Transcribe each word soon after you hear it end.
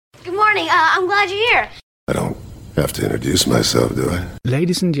morning. I'm glad you're here. I don't have to introduce myself, do I?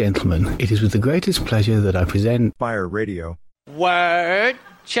 Ladies and gentlemen, it is with the greatest pleasure that I present Fire Radio. Word.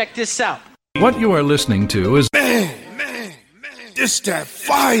 Check this out. What you are listening to is... Man, this that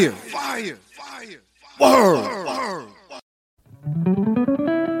fire. Word.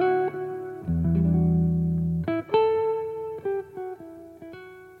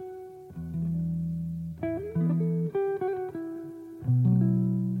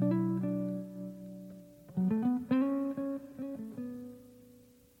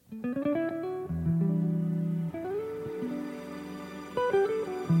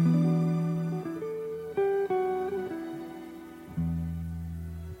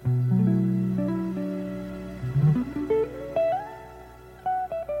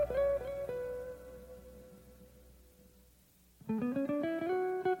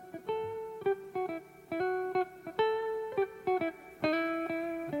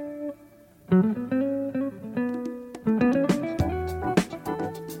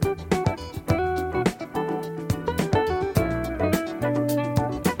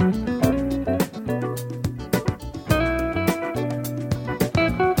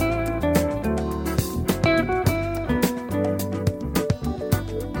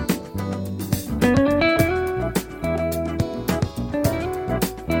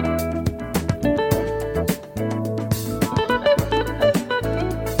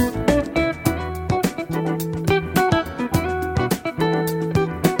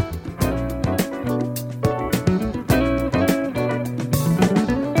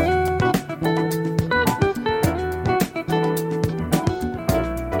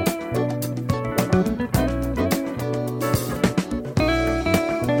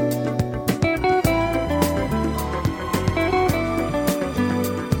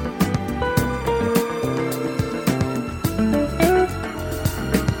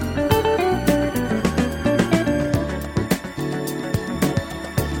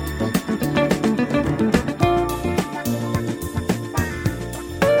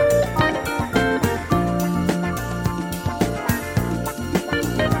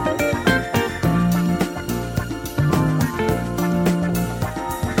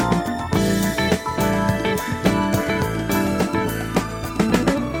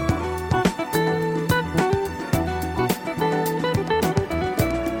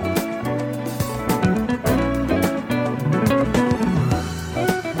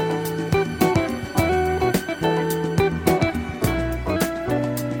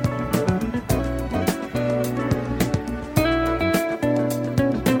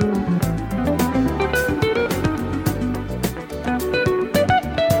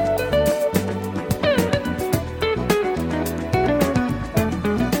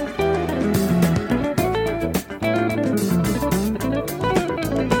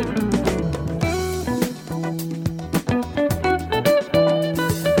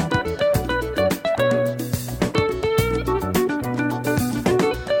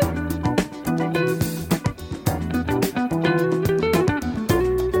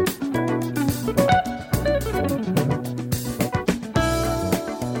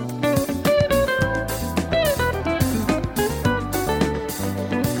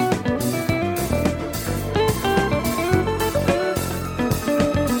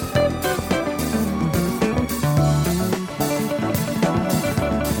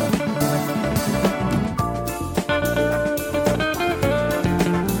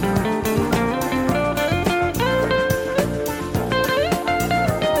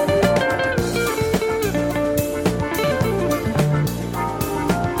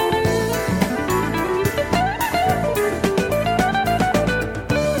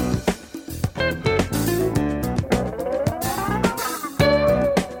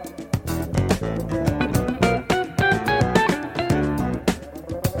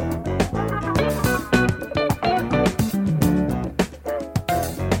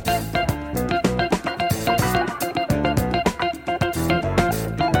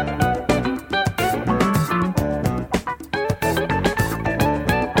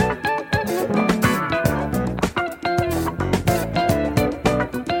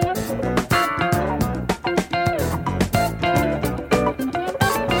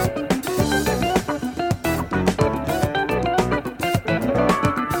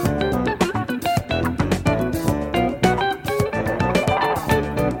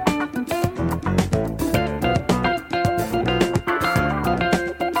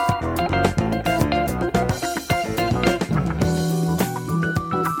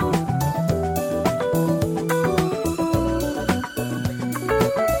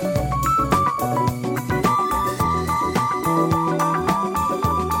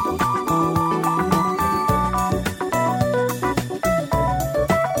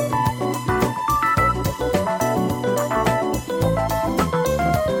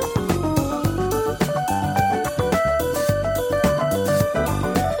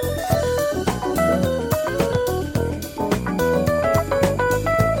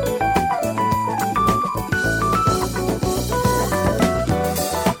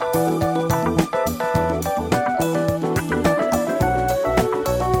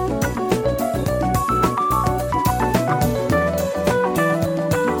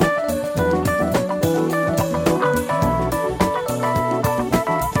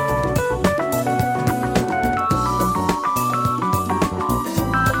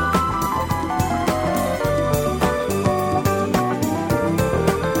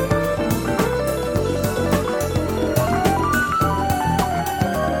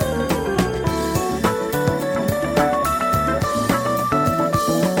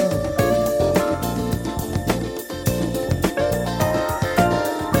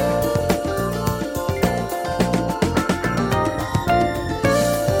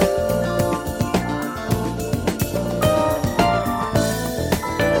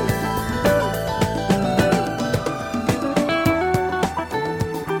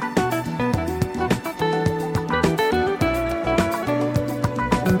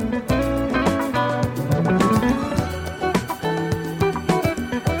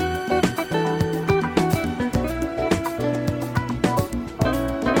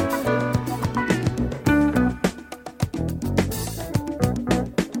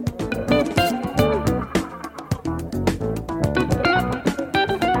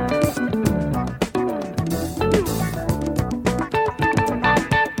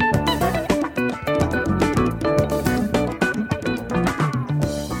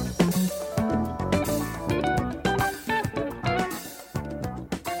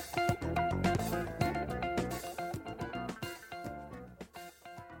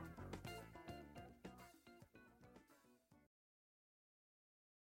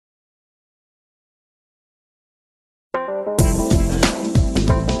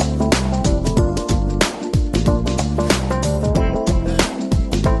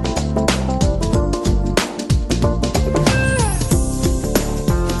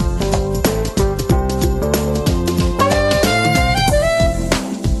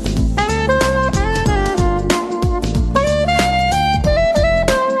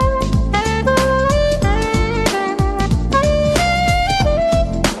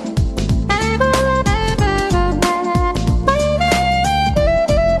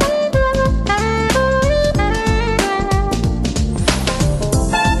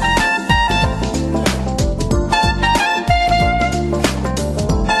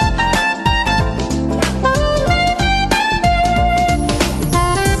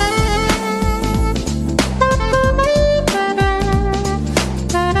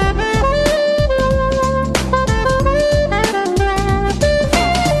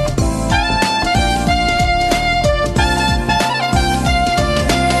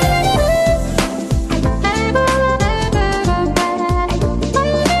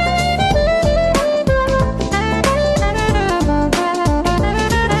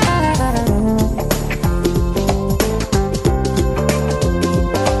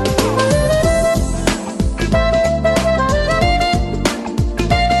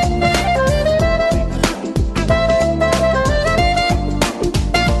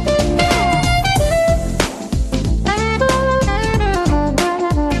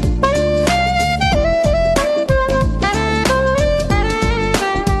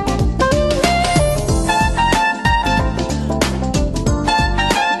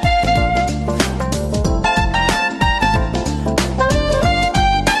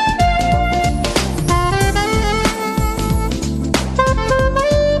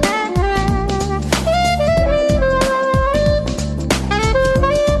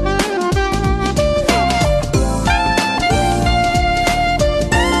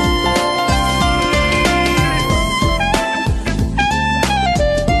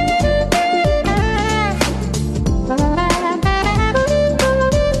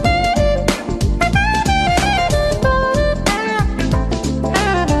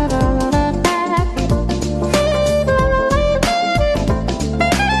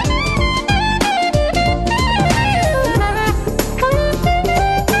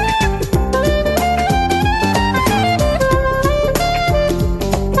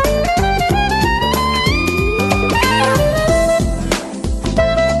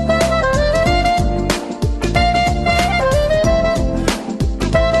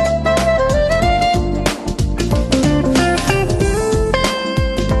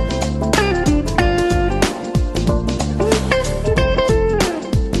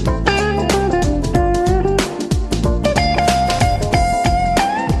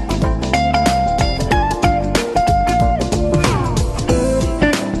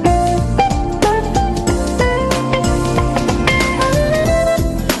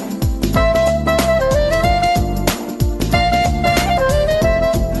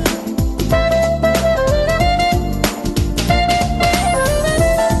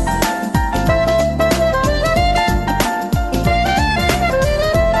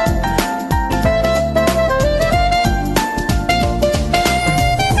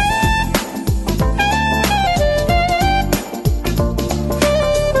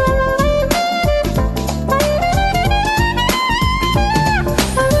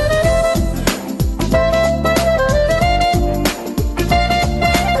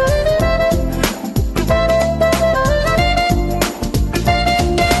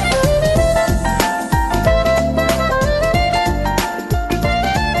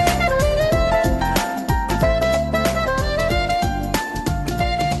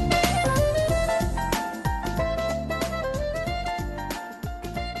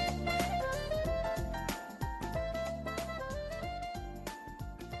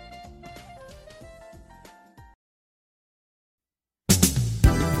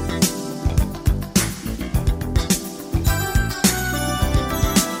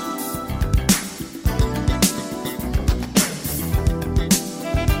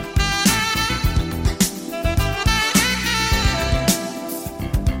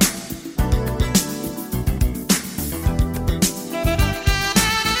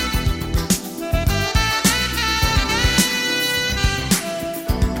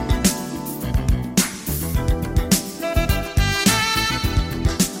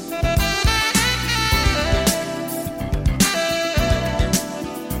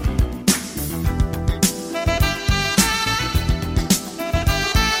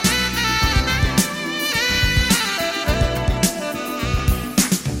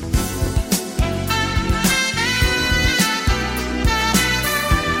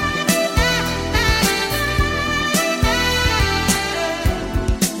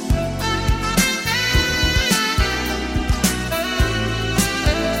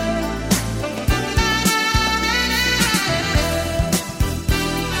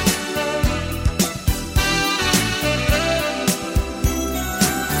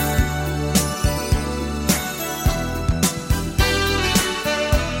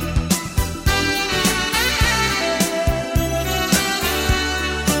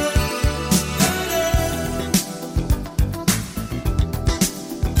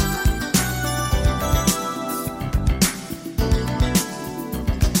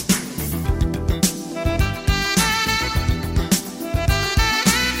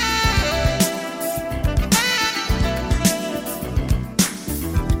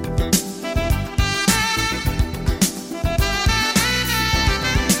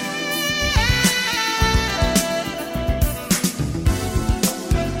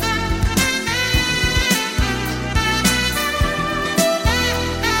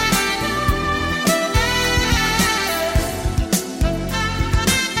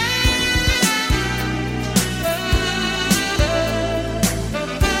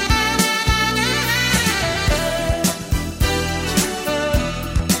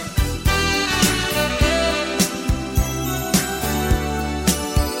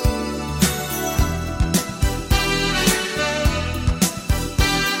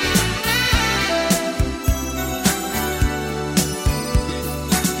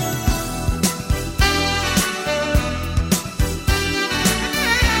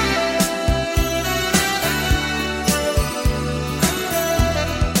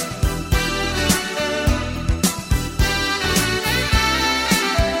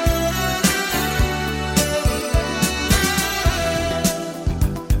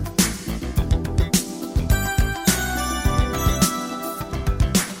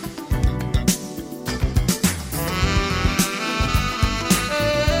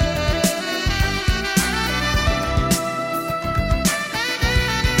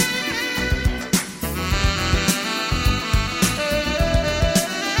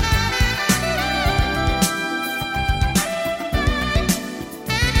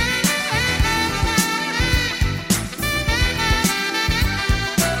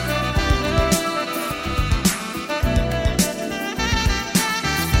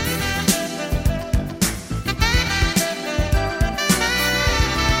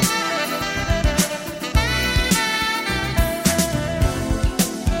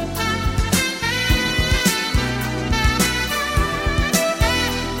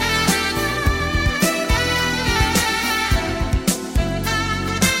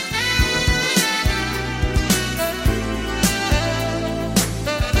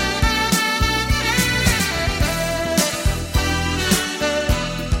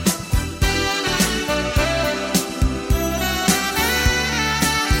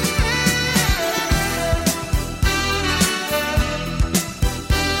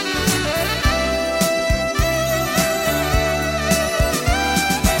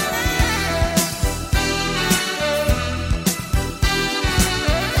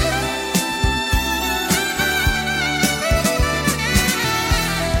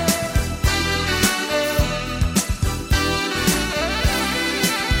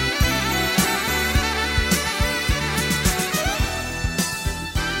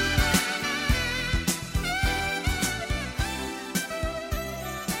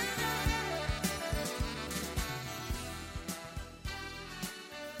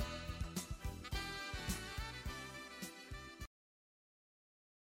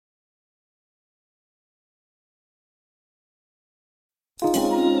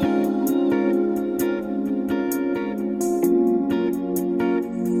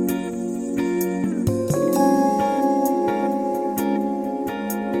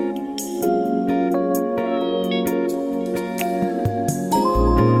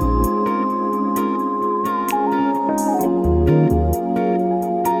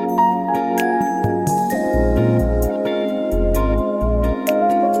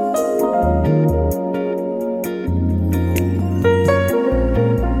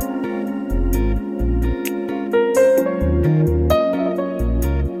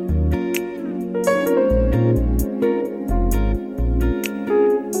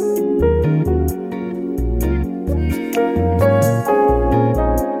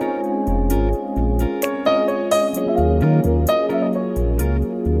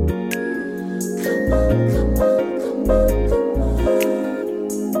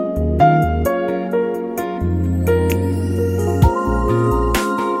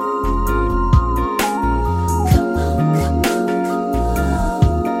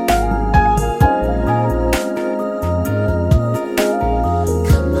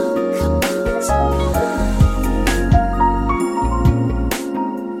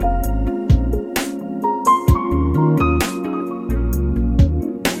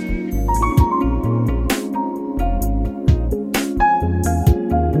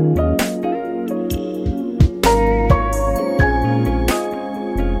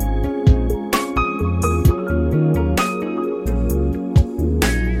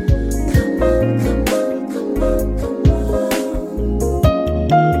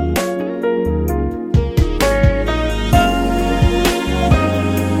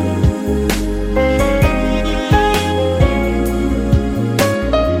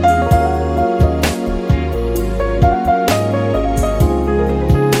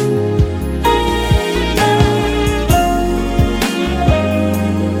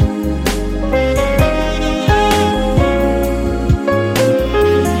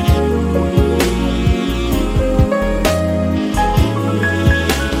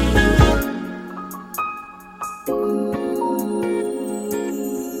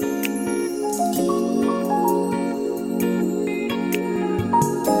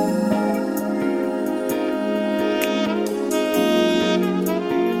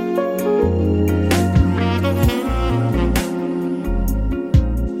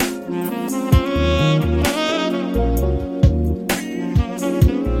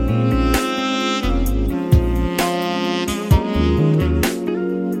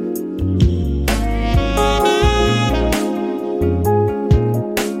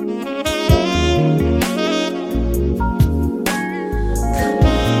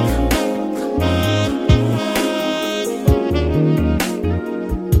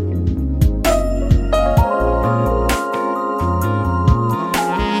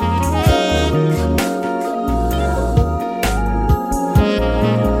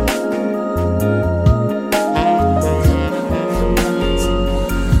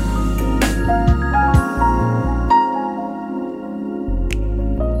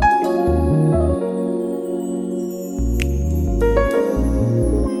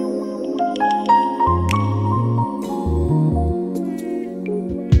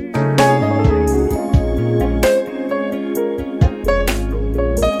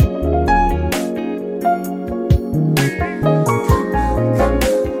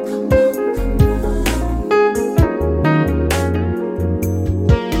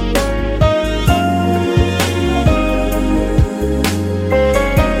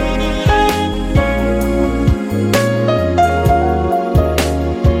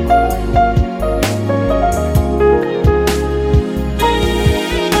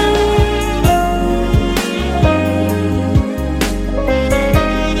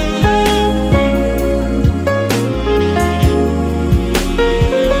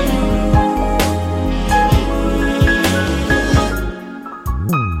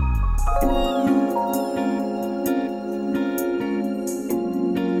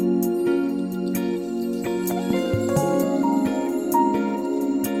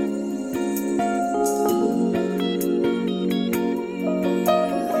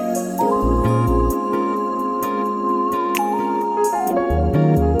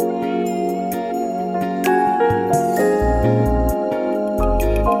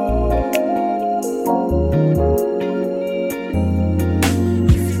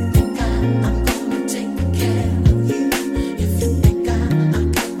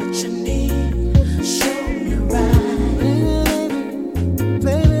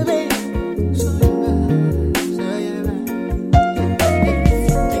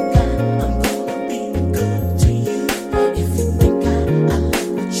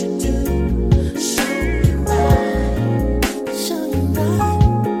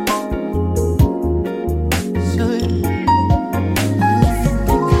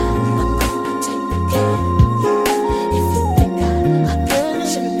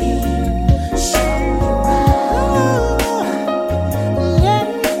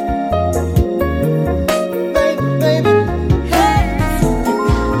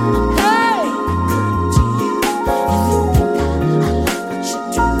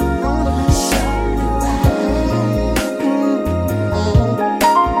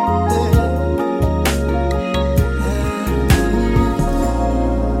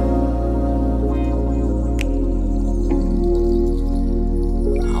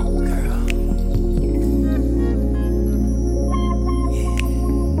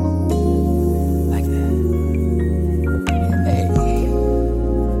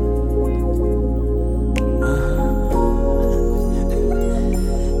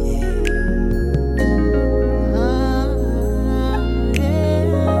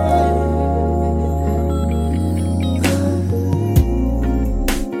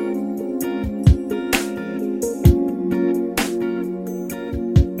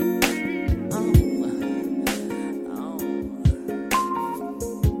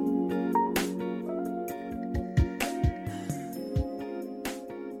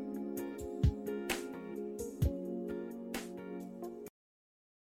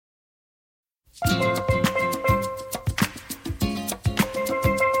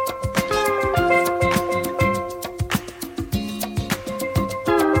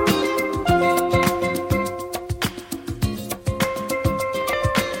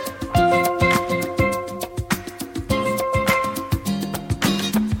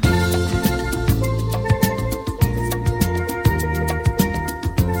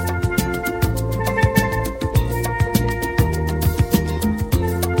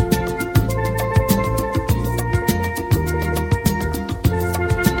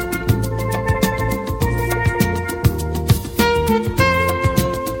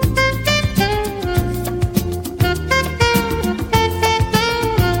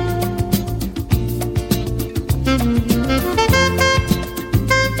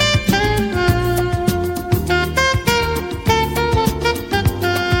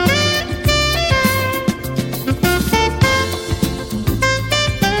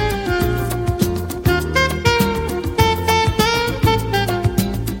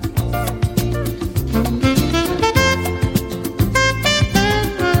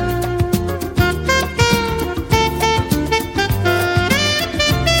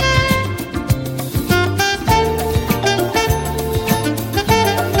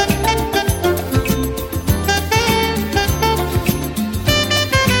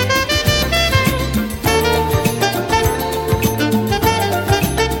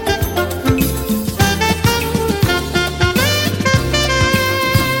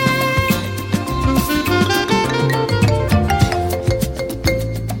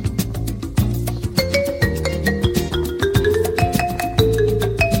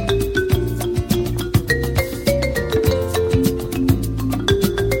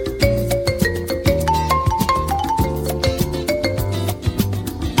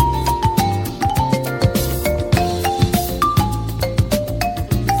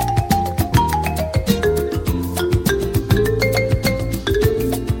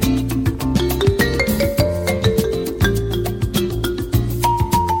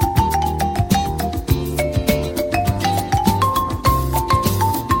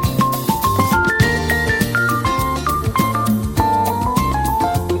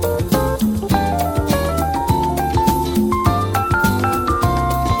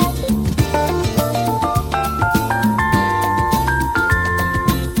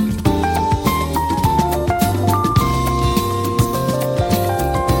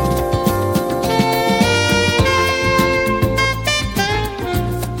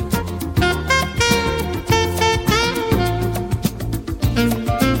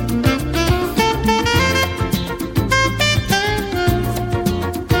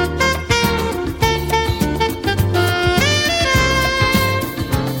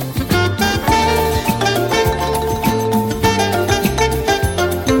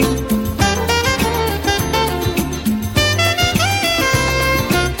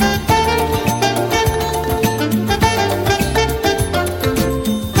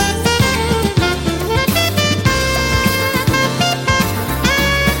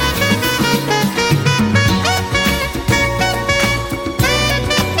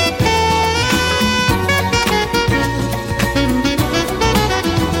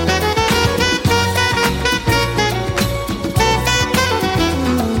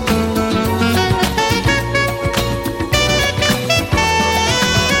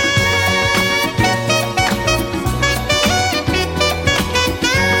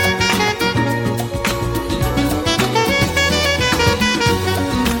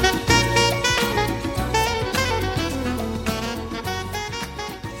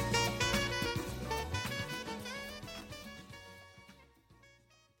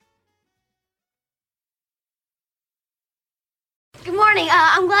 Good morning.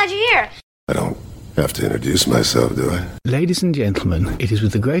 I'm glad you're here. I don't have to introduce myself, do I? Ladies and gentlemen, it is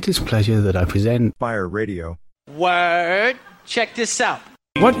with the greatest pleasure that I present Fire Radio. Word. Check this out.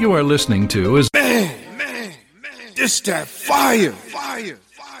 What you are listening to is Man, this that fire.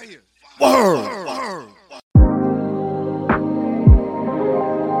 Word.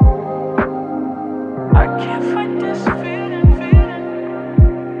 I can't fight this feeling.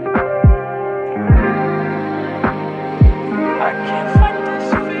 I can't fight this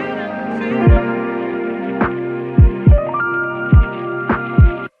feeling.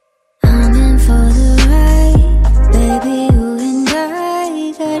 I'm in for the ride, baby. You and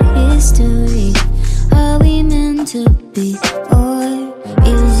I got history. Are we meant to be, or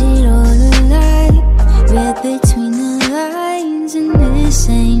is it all a lie? Read between the lines, and this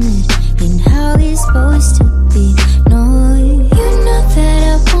ain't it. Ain't how it's supposed to be. No, you know that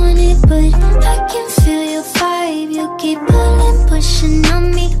I want it, but I can feel your vibe. You keep pulling, pushing on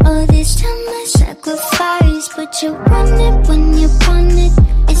me. All this time I sacrifice, but you want it when you want it.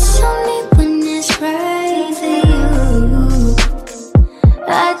 It's only when it's right for you.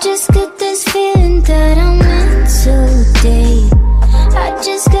 I just got this feeling that I'm meant to date. I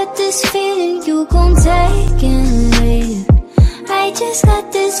just got this feeling you gon' take and leave. I just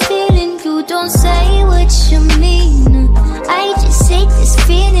got this feeling you don't say what you mean. I just hate this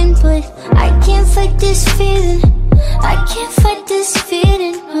feeling, but I can't fight this feeling. I can't fight this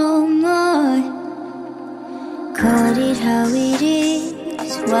feeling no more. Caught it how it is.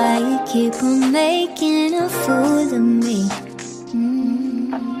 Why you keep on making a fool of me?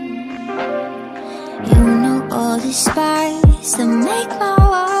 You know all the spice that make my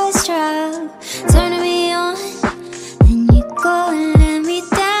walls drop. Turning me on, then you go and let me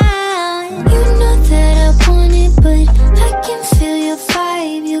down. You know that I want it, but I can feel your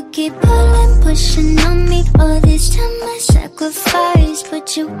vibe. You keep pulling, pushing on me. All this time I sacrifice,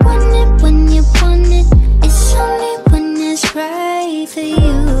 but you want it when you want it. It's only when it's right for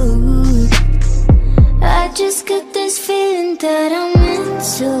you. I just got this feeling that I'm meant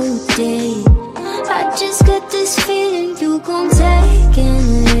to date. I just got this feeling you gon' take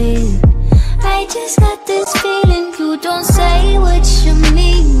and leave. I just got this feeling you don't say what you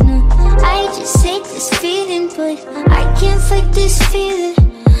mean. I just hate this feeling, but I can't fight this feeling.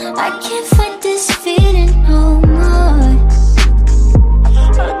 I can't fight this feeling no more.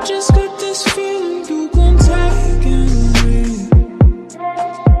 I just got this feeling you gon' take and leave.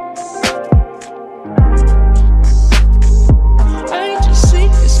 I just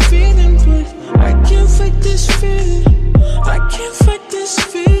hate this feeling, but I can't fight this feeling. I can't fight this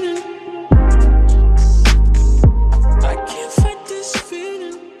feeling. I can't fight this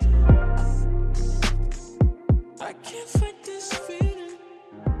feeling. I can't fight this feeling.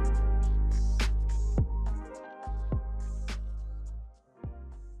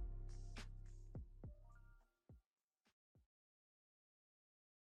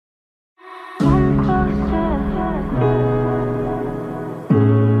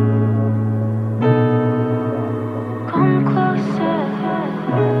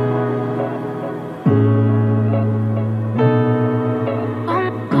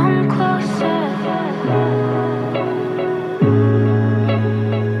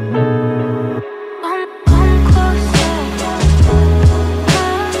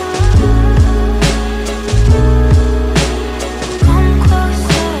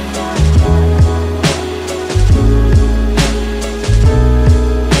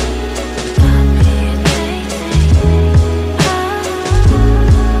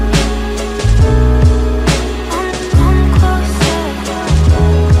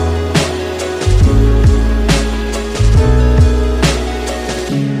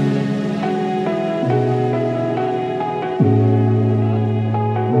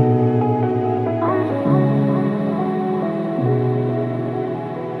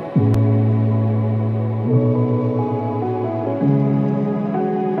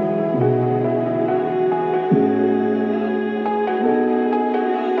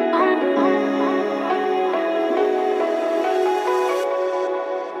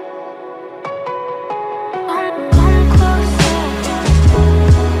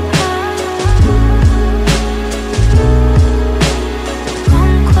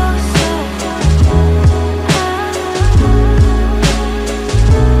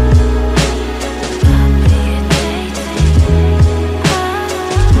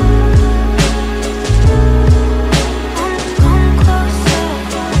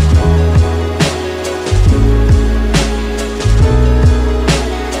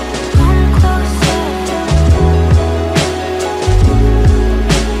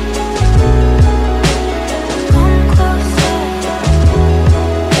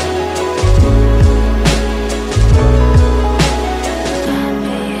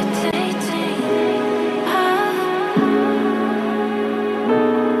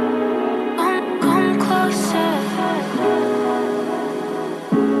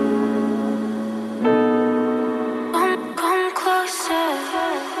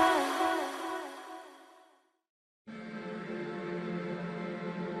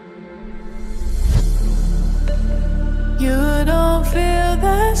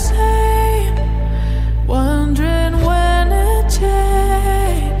 the same. Wondering when it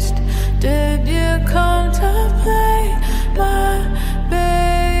changed. Did you come to play my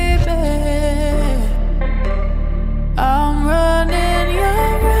baby? I'm running your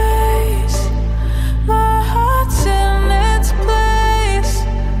race. My heart's in its place.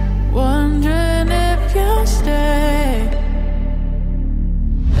 Wondering if you'll stay.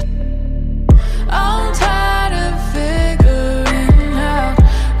 I'm tired of figuring out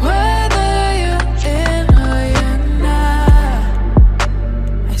whether you're in or you're not.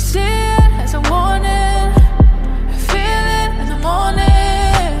 I see it as a warning, I feel it in the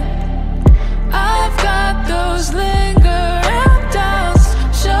morning. I've got those lingering doubts,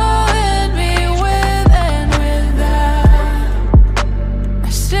 showing me with and without. I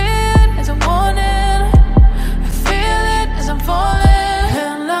see it as a warning, I feel it as I'm falling.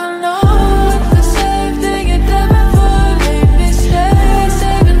 And I know it's the same thing you did before. Made me stay,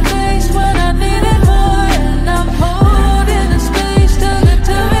 saving face when I needed more. And I'm holding the space too good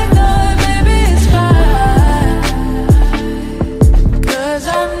to ignore. Maybe it's fine, 'cause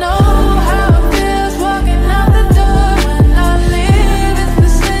I know how it feels walking out the door. When I leave, it's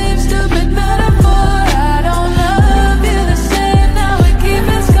the same stupid metaphor. I don't love you the same, now we keep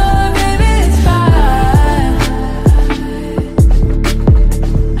it score. Maybe it's fine.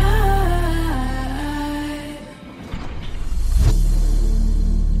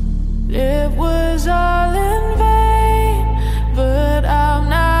 It was all in vain, but I'm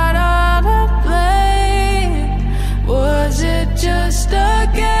not all to blame. Was it just a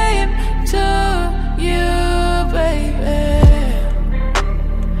game to you, baby?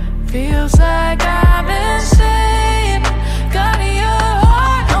 Feels like I'm insane. Got your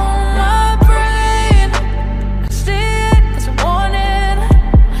heart on my brain. I see it as a warning,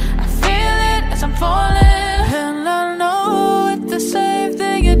 I feel it as I'm falling. And I know it's the same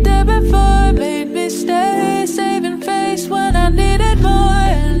thing you did before. Made me stay, saving face when I needed more.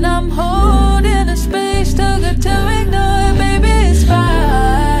 And I'm holding a space too good to ignore. Maybe it's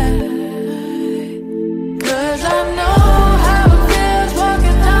fine, 'cause I know how it feels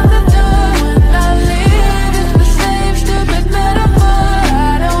walking out the door. When I leave, it's the same stupid metaphor.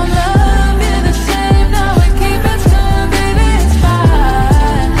 I don't love you the same, now we keep it still. Maybe it's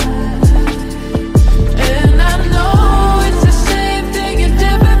fine. And I know it's the same thing you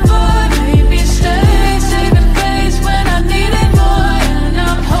did before. Made me stay, saving face when I needed more. And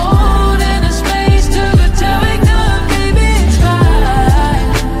I'm holding a space too good to ignore. Maybe it's fine,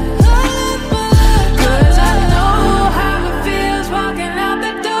 'cause I know how it feels walking out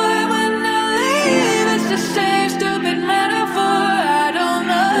the door. When I leave, it's the same stupid metaphor. I don't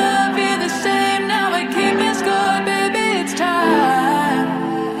love you the same, now we keep it score. Baby, it's time.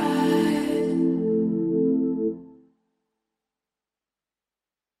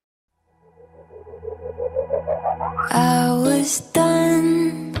 I was done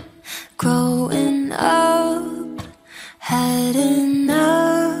growing up, had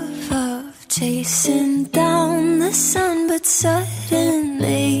enough of chasing down the sun, but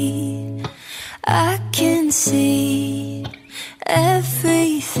suddenly I can see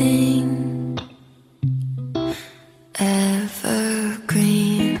everything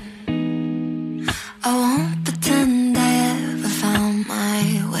evergreen. I won't pretend I ever found my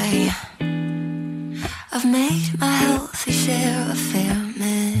way. I've made my healthy share of fair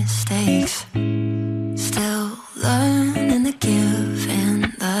mistakes, still learning the give and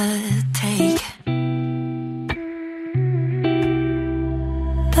the take.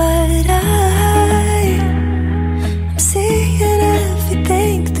 But I'm seeing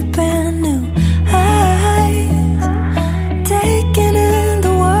everything through brand new eyes, taking in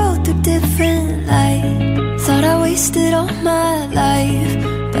the world through different light. Thought I wasted all my life,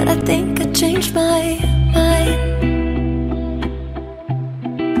 but I think I changed my mind.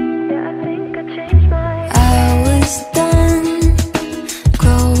 I was done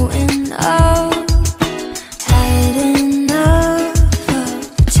growing up, had enough of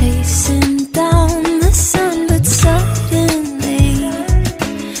chasing down the sun, but suddenly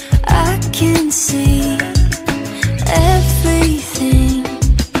I can see everything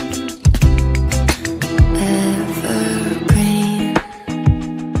evergreen.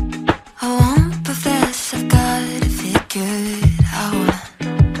 I won't profess I've got it figured out.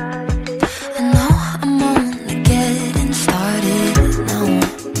 I know I'm only getting started now,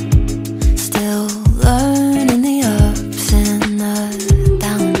 still learning the ups and the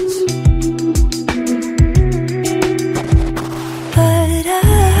downs. But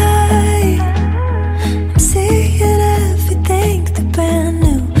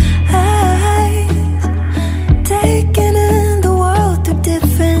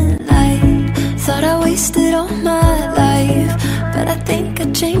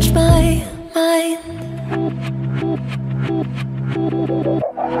changed my mind.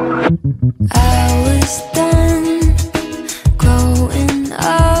 I was done growing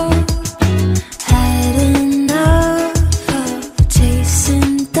up, had enough of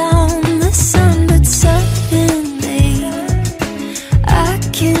chasing down the sun, but suddenly I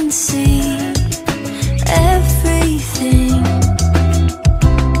can see everything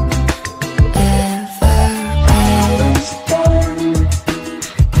ever been.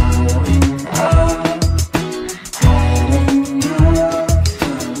 Had enough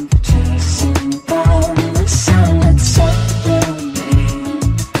of chasing down the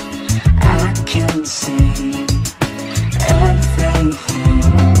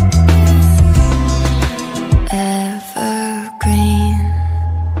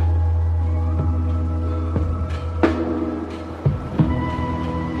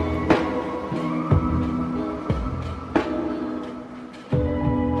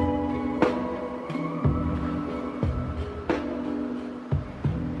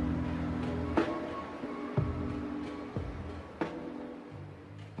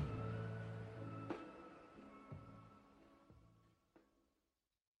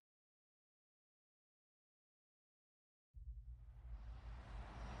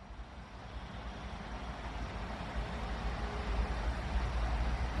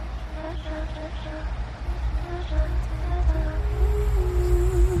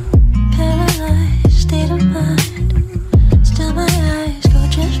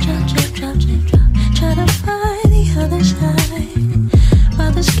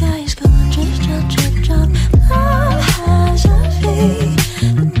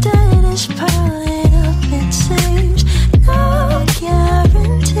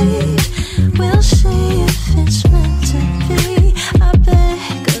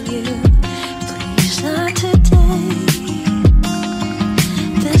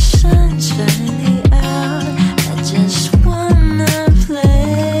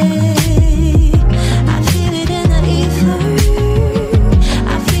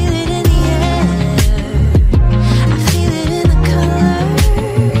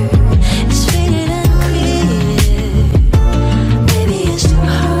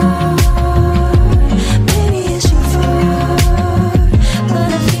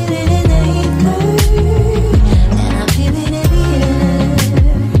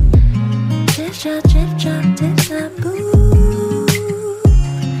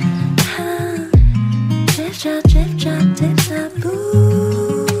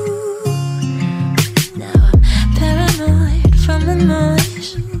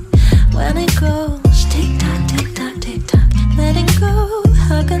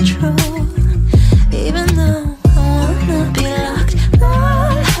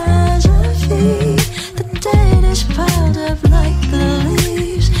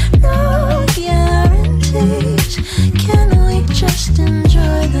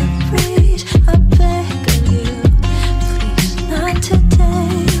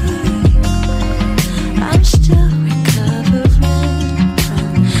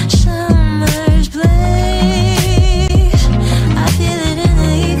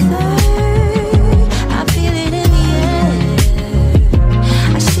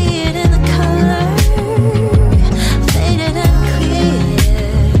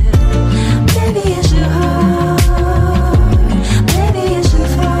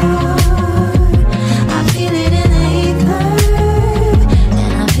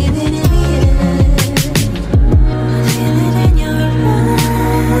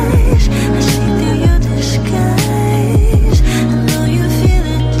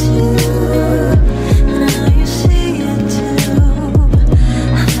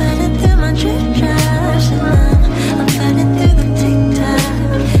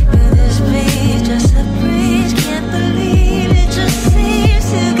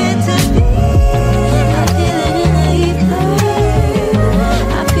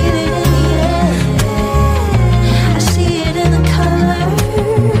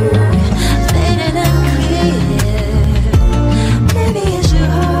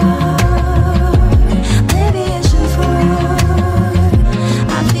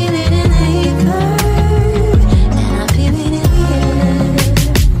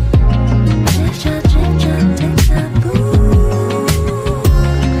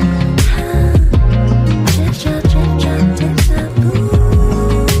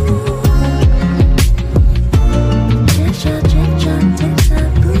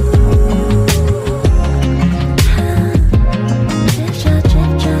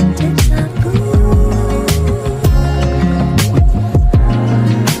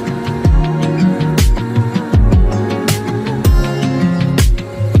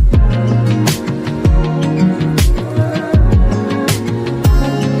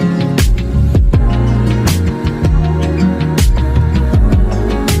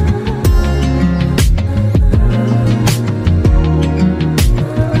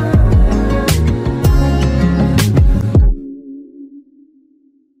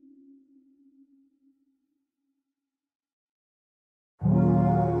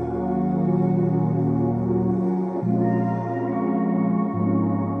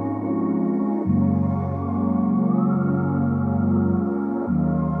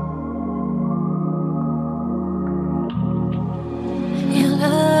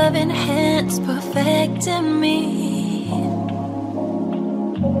shaped in me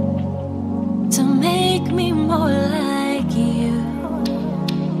to make me more like you.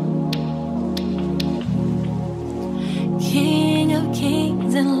 King of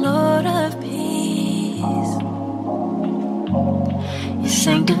kings and Lord of peace, you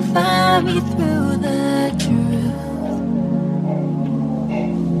sanctify me through the truth.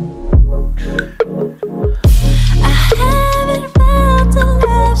 I haven't found a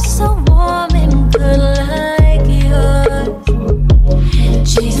love so warm and good like yours.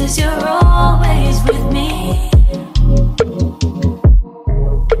 Jesus, you're always with me.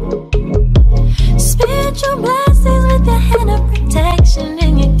 Spiritual blessings with your hand of protection,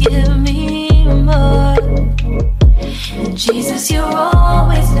 and you give me more. Jesus, you're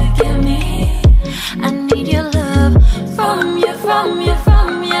always looking at me. I need your love from you, from you,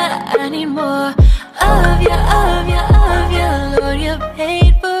 from you. I need more of you, of you, of you. Lord, you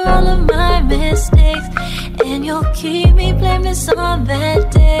paid for all of my mistakes, and you'll keep me blameless on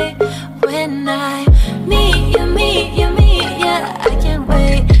that day when I meet you, meet you, meet you. I can't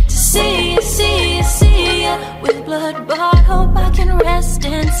wait to see you, see you, see you. With blood-bought hope I can rest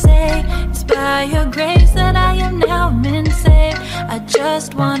and say, it's by your grace that I am now been saved. I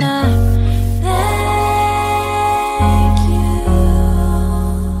just wanna thank you.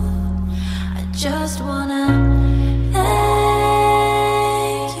 I just wanna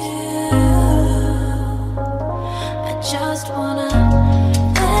thank you. I just wanna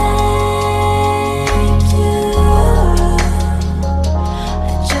thank you. I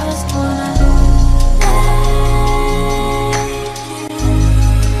just wanna thank you.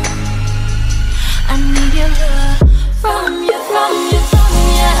 I need your love from you, from you, from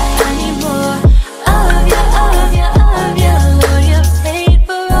you. I need more of you, of you, of you. Lord, you paid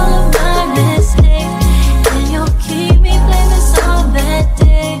for all of my mistakes, and you'll keep me blameless on that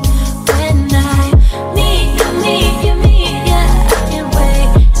day when I meet you, meet you, meet you. I can't wait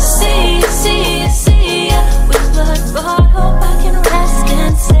to see you, see you, see you. With blood-bought hope I can rest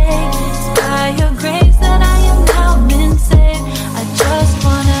and say, it's by your grace that I am now been saved. I just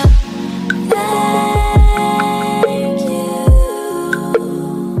wanna thank you.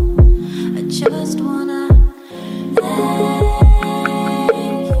 I just wanna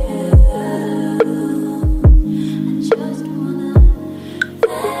thank you. I just wanna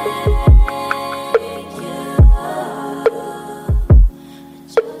thank you. I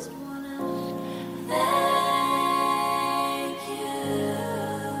just wanna thank you.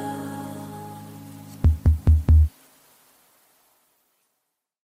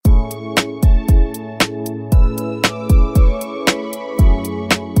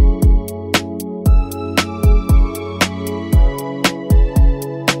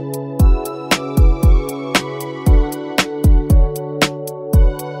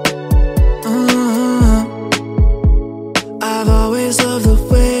 I've always loved the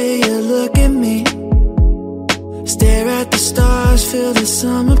way you look at me. Stare at the stars, feel the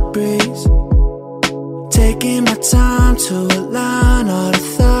summer breeze. Taking my time to align all the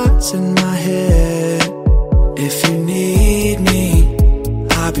thoughts in my head. If you need me,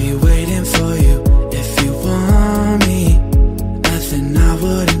 I'll be waiting for you. If you want me, nothing I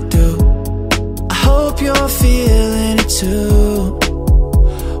wouldn't do. I hope you're feeling it too.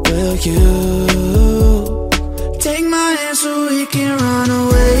 Will you take my hand so we can run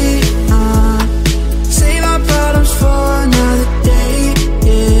away? Save our problems for another day.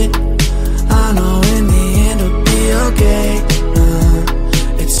 Yeah, I know in the end it'll be okay.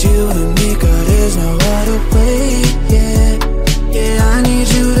 It's you and me, girl, there's no other way. Yeah, yeah, I need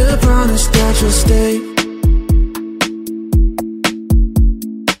you to promise that you'll stay.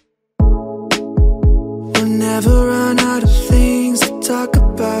 We'll never run out of things to talk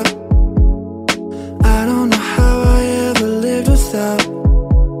about. I don't know how I ever lived without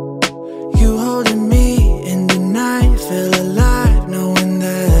you holding me in the night. Feel alive knowing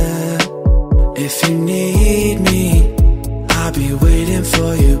that if you need me, I'll be waiting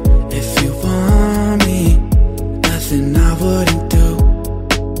for you. If you want me, nothing I wouldn't do.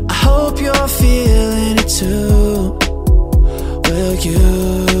 I hope you're feeling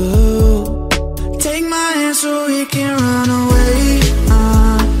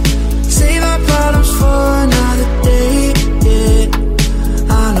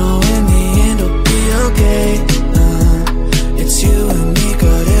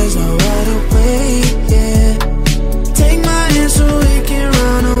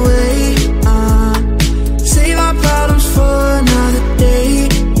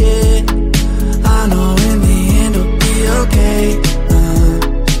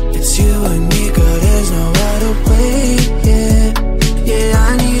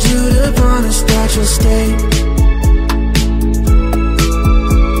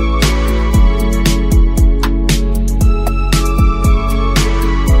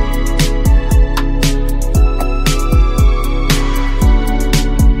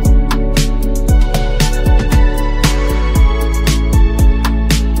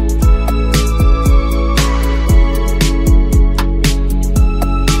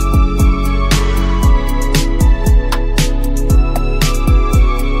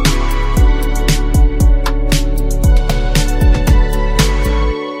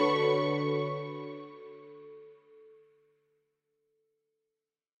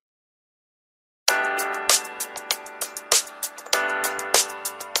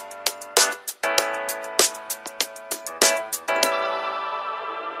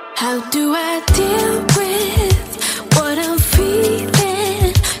How do I deal with what I'm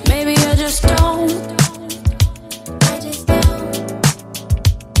feeling? Maybe I just don't.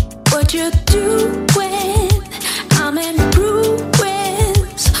 What you doing? I'm in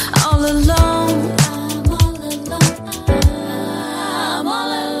ruins, all alone. I'm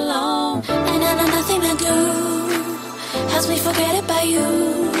all alone, and I know nothing to do helps me forget about you.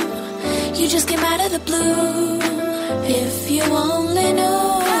 You just came out of the blue. If you only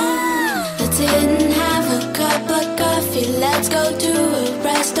knew. Let's sit and have a cup of coffee. Let's go to a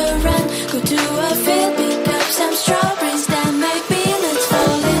restaurant. Go to a field, pick up some strawberries. Then maybe let's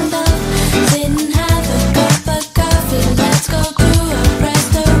fall in love. Sit and have a cup of coffee. Let's go to a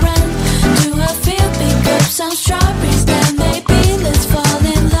restaurant. To a field, pick up some strawberries. Then maybe let's fall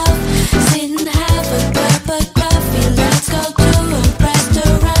in love. Sit and have a cup of coffee. Let's go to a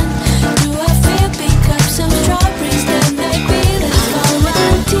restaurant. To a field, pick up some strawberries. Then maybe let's fall in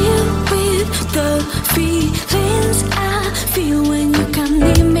love. Deal with the feelings I feel when you come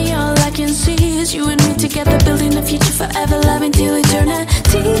near me. All I can see is you and me together, building a future forever, loving till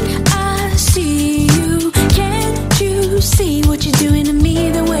eternity. I see you, can't you see what you're doing to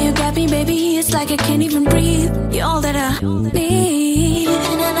me? The way you got me, baby, it's like I can't even breathe. You're all that I need,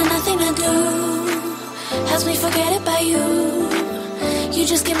 and I know nothing to do helps me forget about you. You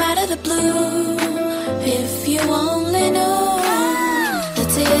just came out of the blue. If you only knew.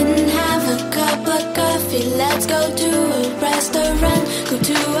 Let's sit and have a cup of coffee. Let's go to a restaurant. Go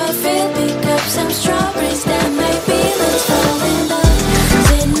to a field, pick up some strawberries. Then maybe let's fall in love.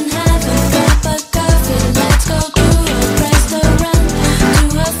 Sit and have a cup of coffee. Let's go to a restaurant. To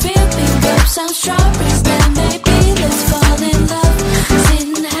a field, pick up some strawberries. Then maybe let's fall in love. Sit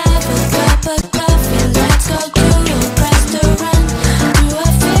and have a cup of coffee. Let's go to a restaurant. To a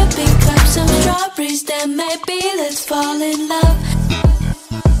field, pick up some strawberries. Then maybe let's fall in love.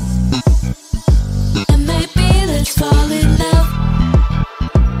 And maybe let's fall in love.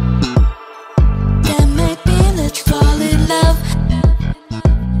 Then maybe let's fall in love.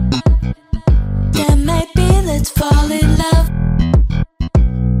 Then maybe let's fall in love.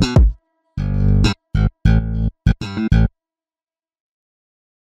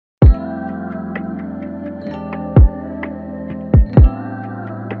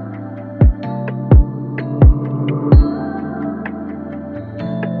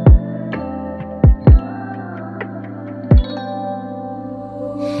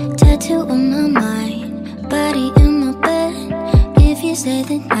 Tattoo on my mind, body in my bed. If you stay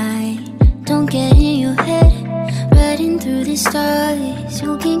the night, don't get in your head. Riding through the stars,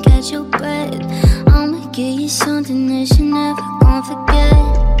 you can catch your breath. I'ma give you something that you never gon' forget.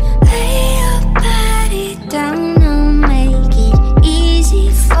 Lay your body down, I'll make it easy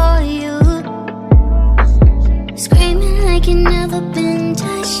for you. Screaming like you never been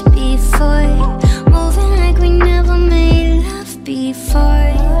touched before. Moving like we never made love before.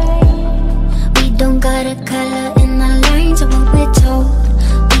 We don't got a color in our lines of what we're told.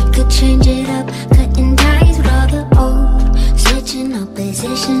 We could change it up, cutting ties with all the old. Switching up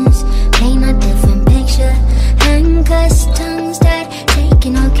positions, paint a different picture. Handcuffs, tongues that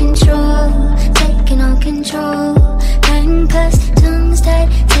taking all control. Taking all control. Handcuffs, tongues that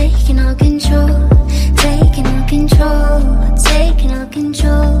taking all control. Taking all control. Taking all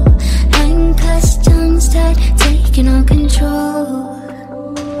control. Handcuffs, tongues that taking all control.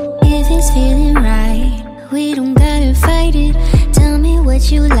 If it's feeling right, we don't gotta fight it. Tell me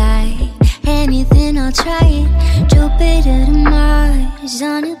what you like, anything I'll try it. Jupiter to Mars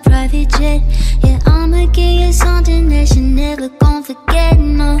on a private jet. Yeah, I'ma give you something that you never gon' forget.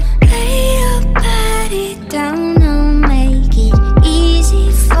 No, lay your body down, I'll make it easy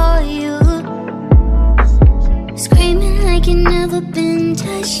for you. Screaming like you never been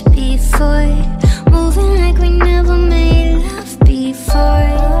touched before. Moving like we never made love before.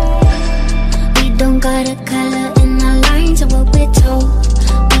 We don't got a color in our lines of what we're told.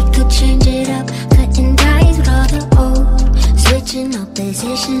 We could change it up, cutting ties with all the old. Switching up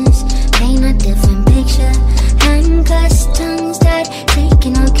positions, paint a different picture. Handcuffs, tongues that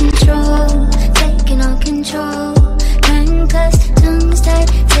taking all control. Taking all control. Handcuffs, tongues that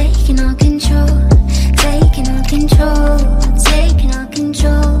taking all control. Taking all control. Taking all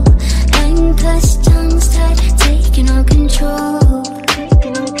control. Handcuffs, tongues that taking all control.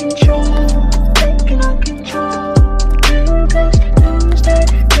 Taking all control. Taking all control. Handcuffs, tongues that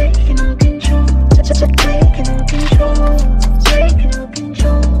taking all control. Taking all control. Taking all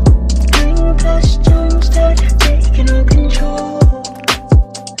control. Handcuffs, tongues that taking all control.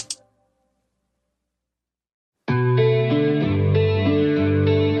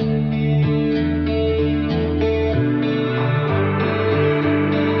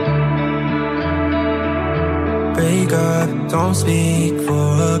 wake up, don't speak for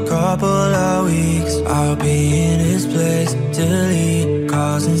a couple of weeks. I'll be in his place till he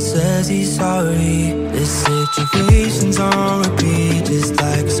calls and says he's sorry. This situation's on repeat, just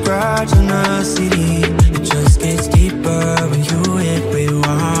like a scratch on a CD. It just gets deeper when you hit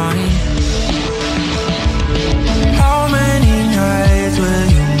rewind. How many nights will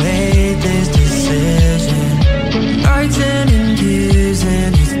you make this decision? Nights ending tears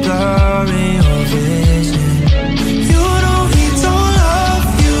and it's blurring your vision. You know he don't love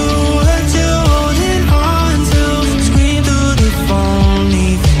you, what you holding on to. Scream through the phone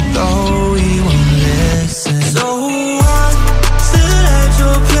even though he won't listen. So I'm still at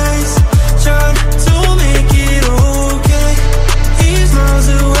your place, trying to make it okay. He's miles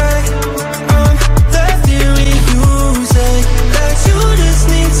away, I'm left here with you. Say that you just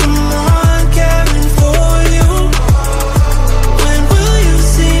need someone caring for you. When will you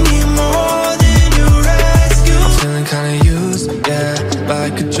see me more than your rescue? I'm feeling kinda used, yeah,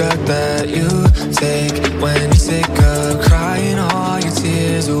 like a drug that you take when you're sick of crying all your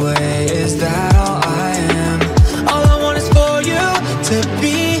tears away. Is that all I am? All I want is for you to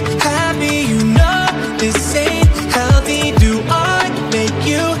be happy. You know this ain't healthy. Do I make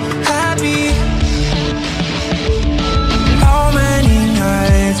you happy? How many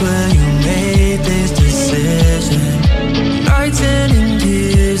nights will you make this decision? Nights ending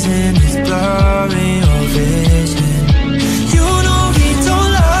tears and it's blurring your vision. You know he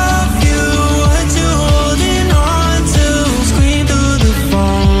don't love you, what you holding on to. Scream through the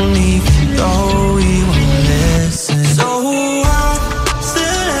phone even though he won't listen. So I'm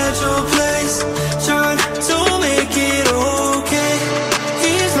still at your place, trying to make it okay.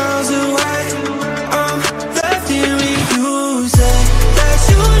 He's miles away, I'm left here with you. Say that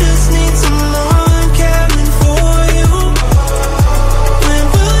you just need someone caring for you. When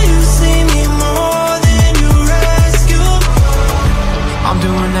will you see me more than your rescue? I'm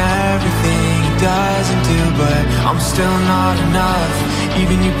doing everything he doesn't do, but I'm still not enough.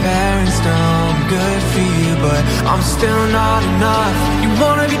 Even your parents know I'm good for you, but I'm still not enough. You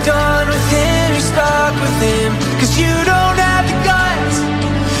wanna be done with him, you're stuck with him, 'cause you don't have the guts.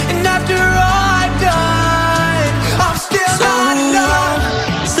 And after all I've done, I'm still not enough.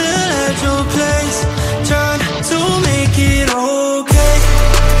 Still at your place, trying to make it okay.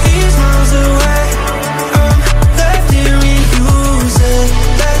 He's miles away, I'm left here with you. Say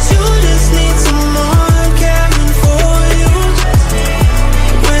that you just need someone caring for you.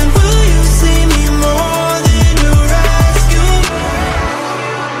 When will you see me more than your rescue?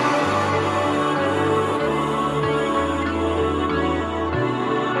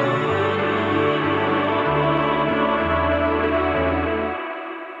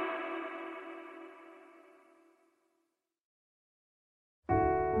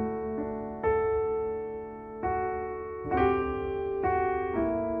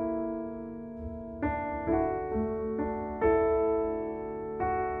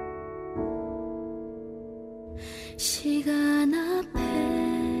 시간 앞에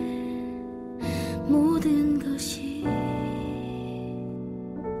모든 것이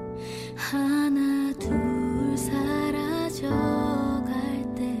하나 둘 사라져갈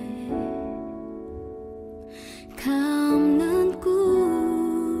때 가없는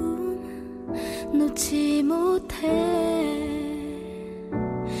꿈 놓지 못해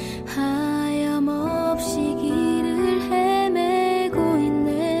하염없이 길을 헤매고 있네.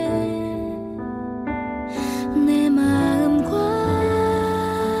 내 마음과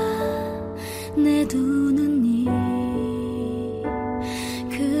내 두 눈이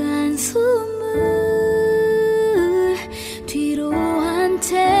그 한숨을 뒤로 한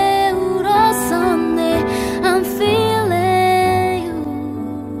채 울었었네. I'm feeling you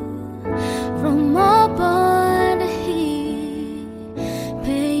from up on the hill.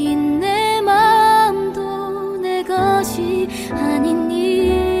 베인 내 마음도 내 것이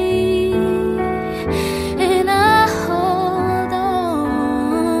아니니. And I hold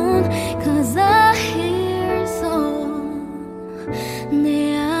on, 'cause I hear song.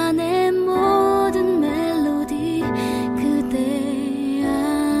 내 안에 모든 멜로디 그대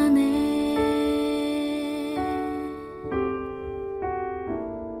안에.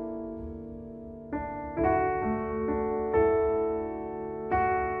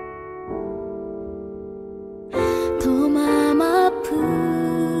 더 맘 아픈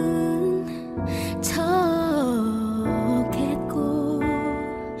척했고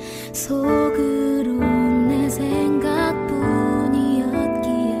속으로 내 생각뿐이었기에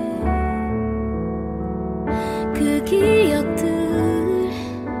그 기억들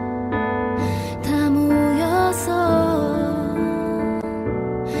다 모여서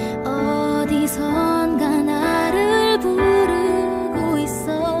어디선가 나를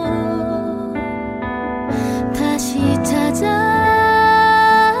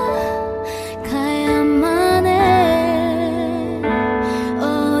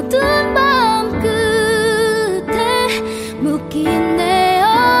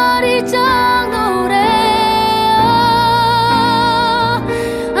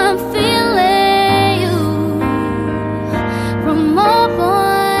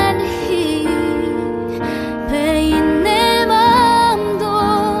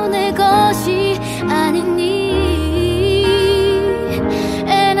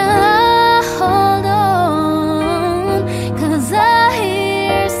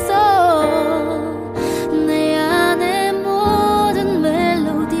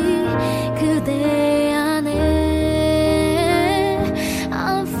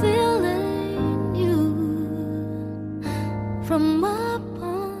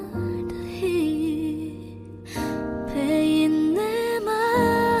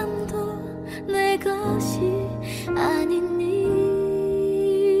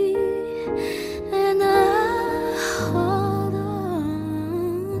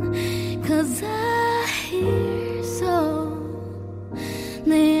 'Cause I hear so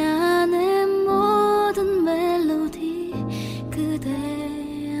내 안에 모든 멜로디 그대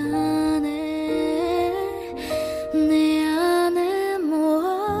안에 내 안에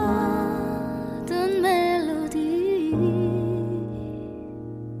모든 멜로디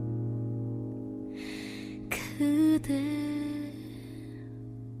그대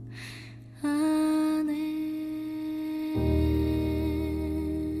안에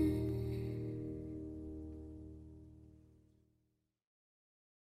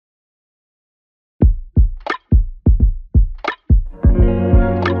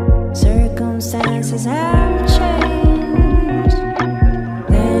Circumstances have changed,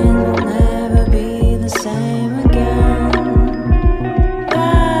 then we'll never be the same again.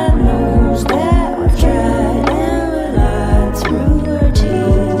 God knows that I've tried and we lied through our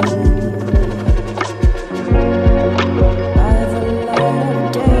teeth. By the light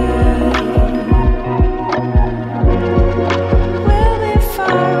of day, we'll be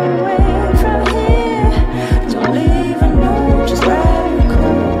far away from here. Don't even know, just grab your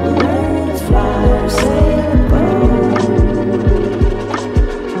coat and learn to fly or sail a boat.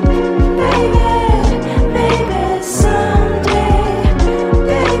 Baby, maybe someday,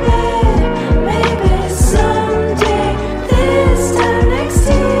 baby, maybe someday, this time next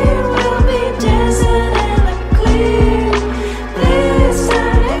year we'll be dancing in the clear. This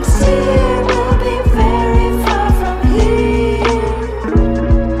time next year we'll be very far from here.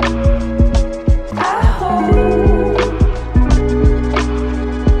 I hope.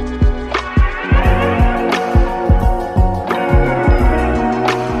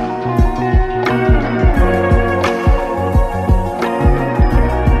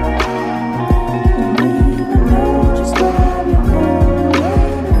 Just grab your coat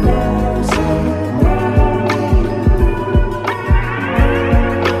and learn to sail a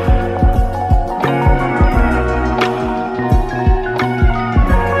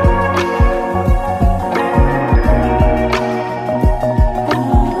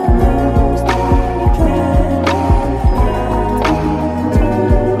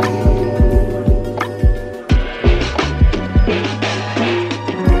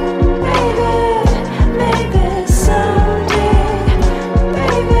Maybe someday,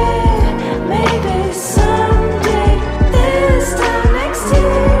 baby, maybe someday, this time next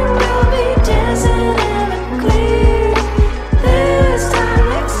year we'll be dancing in the clear. This time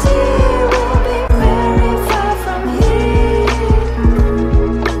next year we'll be very far from here.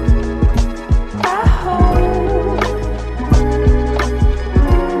 I hope.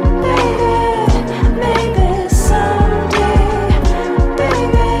 Baby, maybe someday,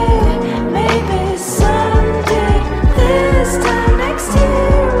 baby, maybe someday, this time next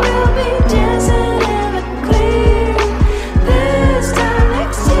year we'll be dancing in the clear. This time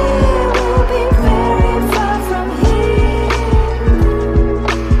next year we'll be very far from here.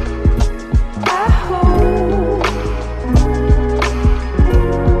 I hope.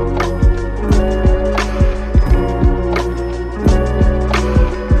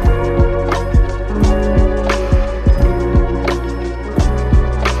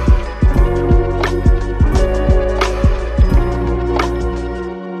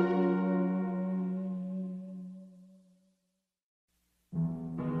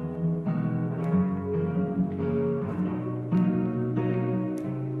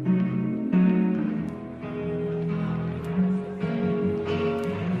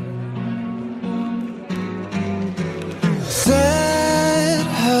 Said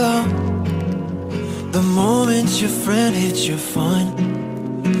hello the moment your friend hits your phone.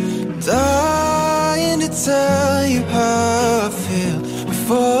 Dying to tell you how I feel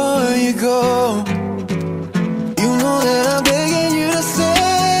before you go. You know that I'm begging you to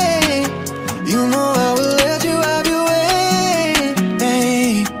stay. You know I will let you have your way.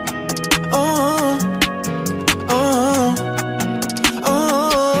 Hey. Oh, oh,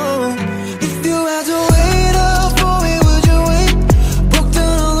 oh. If you had to wait up for me, would you wait? Broke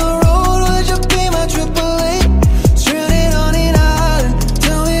down on the road, would you be my AAA? Stranded on an island,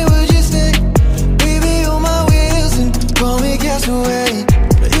 tell me would you stay? Baby, on my wheels and call me castaway.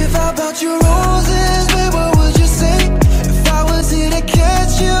 If I bought you roses, babe, what would you say? If I was here to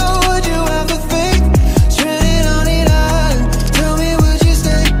catch you, would you have the faith? Stranded on an island, tell me would you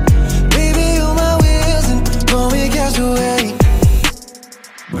stay? Baby, on my wheels and call me castaway.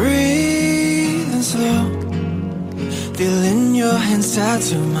 Breathing slow, feeling your hands tied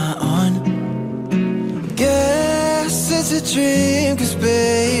to my arm. Guess it's a dream, 'cause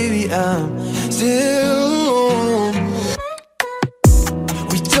baby, I'm still alone.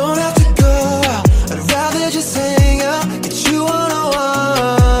 We don't have to go out, I'd rather just hang out, get you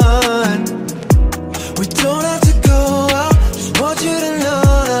one-on-one.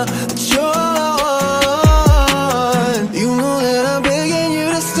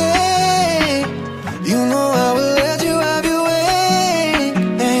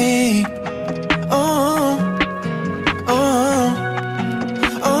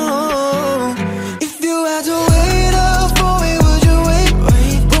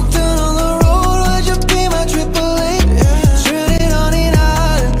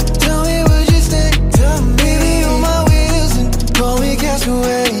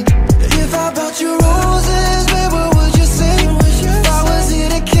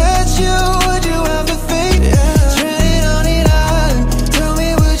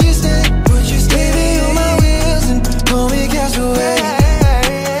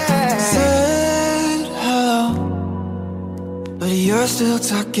 still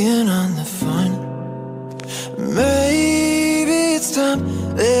talking on the phone. Maybe it's time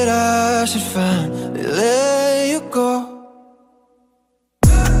that I should finally let you go.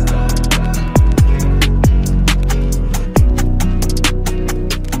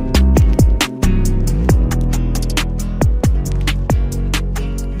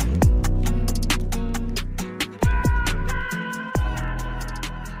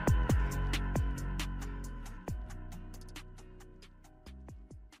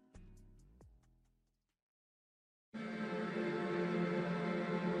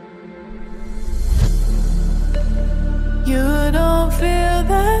 You don't feel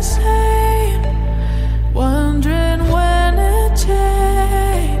the same, wondering when it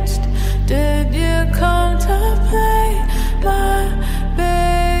changed. Did you come to play, my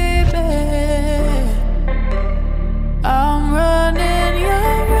baby? I'm running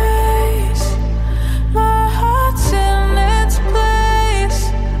your race, my heart's in its place,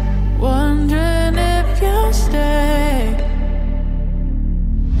 wondering if you'll stay.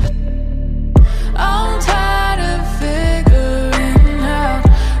 I'm tired of figuring out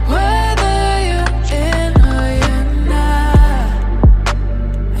whether you're in or you're not.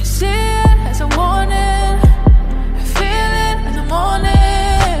 I see it as a warning, I feel it in the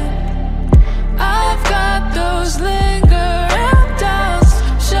morning. I've got those lingering doubts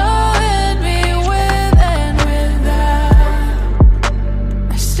showing me with and without.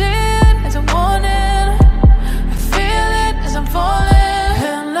 I see it as a warning, I feel it as I'm falling.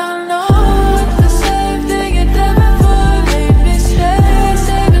 And I know it's the same thing you did before, made me stay,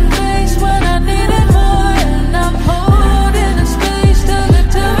 saving face when I needed more. And I'm holding a space too good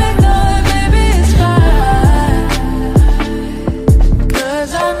to ignore, baby, it's fine.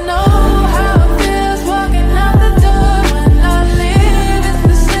 'Cause I know how it feels walking out the door when I leave. It's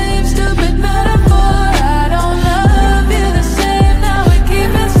the same stupid metaphor. I don't love you the same, now we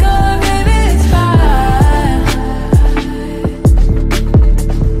keep it score, baby, it's fine.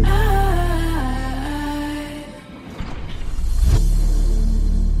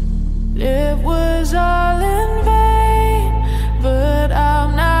 It was all in vain, but I'm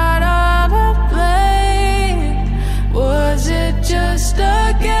not all to blame. Was it just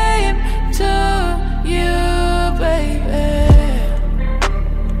a game to you, baby?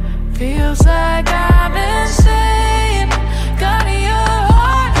 Feels like I'm insane, got your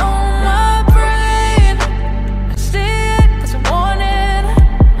heart on my brain. I see it as a warning,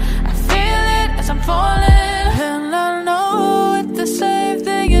 I feel it as I'm falling. And I know it's the same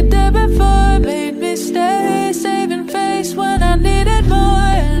thing you did before, made me stay, saving face when I needed more.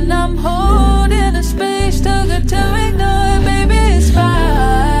 And I'm holding a space too good to ignore, baby, it's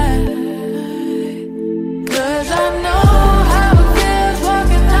fine. 'Cause I know how it feels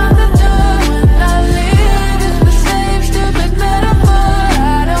walking out the door when I leave. It's the same stupid metaphor.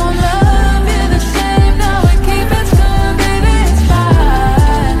 I don't love you the same, now we keep it score, baby, it's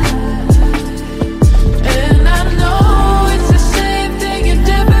fine. And I know it's the same thing you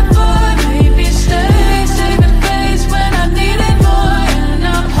did before, made me stay, saving face when I needed more. And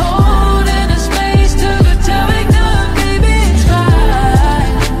I'm holding a space too good to ignore, baby, it's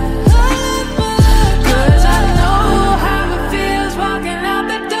fine. 'Cause I know how it feels walking out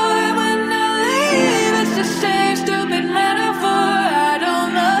the door when I leave. It's the same stupid metaphor. I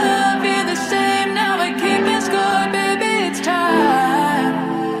don't love you the same, now we keep it score, baby, it's time.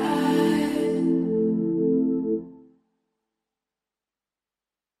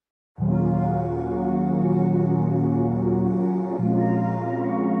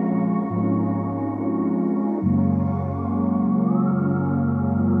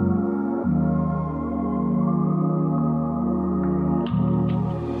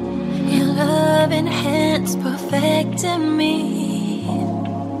 Your loving hands perfecting me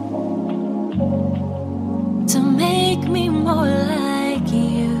to make me more like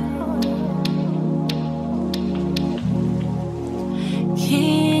you.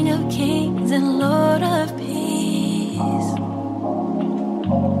 King of kings and Lord of peace,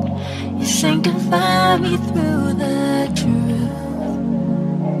 you sanctify me through the truth.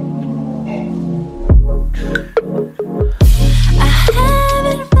 I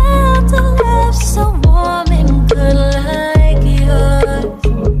haven't found a love so warm and good like yours.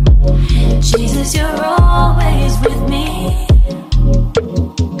 Jesus, you're always with me.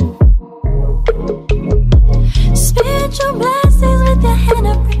 Spiritual blessings with your hand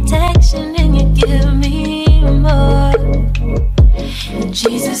of protection, and you give me more.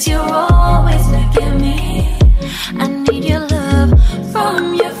 Jesus, you're always forgive me. I need your love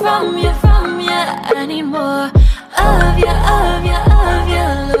from you, from you, from you. I need more of you, of you, of you.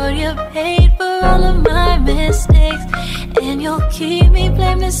 Lord, you paid for all of my mistakes, and you you'll keep me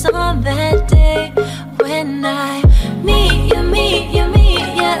blameless on that day when I meet you,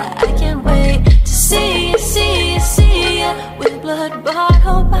 yeah. I can't wait to see you, with blood bought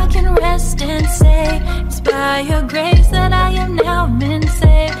hope I can rest and say it's by your grace that I am now been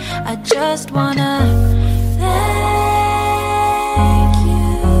saved. I just wanna thank you.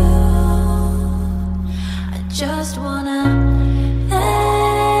 I just wanna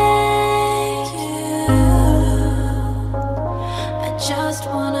thank you. I just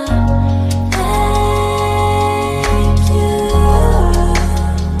wanna thank you.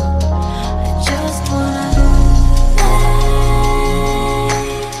 I just wanna thank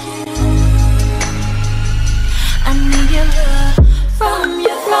you. I need your love from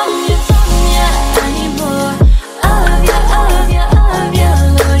you, yeah.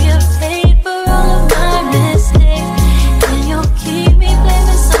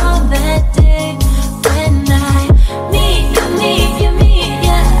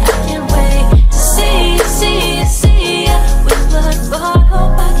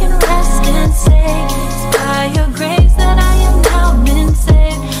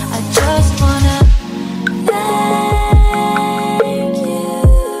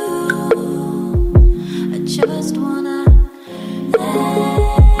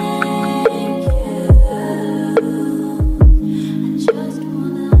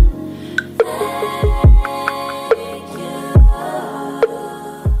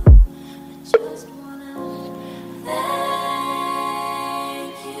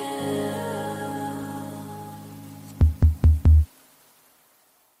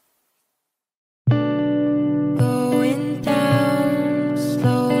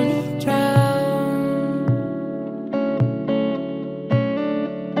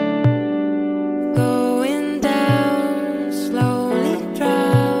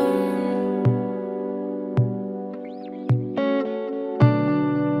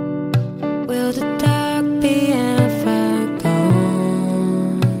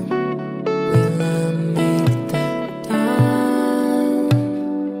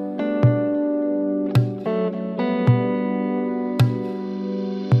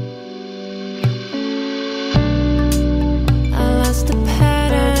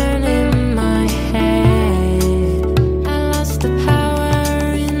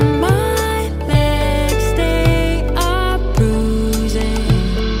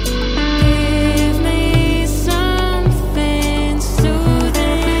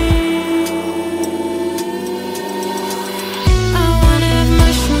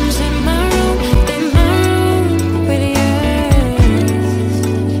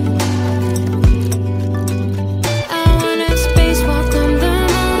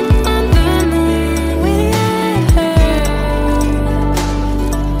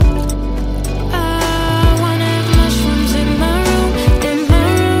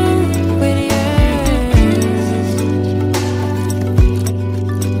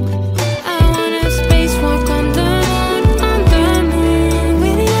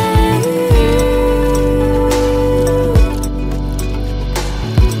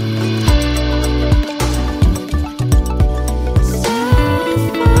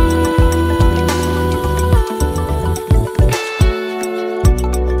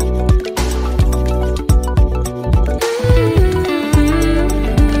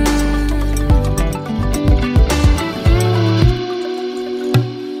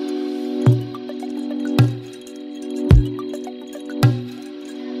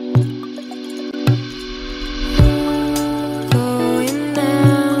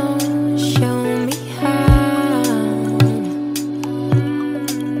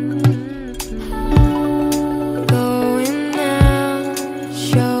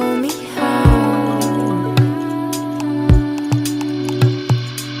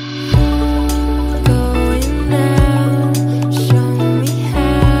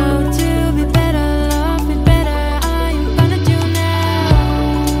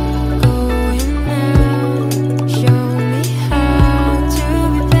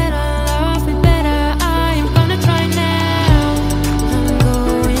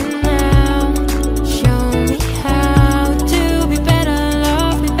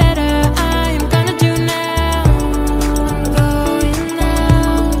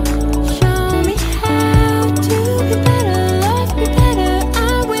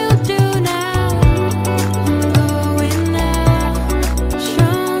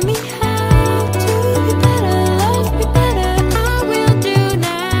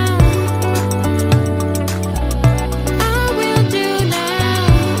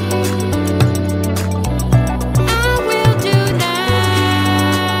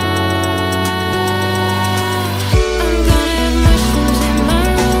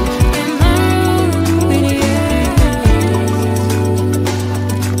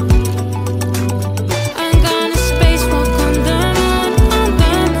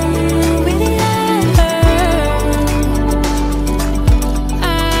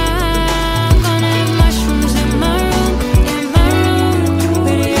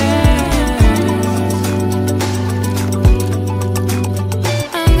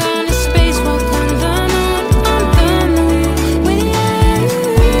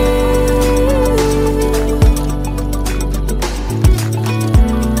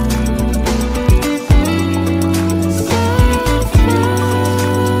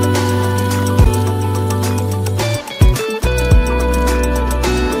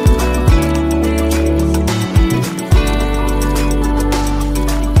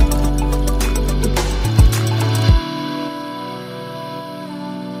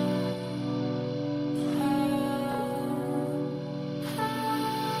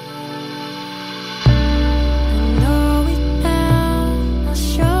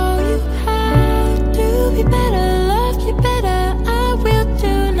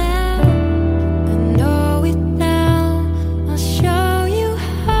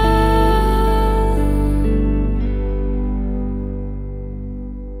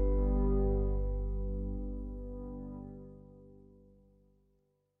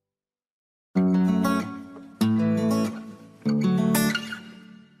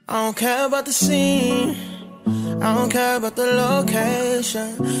 I don't care about the scene, I don't care about the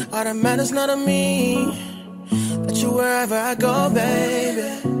location. All that matters not to me, that you wherever I go,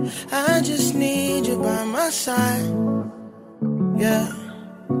 baby. I just need you by my side. Yeah,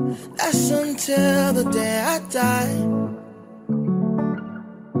 that's until the day I die.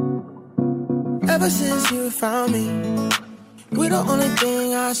 Ever since you found me, we the only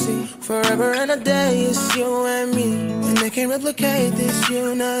thing I see. Forever and a day, it's you and me, and they can't replicate this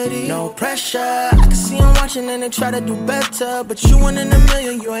unity. No pressure, I can see them watching and they try to do better, but you 1 in a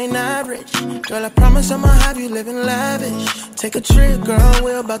million, you ain't average. Girl, I promise I'ma have you living lavish. Take a trip, girl,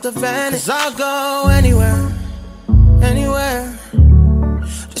 we're about to vanish. 'Cause I'll go anywhere, anywhere,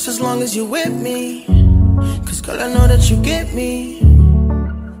 just as long as you're with me. 'Cause girl, I know that you get me,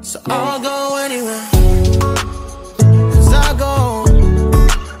 so I'll go anywhere. I'll go,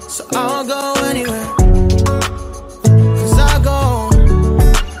 so I'll go anywhere. 'Cause I'll go,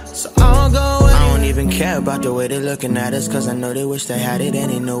 so I'll go anywhere. I don't even care about the way they're looking at us, 'cause I know they wish they had it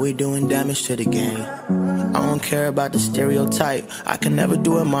and they know we doing damage to the game. I don't care about the stereotype, I can never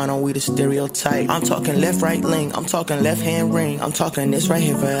do it mono, we the stereotype. I'm talking left, right link, I'm talking left hand ring, I'm talking this right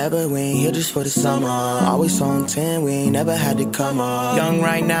here forever, we ain't here just for the summer. Always on 10, we ain't never had to come up. Young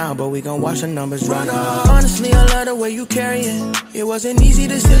right now, but we gon' watch the numbers run up. Honestly, I love the way you carry it. It was an easy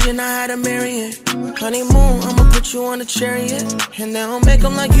decision, I had to marry it. Honeymoon, I'ma put you on a chariot, and they don't make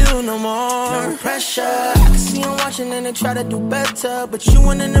them like you no more. No pressure, I can see them watching and they try to do better, but you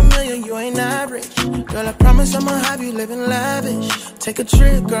 1 in a million, you ain't average. Girl, I promise I'ma have you living lavish. Take a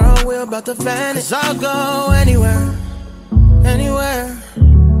trip, girl, we're about to vanish. 'Cause I'll go anywhere, anywhere,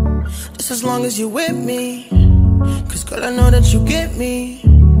 just as long as you're with me. 'Cause girl, I know that you get me,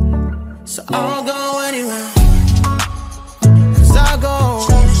 so I'll go anywhere. 'Cause I'll go,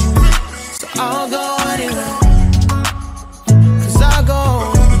 so I'll go anywhere. 'Cause I'll go,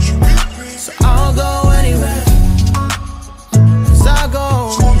 so I'll go anywhere. 'Cause I'll go,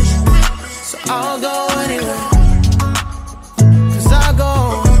 so I'll go anywhere. 'Cause I'll go,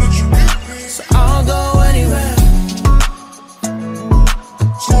 so I'll go anywhere.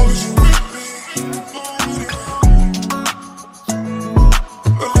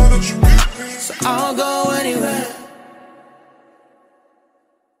 So I'll go anywhere.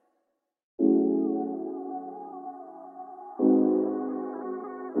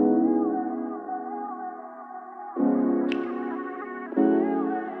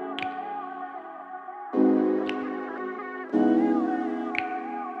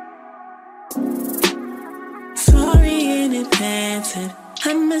 Sorry in advance, and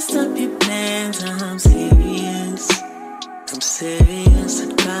I messed up your plans. I'm serious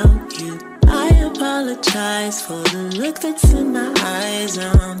about you. I apologize for the look that's in my eyes.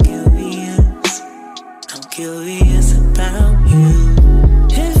 I'm curious about you.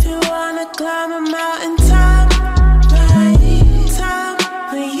 If you wanna climb a mountain top, right top,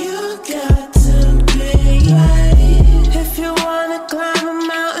 but you got to be right. If you wanna climb a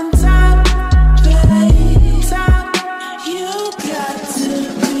mountain top, right top, you got to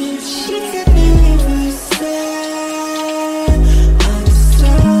be. She could never say I'm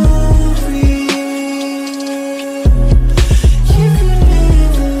sorry. You could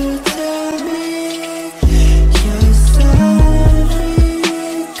never tell me you're sorry,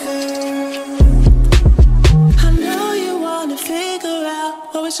 girl. I know you wanna figure out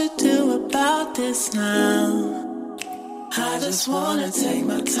what we should do about this now. I just wanna take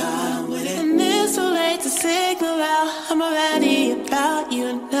my time with it, and it's too late to signal out I'm already about you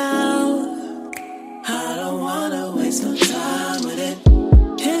now. I don't wanna waste no time with it.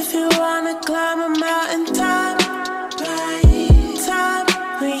 If you wanna climb a mountain top, right top,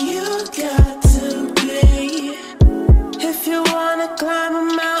 where you got to be. If you wanna climb a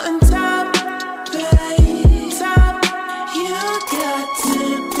mountain top, right top, you got to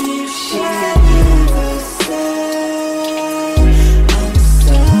be. She could never say I'm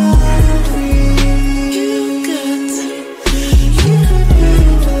sorry. You got to. You could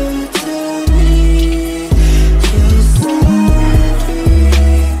never tell me you're sorry,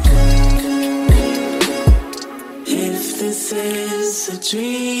 girl. If this is a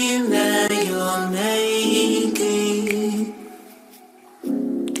dream that you're making,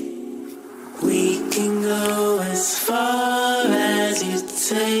 we can go as far as you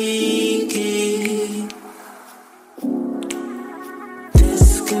take it. This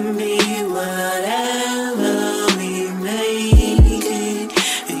can be whatever we make it,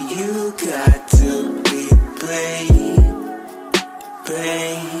 and you got to be brave,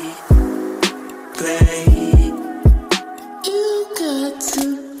 brave, brave. You got to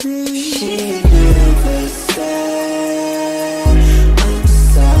be. She never said I'm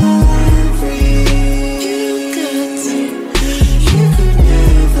sorry.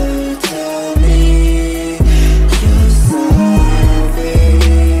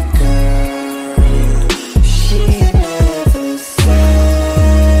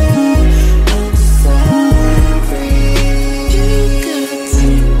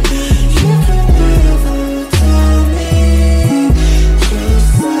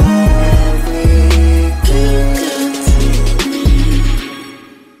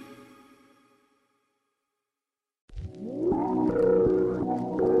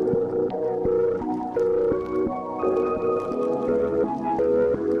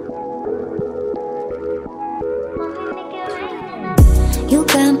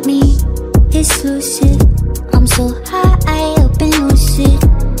 exclusive. I'm so high up and lucid.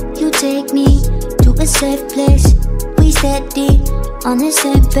 You take me to a safe place. We steady on the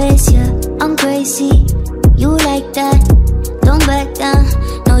same pace, yeah. I'm crazy, you like that. Don't back down,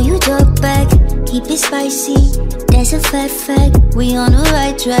 no you talk back. Keep it spicy, there's a fact. We on the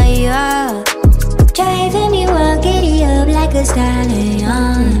right track, yeah. Driving me wild, giddy up like a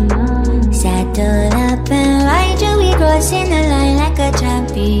stallion. Saddle up and ride you, we crossing the line like a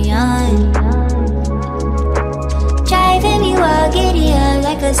champion. Driving me wild, giddy up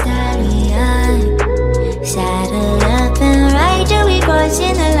like a stallion. Saddle up and ride you, we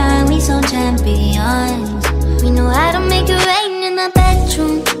crossing the line, we some champions. We know how to make it rain in the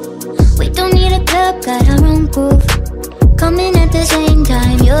bedroom. We don't need a club, got our own groove. Coming at the same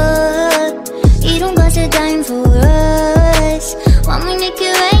time, yeah. You don't got a dime for us. Want me make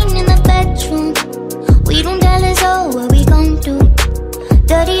it rain in the bedroom. We don't tell us all what we gon' do.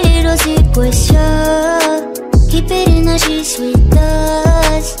 Dirty little secrets, yeah. Keep it in the sheets with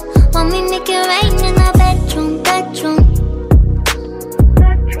us. Want me make it rain in the bedroom.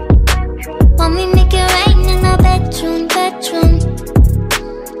 Want me make it rain in the bedroom.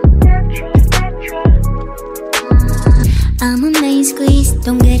 I'm a main squeeze,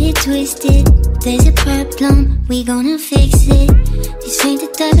 don't get it twisted. There's a problem, we gonna fix it. This ain't the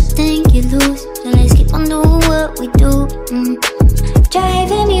type of thing you lose, so let's keep on doing what we do.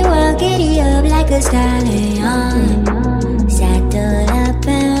 Driving me wild, giddy up like a stallion. Saddle up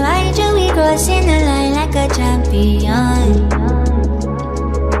and ride you, we crossing the line like a champion.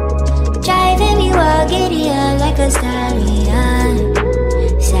 Driving me wild, giddy up like a stallion.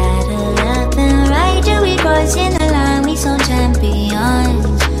 Saddle up and ride you, we crossing the line, we some champions.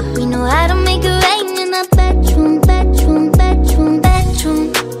 We know how to make it rain in the bedroom.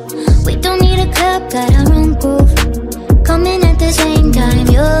 We don't need a club, got our own groove. Coming at the same time,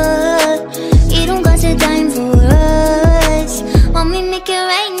 yeah. You don't got a dime for us. Want me make it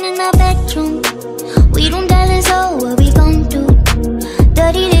rain in the bedroom. We don't tell us all what we gon' do.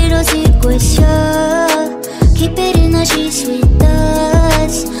 Dirty little secrets, yeah. Keep it in the sheets with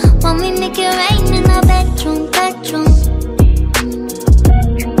us. Want me make it rain in the bedroom.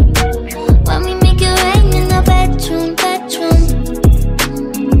 Want me make it rain in the bedroom.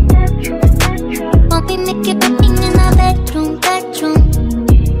 Want me make it rain in the bedroom.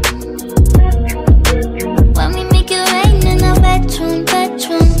 Want me make it rain in the bedroom.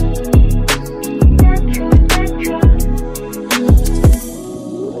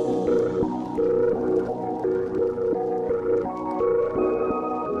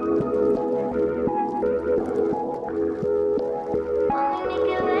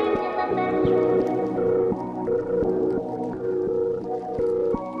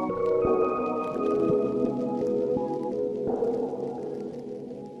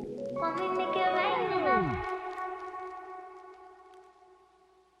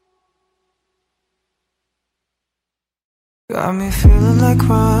 Got me feeling like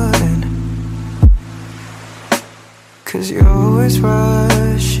running, 'cause you're always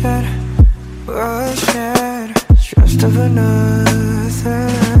rushing. Stressed over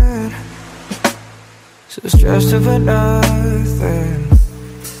nothing. So stressed over nothing.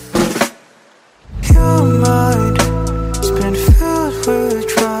 Your mind has been filled with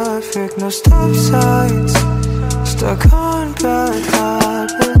traffic, no stop signs. Stuck on bad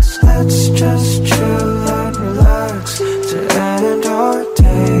habits. Let's just chill and relax to end our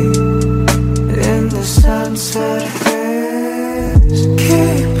day in the sunset haze.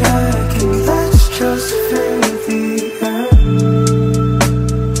 Kick back and let's just feel the air.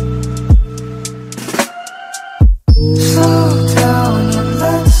 Slow down and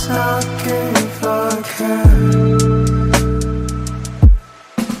let's not give a care.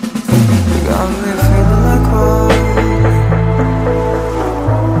 You got me feeling like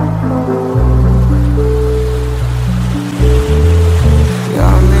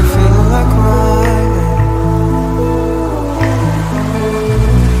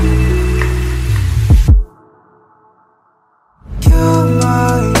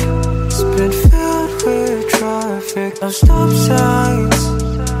no stop signs,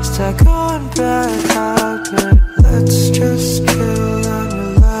 stuck on bad habit. Let's just chill and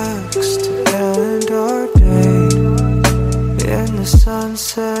relax to end our day in the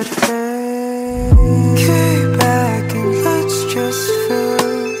sunset haze. Kick back and let's just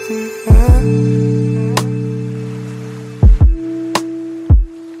feel the air.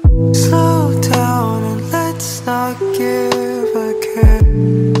 Slow down and let's not give a care.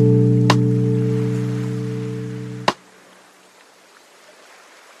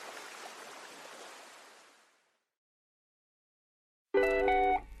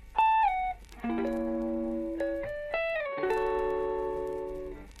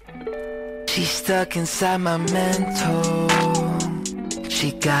 She's stuck inside my mental.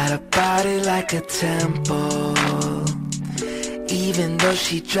 She got a body like a temple. Even though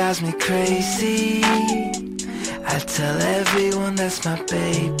she drives me crazy, I tell everyone that's my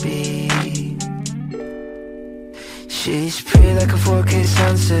baby. She's pretty like a 4K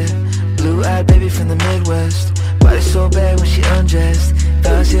sunset, blue-eyed baby from the Midwest. Body so bad when she undressed. If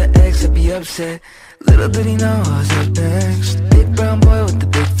I was your ex, I'd be upset. Little did he know I was up next. Big brown boy with the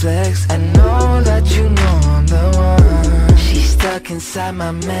big flex. I know that you know I'm the one. She's stuck inside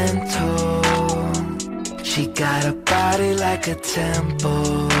my mental. She got a body like a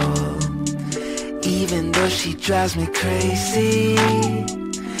temple. Even though she drives me crazy,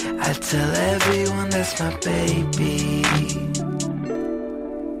 I tell everyone that's my baby.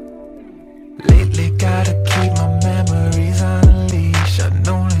 Lately gotta keep my memories on a leash. I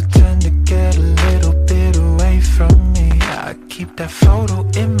know they tend to get a little bit away from me. I keep that photo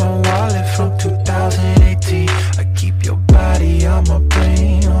in my wallet from 2018. I keep your body on my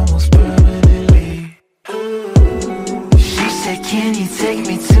brain almost permanently. She said, can you take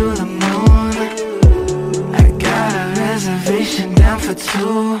me to the moon? I got a reservation down for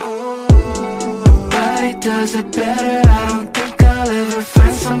two. Nobody does it better. I don't think I'll ever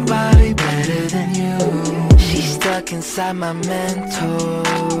find somebody better than you. She's stuck inside my mental.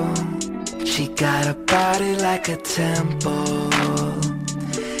 She got a body like a temple.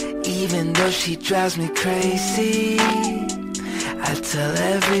 Even though she drives me crazy, I tell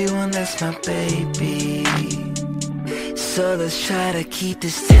everyone that's my baby. So let's try to keep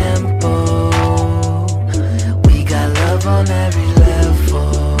this tempo. We got love on every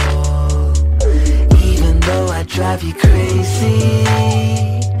level. Even though I drive you crazy,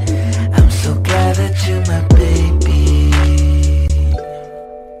 I'm so glad that you're my baby.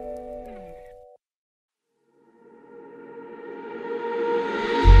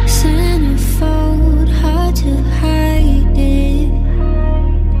 Centerfold, hard to hide it.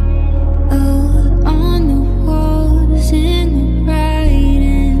 Oh, on the walls, in the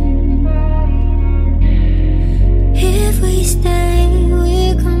writing. If we stay,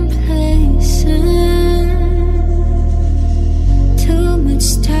 we're complacent. Too much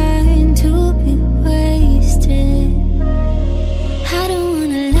time to be wasted. I don't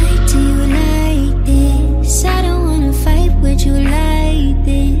wanna lie to you like this. I don't wanna fight with you like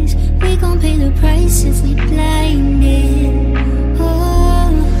this. We gon' pay the price if we blind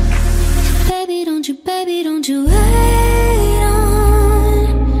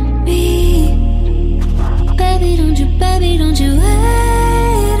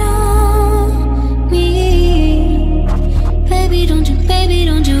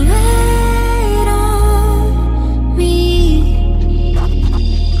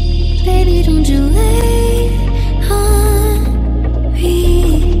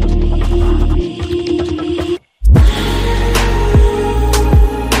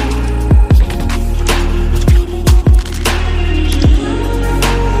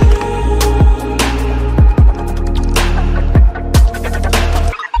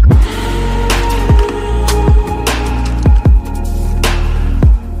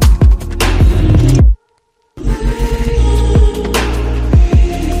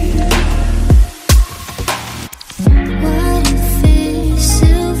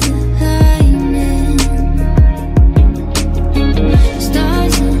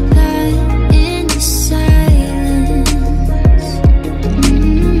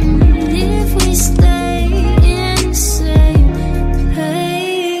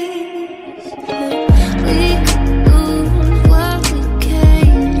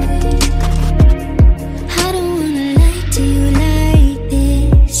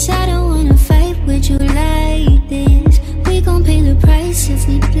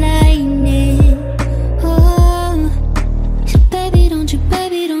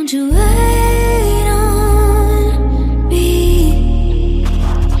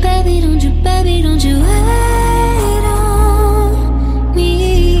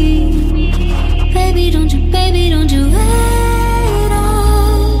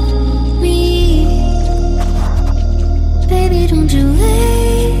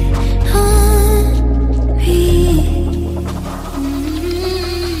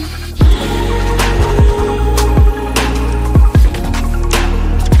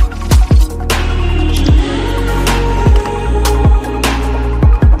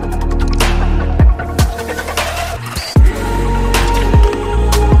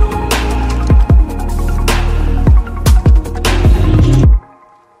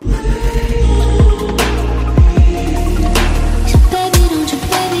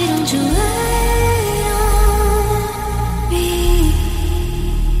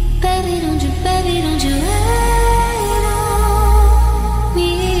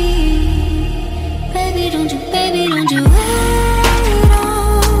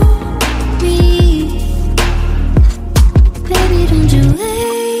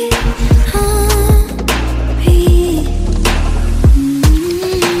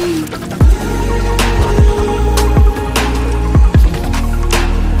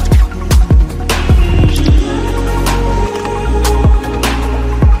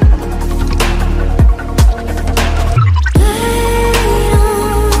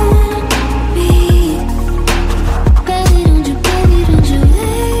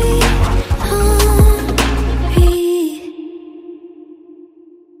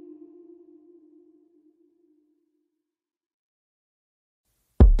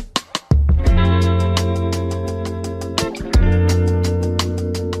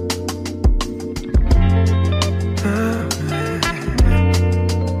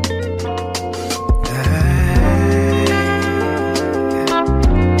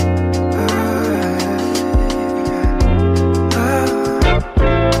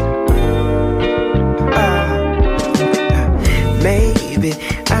baby,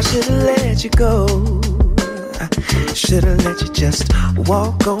 I should've let you go. I should've let you just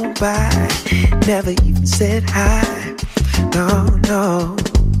walk on by, never even said hi. No,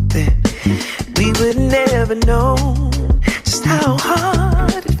 then we would never know just how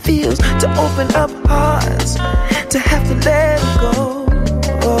hard it feels to open up hearts, to have to let go.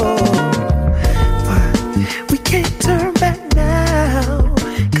 But we can't turn back now,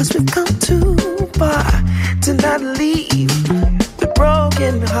 'cause we've come too far to not leave with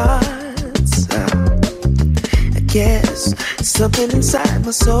broken hearts. I guess something inside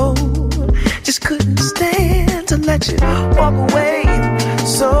my soul just couldn't stand to let you walk away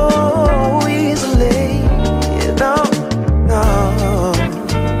so easily. No.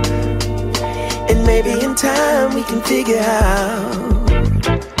 And maybe in time we can figure out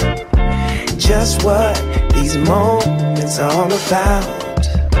just what these moments are all about.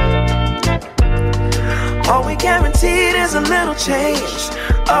 All we guaranteed is a little change.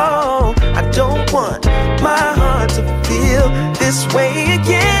 Oh, I don't want my heart to feel this way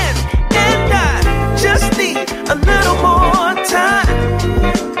again. And I just need a little more time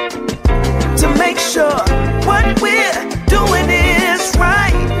to make sure what we're doing is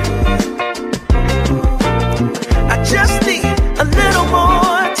right. I just need a little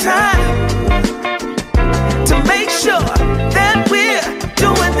more time to make sure that we're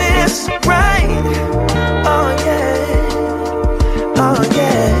doing this right. Oh yeah.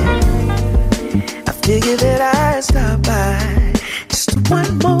 I figured that I'd stop by just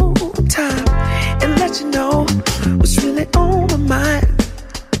one more time and let you know what's really on my mind.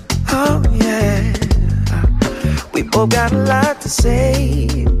 Oh yeah. We both got a lot to say,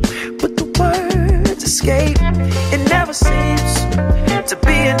 but the words escape. It never seems to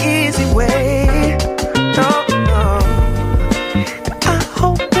be an easy way. No. I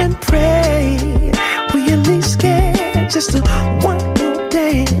hope and pray we at least get just a one more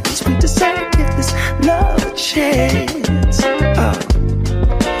dance. We decide to give this love a chance.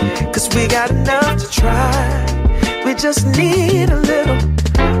 'Cause we got enough to try. We just need a little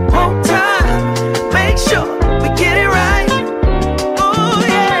more time. Make sure we get it right. Oh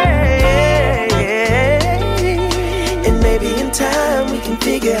yeah. And maybe in time we can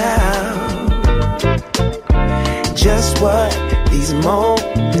figure out just what these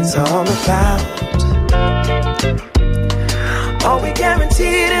moments are all about. All we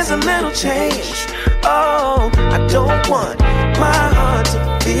guaranteed is a little change. Oh, I don't want my heart to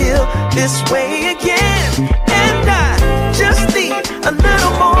feel this way again. And I just need a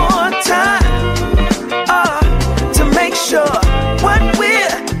little more time to make sure what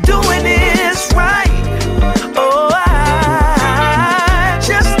we're doing is right. Oh, I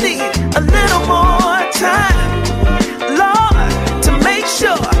just need a little more time, Lord, to make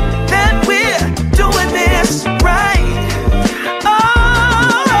sure that we're doing this right.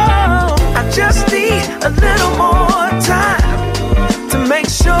 Oh, I just need a little more time to make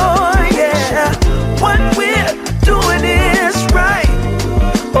sure, yeah, what we're doing is right.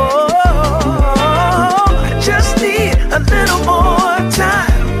 Oh, I just need a little more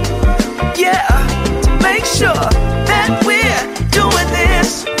time, yeah, to make sure that we're doing this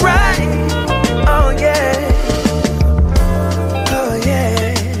right. Oh yeah. Oh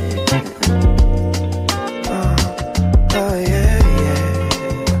yeah. Oh yeah.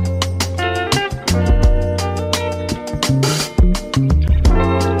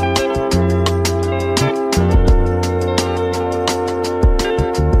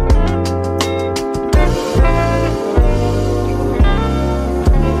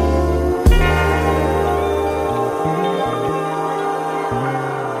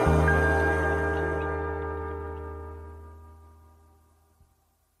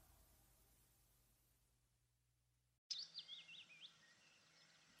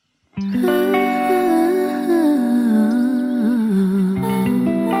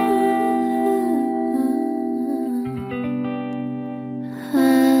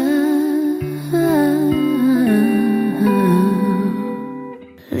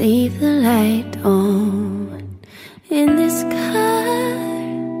 Leave the light on in this car.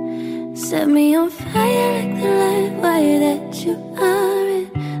 Set me on fire like the light wire that you are.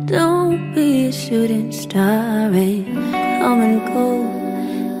 And don't be a shooting star. And come and go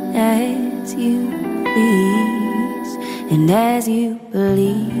as you please, and as you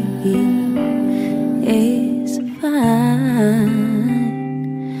believe is fine.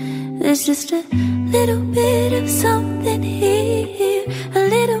 There's just a little bit of something here, a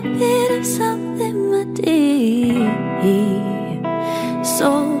little bit of something, my dear. So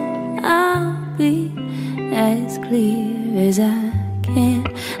I'll be as clear as I can.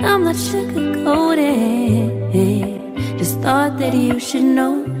 I'm not sugarcoating, just thought that you should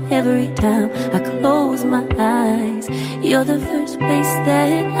know every time I close my eyes. You're the first place that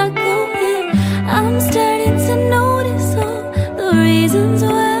I go in. I'm starting to notice all the reasons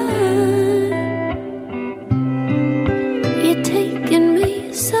why you're taking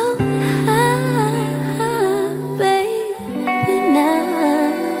me so high, baby,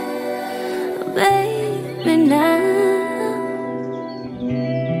 now, baby, now.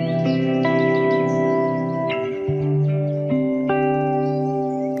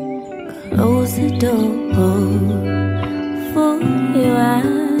 Close the door for you.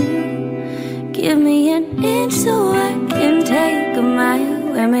 Give me an inch so I can take a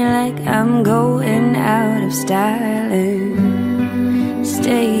mile. Wear me like I'm going out of style, and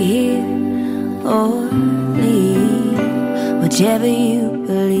stay here or leave, whichever you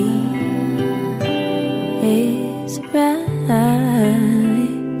believe is right.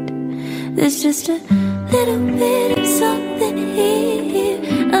 There's just a little bit of something here,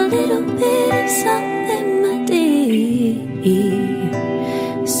 a little bit of something, my dear.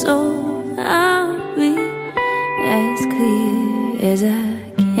 So I'll be as clear as I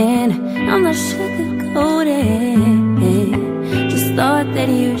can. I'm not sugarcoating. Just thought that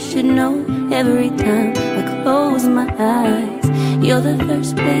you should know every time I close my eyes. You're the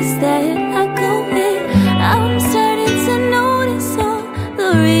first place that I go in. I'm starting to notice all the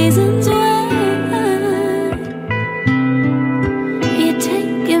reasons why you're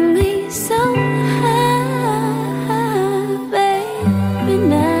taking me so high, baby,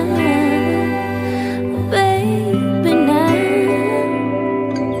 now, baby, now.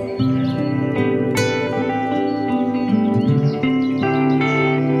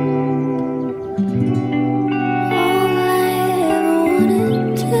 All I ever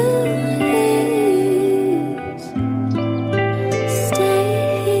wanted to is stay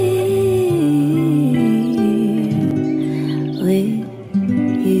here with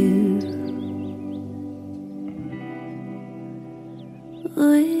you,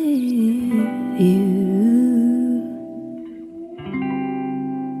 with you.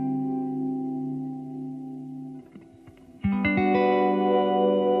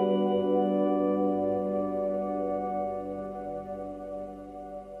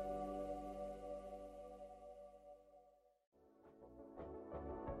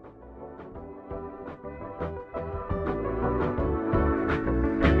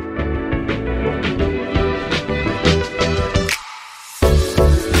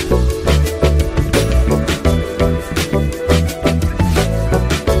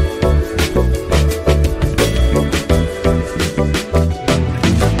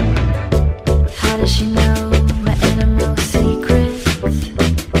 How does she know my innermost secrets?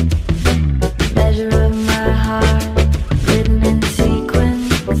 Measure of my heart, written in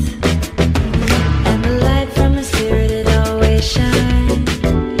sequence. And the light from her spirit, it always shines.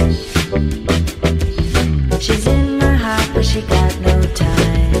 She's in my heart, but she got no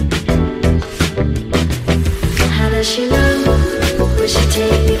time. How does she know? Will she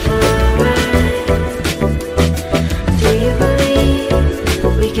take me for a ride? Do you believe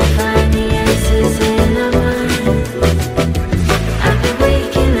we can find the answers in our mind? I've been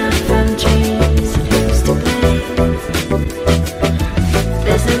waking up from dreams that used to play.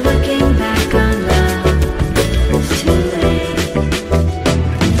 There's no looking back on love, it's too late.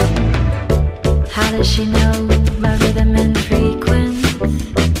 How does she know my rhythm and frequency?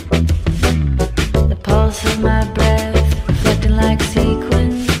 The pulse of my breath reflecting like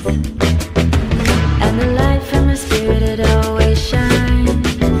sequins. And the light from her spirit, it always shines.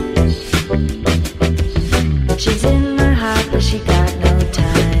 She's in my heart, but she got no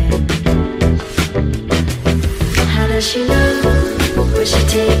time. How does she know? Will she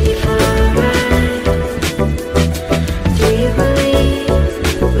take me for a ride? Do you believe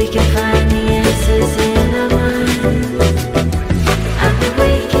we can find the answers in our mind? I've been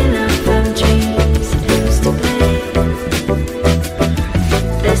waking up from dreams that used to play.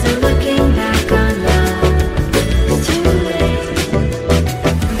 There's no looking back on love, it's too late.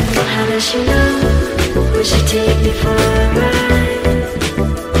 How does she know? Will she take me for a ride?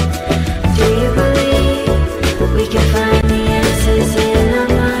 Do you believe we can find the answers in our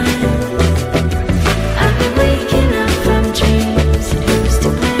mind? I've been waking up from dreams that used to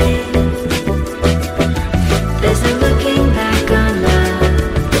play. There's no looking back on love,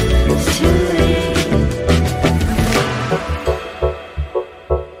 it's too late.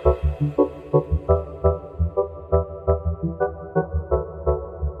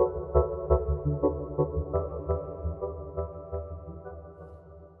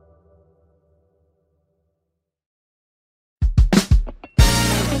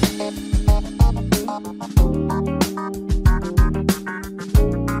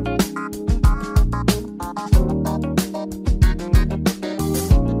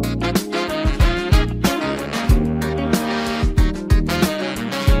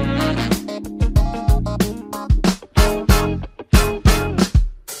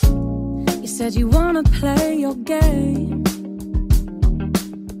 said you wanna play your game.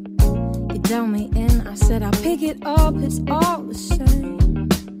 You dealt me in, I said I'll pick it up, it's all the same.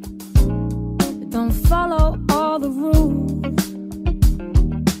 But don't follow all the rules.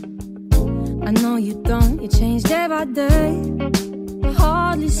 I know you don't, you change day by day.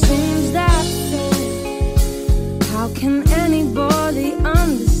 Hardly seems that fair. How can anybody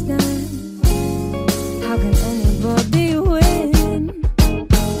understand? How can anybody win?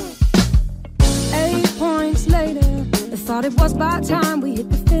 8 points later, I thought it was about time we hit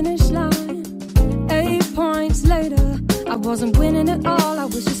the finish line. 8 points later, I wasn't winning at all, I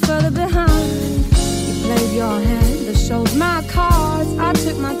was just further behind. You played your hand, I showed my cards. I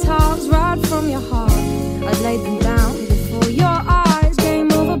took my talks right from your heart. I laid them down before your eyes.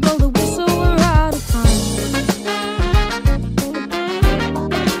 Game over, blow the whistle, we're out of time.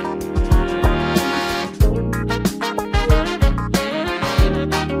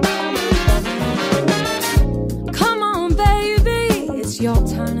 Your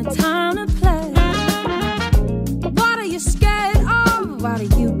turn to play. What are you scared of? Why do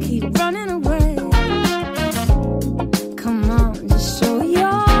you keep running away? Come on, just show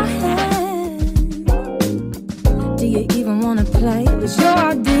your hand. Do you even wanna play? It was your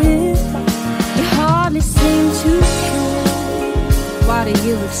idea. You hardly seem to care. Why do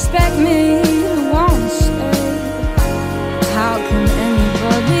you expect me to wanna stay? How can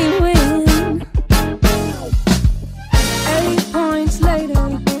anybody win?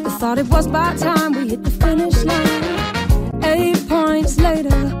 Thought it was about time we hit the finish line. 8 points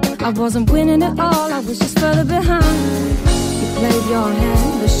later, I wasn't winning at all, I was just further behind. You played your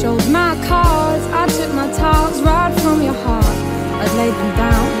hand, I showed my cards. I took my talks right from your heart. I laid them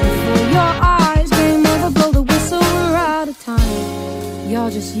down before your eyes. Game over, blow the whistle, we're out of time.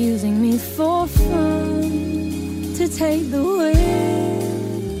 You're just using me for fun, to take the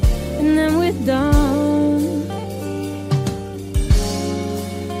win, and then we're done.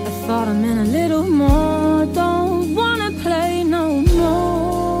 Thought I meant a little more. Don't wanna play no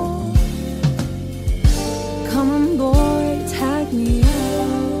more. Come on, boy, tag me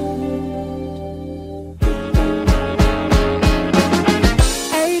out.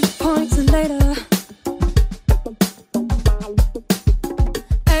 8 points later.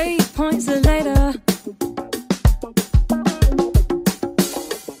 8 points later.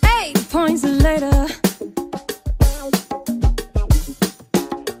 8 points later.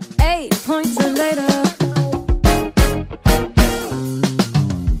 8 points later.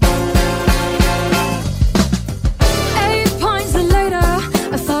 8 points later,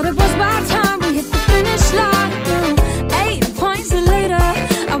 I thought it was about time we hit the finish line. 8 points later,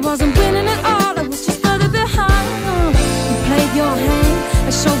 I wasn't winning at all, I was just further behind. You played your hand,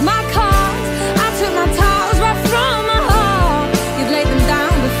 I showed my cards. I took my towels right from my heart. You laid them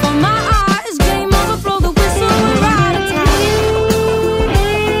down before my eyes. Game over, blow the whistle, we're out of time.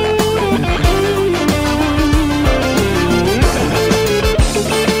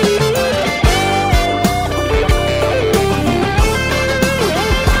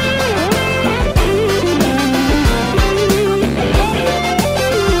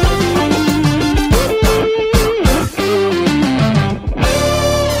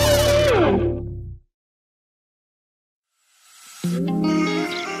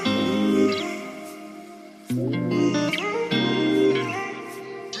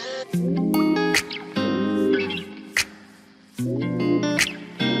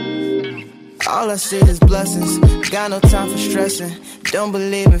 All I see is blessings, got no time for stressing. Don't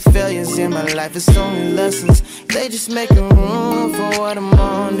believe in failures in my life, it's only lessons. They just making room for what I'm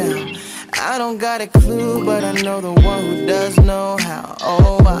on now. I don't got a clue, but I know the one who does know how.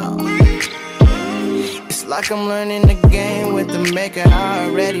 Oh wow, it's like I'm learning the game with the maker I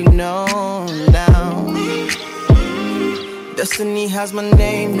already know now. Destiny has my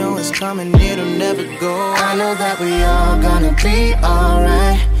name, no it's coming, it'll never go. I know that we all gonna be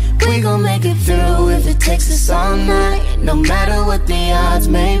alright. We gon' make it through if it takes us all night. No matter what the odds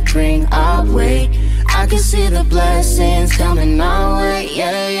may bring our way, I can see the blessings coming our way.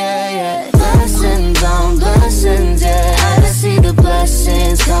 Yeah, yeah, yeah. Blessings on blessings, yeah. I can see the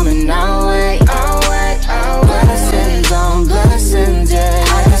blessings coming our way. Our way, our way. Blessings on blessings,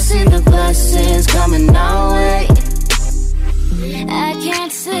 yeah. I can see the blessings coming our way. I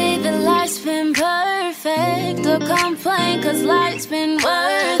can't say that life's been perfect or complain, cause life's been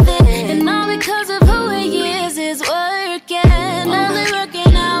worth it. And all because of who he is working, only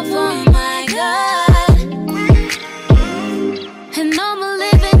working out for my God. And no more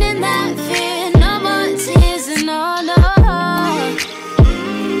living in that fear, no more tears and no, no.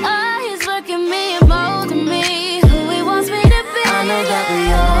 Oh, he's working me and molding me who he wants me to be. I know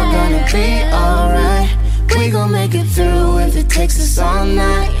all gonna be alright. We gon' make it through if it takes us all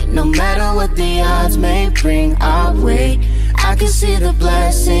night. No matter what the odds may bring our way, I can see the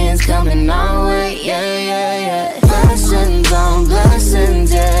blessings coming our way, yeah, yeah, yeah. Blessings on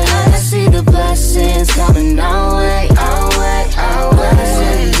blessings, yeah. I can see the blessings coming our way, our way, our way.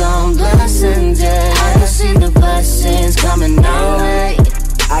 Blessings on blessings, yeah. I can see the blessings coming our way.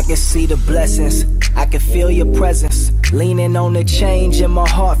 I can see the blessings, I can feel your presence, leaning on the change in my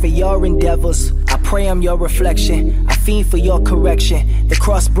heart for your endeavors. I pray I'm your reflection, I fiend for your correction. The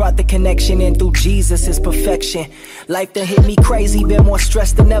cross brought the connection, and through Jesus is perfection. Life done hit me crazy, been more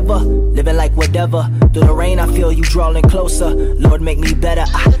stressed than ever. Living like whatever, through the rain I feel you drawing closer. Lord, make me better,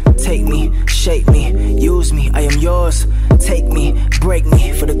 take me, shape me, use me, I am yours. Take me, break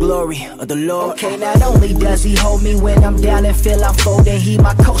me for the glory of the Lord. Okay, not only does he hold me when I'm down and feel I'm folding, he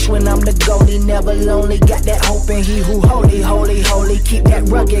my coach when I'm the goalie, never lonely. Got that hope in he who holy, holy, holy. Keep that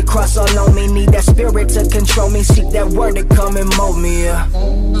rugged cross all on me, need that spirit to control me. Seek that word to come and mold me, yeah.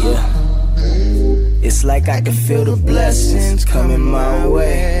 It's like I can feel the blessings coming my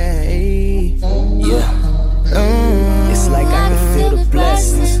way, yeah. It's like I can feel the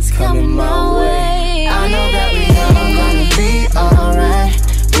blessings coming my way. I know that we all gonna be alright.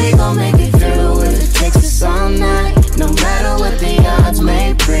 We gon' make it through if it takes us all night. No matter what the odds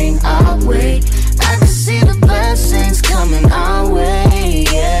may bring our way, I can see the blessings coming our way,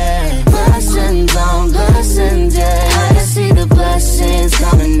 yeah. Blessings on blessings, yeah. I can see the blessings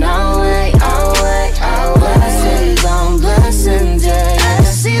coming our way, our way, our way. Blessings on blessings, yeah. I can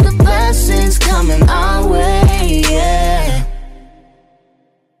see the blessings coming our way, yeah.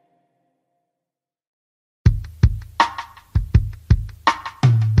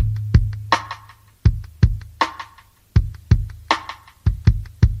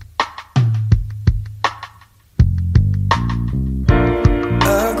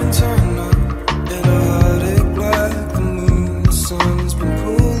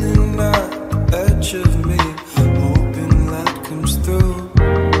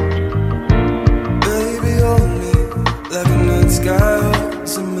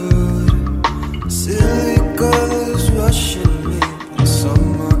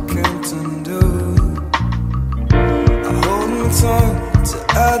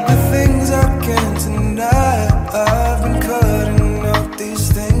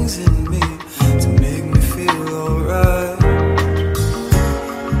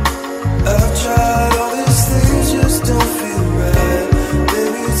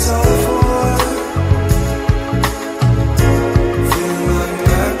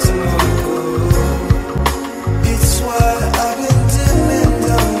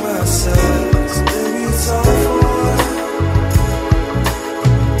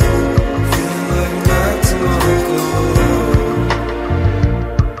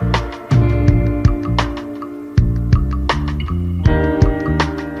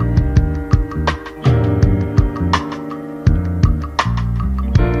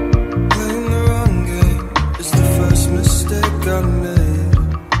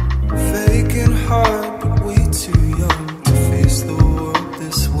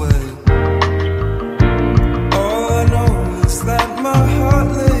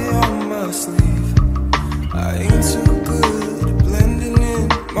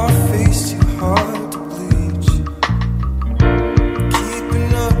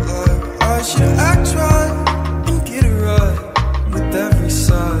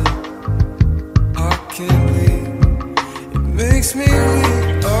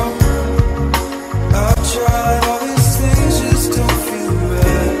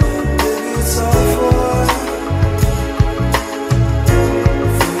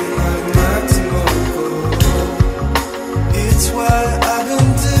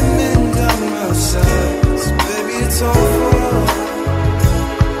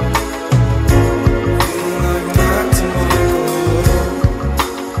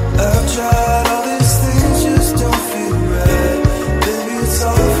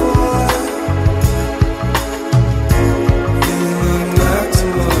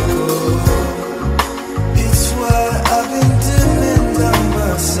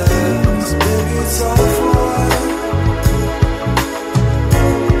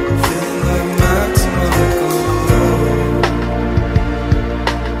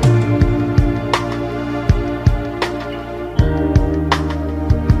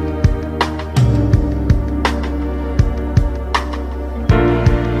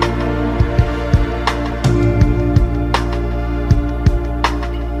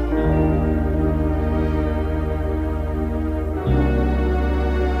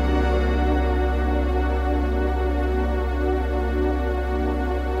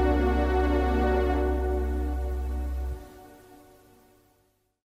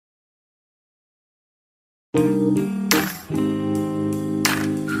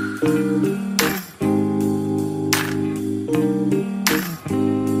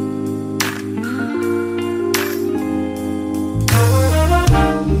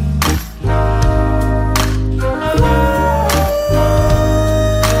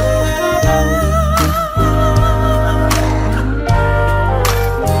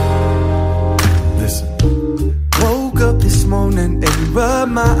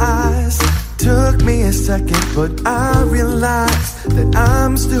 But I realized that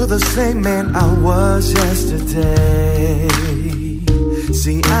I'm still the same man I was yesterday.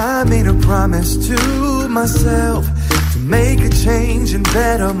 See, I made a promise to myself to make a change and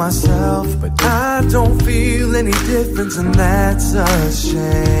better myself, but I don't feel any difference, and that's a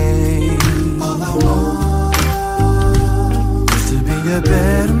shame. All I want is to be a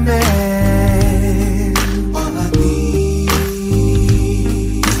better man. All I need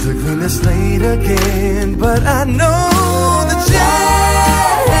is to clean the slate again. But I know the change,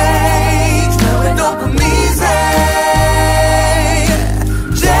 no, it don't come easy.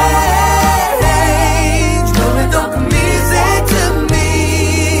 Change, no, it don't come easy to me.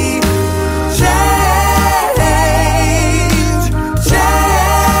 Change, change,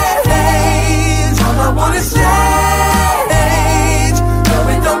 all I want is change. No,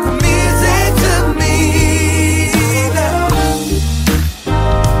 it don't come easy to me.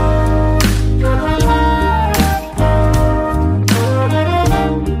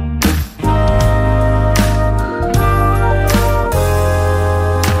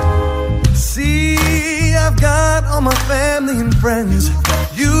 My family and friends,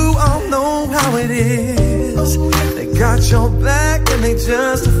 you all know how it is. They got your back and they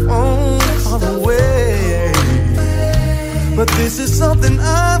just a phone call away. But this is something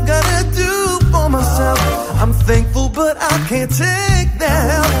I've gotta do for myself. I'm thankful, but I can't take that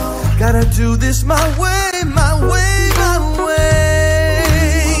help. Gotta do this my way, my way, my way.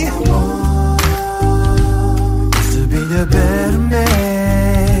 Is to be a better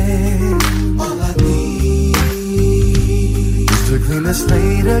man. Clean the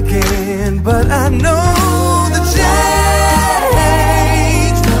slate again, but I know the change,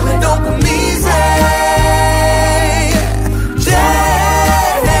 no, it don't come easy. Change,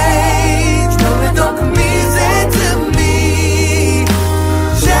 no, it don't come easy to me.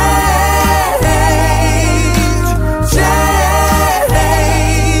 Change, change,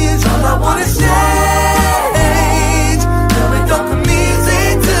 all I want is change. No, it don't come easy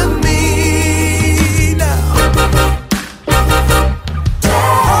to me. Now.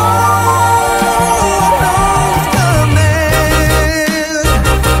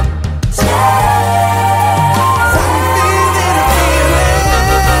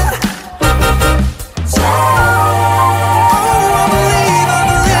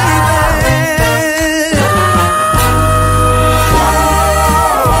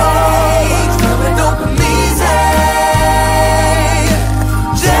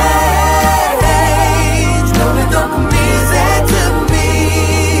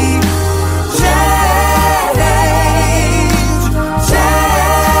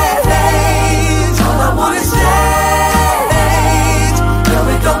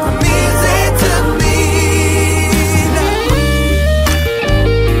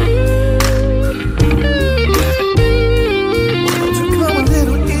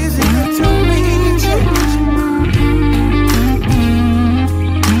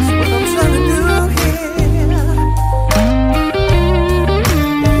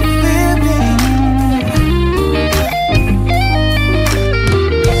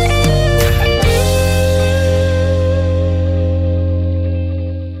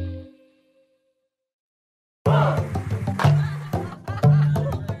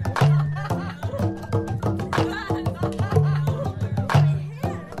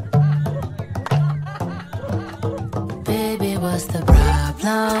 what's the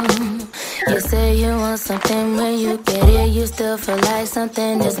problem? You say you want something, when you get it, you still feel like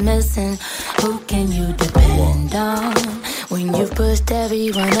something is missing. Who can you depend on when you've pushed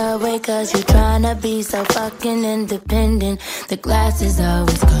everyone away? Cause you're trying to be so fucking independent. The glass is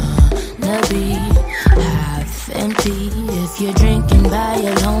always gonna be half empty if you're drinking by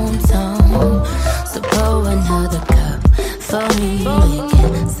your lonesome. So pour another cup for me. We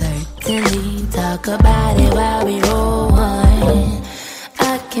can certainly talk about it while we roll one.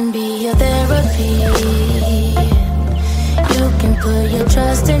 I can be your therapy. You can put your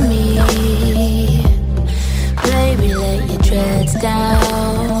trust in me. Baby, let your dreads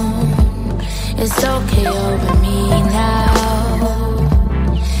down. It's okay over me now.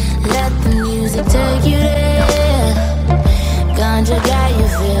 Let the music take you there. Ganja got you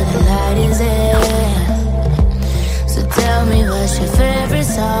feeling light as air.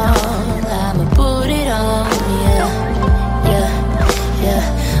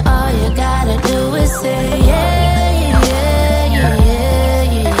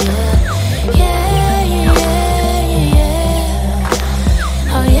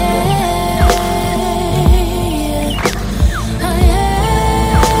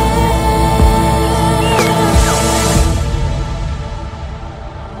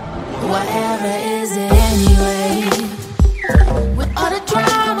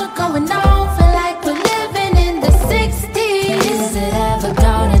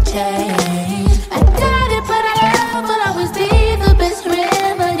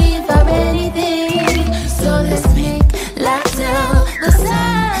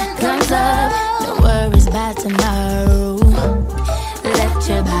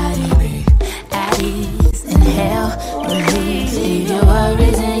 your body at ease. Inhale, release, leave your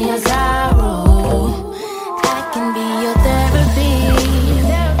worries and your sorrow. I can be your therapy.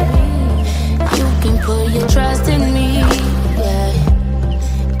 You can put your trust in me, yeah.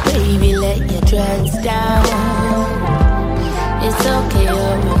 Baby, let your dreads down. It's okay,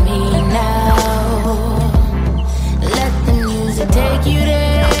 you're with me now. Let the music take you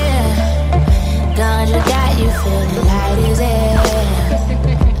there. Ganja got you feeling light as air.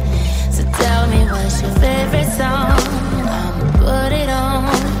 So tell me what's your favorite song? I'ma put it on,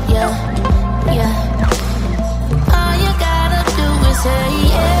 yeah, yeah. All you gotta do is say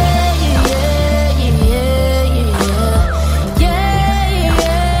yeah, yeah, yeah, yeah, yeah, yeah,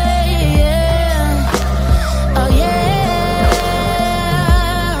 yeah. Oh yeah,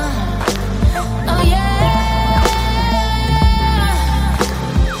 oh yeah, yeah.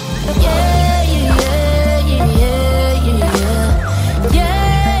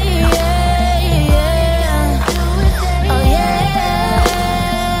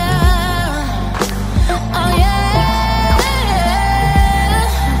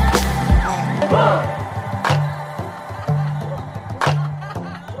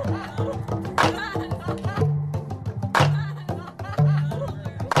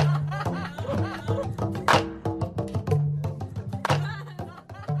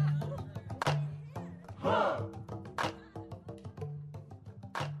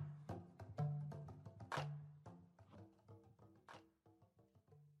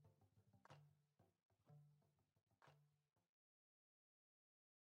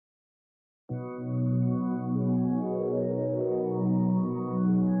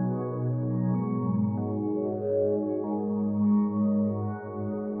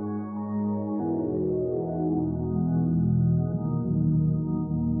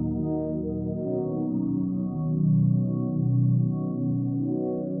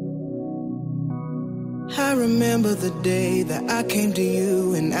 I remember the day that I came to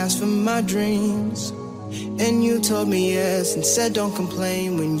you and asked for my dreams. And you told me yes and said don't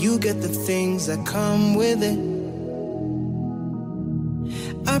complain when you get the things that come with it.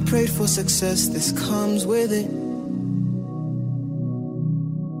 I prayed for success, this comes with it.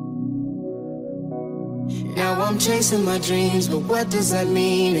 Now I'm chasing my dreams, but what does that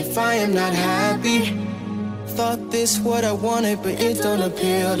mean if I am not happy? Thought this what I wanted, but it don't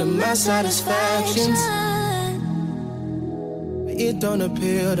appeal to my satisfactions. It don't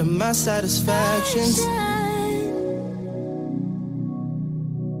appeal to my satisfactions.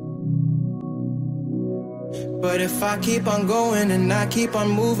 But if I keep on going and I keep on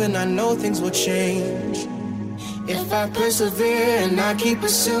moving, I know things will change. If I persevere and I keep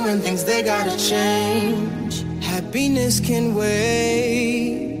pursuing things, they gotta change. Happiness can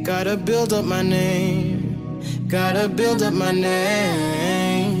wait. Gotta build up my name. Gotta build up my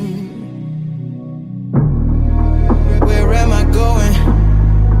name. Where am I going?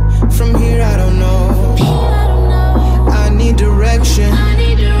 From here I don't know. I need direction.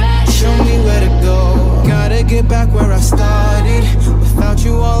 Show me where to go. Gotta get back where I started. Without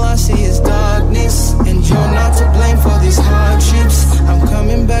you all I see is darkness. And you're not to blame for these hardships. I'm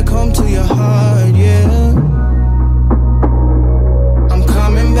coming back home to your heart, yeah. I'm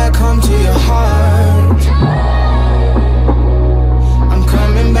coming back home to your heart. I'm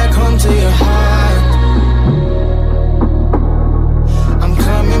coming back home to your heart. I'm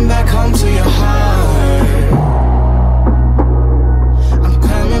coming back home to your heart. I'm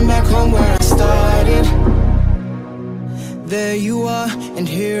coming back home where I started. There you are, and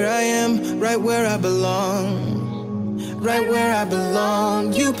here I am, right where I belong. Right where I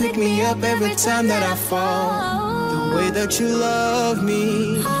belong. You pick me up every time that I fall. The way that you love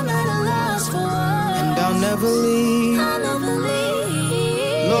me, I'm at a loss for words. And I'll never leave.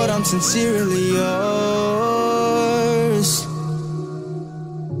 Lord, I'm sincerely yours.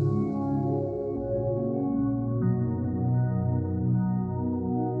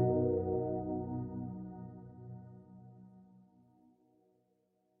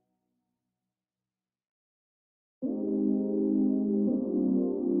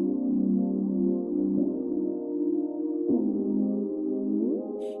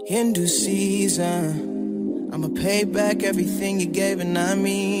 In due season, I'ma pay back everything you gave, and I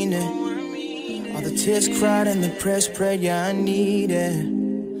mean it. All the tears cried and the prayers prayed, yeah, I need it.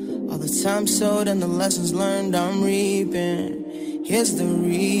 All the time sowed and the lessons learned, I'm reaping. Here's the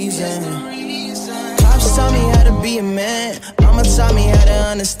reason. Pops taught me how to be a man. Mama taught me how to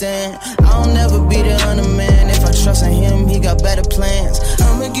understand. I'll never be the other man. If I trust in him, he got better plans.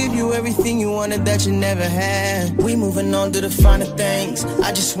 I'ma give you everything you wanted that you never had. We moving on to the finer things.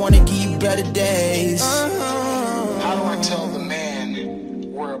 I just wanna give you better days. How do I tell the man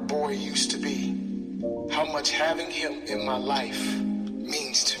boy used to be, how much having him in my life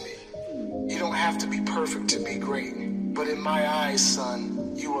means to me. You don't have to be perfect to be great, but in my eyes,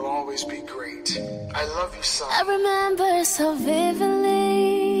 son, you will always be great. I love you, son. I remember so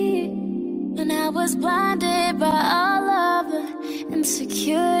vividly when I was blinded by all of the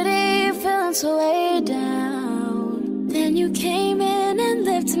insecurity, feeling so way down. Then you came in and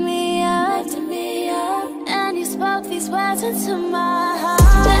lifted me up, and you spoke these words into my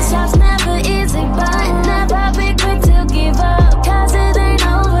heart. This job's never easy, but never be quick to give up, 'cause it ain't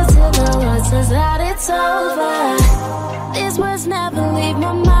over till the Lord says that it's over. These words never leave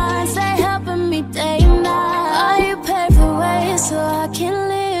my mind, stay helping me day and night. Oh, you paved the way so I can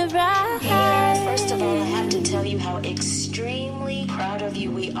live right. First of all, I have to tell you how extremely proud of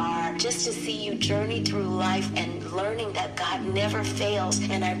you we are, just to see you journey through life and learning that God never fails.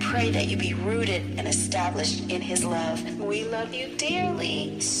 And I pray that you be rooted and established in His love. We love you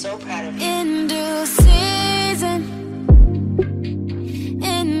dearly. So proud of you. In due season,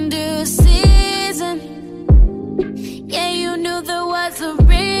 in due season, yeah, you knew there was a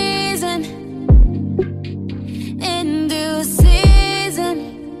reason. In due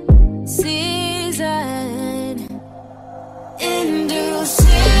season, in due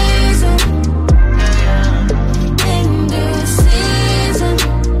season, in due season,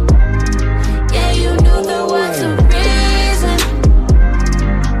 yeah, you knew there was a reason.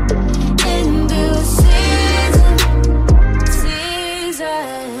 In due season.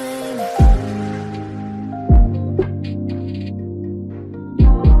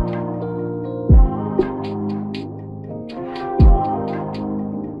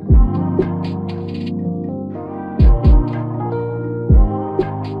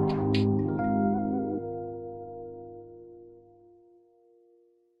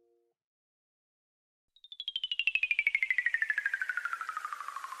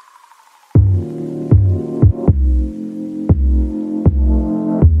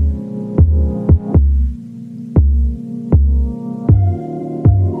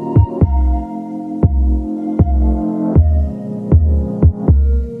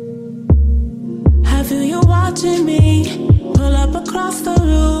 watching me pull up across the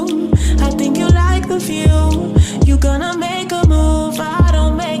room. I think you like the view. You gonna make a move. I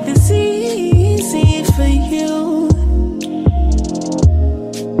don't make this easy for you.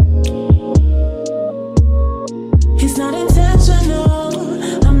 It's not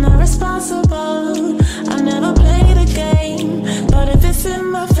intentional, I'm not responsible. I never played a game, but if it's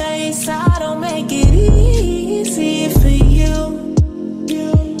in my face, I don't make it easy for you.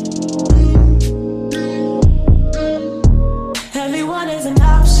 Everyone is an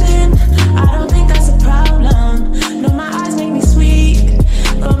option, I don't think that's a problem. No, my eyes make me sweet,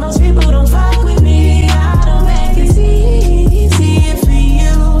 but most people don't fuck with me. I don't make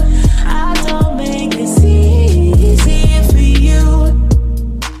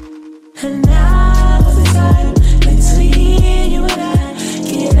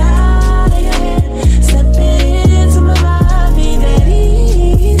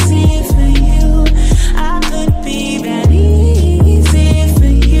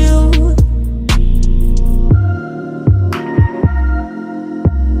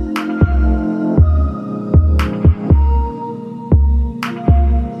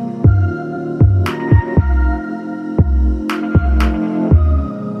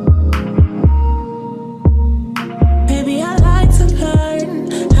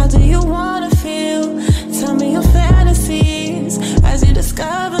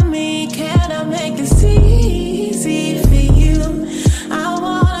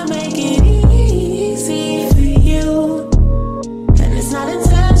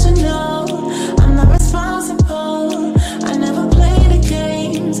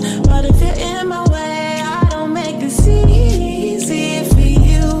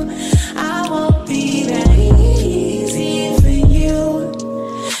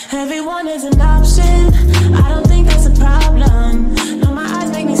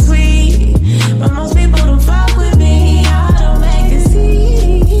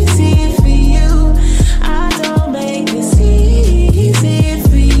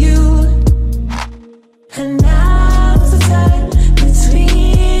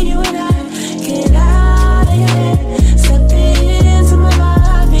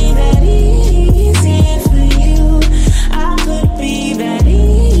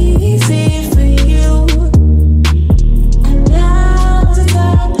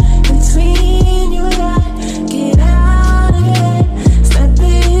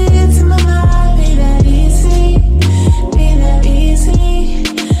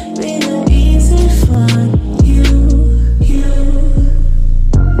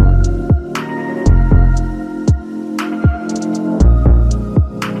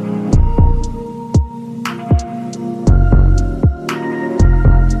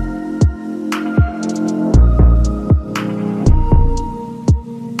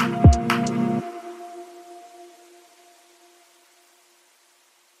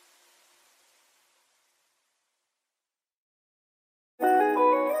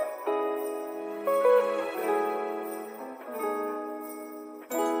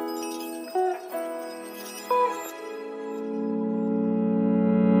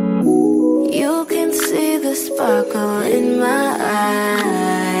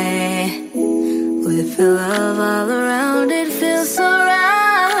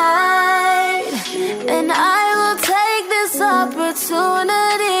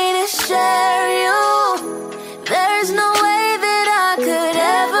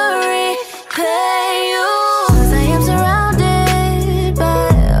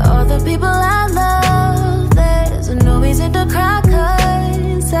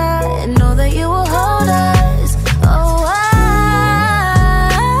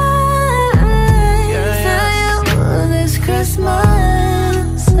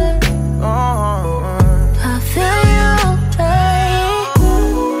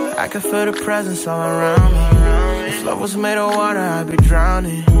can feel the presence all around me. If love was made of water, I'd be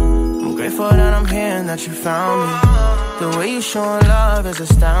drowning. I'm grateful that I'm here and that you found me. The way you showing love is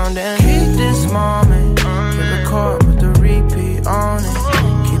astounding. Keep this moment, hit record with the repeat on it.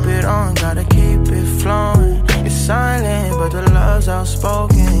 Keep it on, gotta keep it flowing. It's silent, but the love's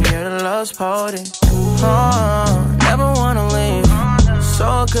outspoken. Yeah, the love's potent. Oh, never wanna leave.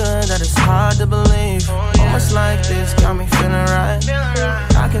 So good that it's hard to believe. Moments like this got me feeling right.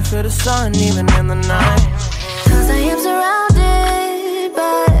 I can feel the sun even in the night. 'Cause I am surrounded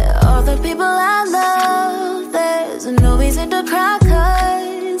by all the people I love. There's no reason to cry,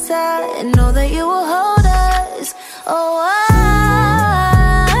 'cause I know that you will hold us. Oh, I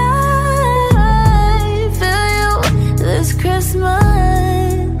feel you this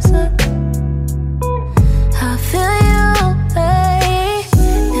Christmas. I feel you, babe.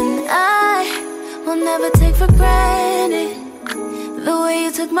 And I will never take for granted the way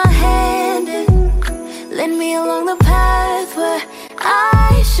you took my hand and led me along the path where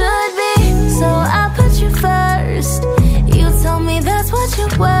I should be. So I put you first. You tell me that's what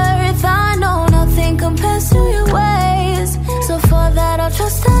you're worth. I know nothing compares to your ways. So for that I'll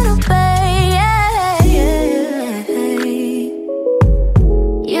trust and obey. Yeah, yeah.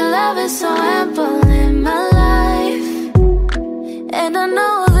 Your love is so ample in my life. And I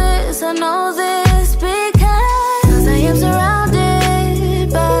know this because I am surrounded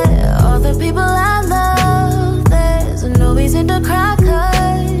by all the people I love. There's no reason to cry,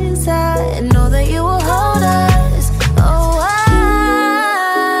 'cause I know that you will hold us. Oh, I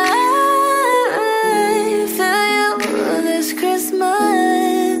feel you this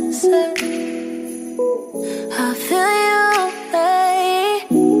Christmas. I feel you, babe.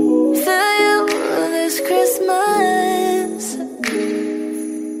 Feel you this Christmas.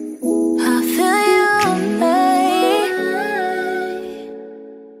 I feel you, babe.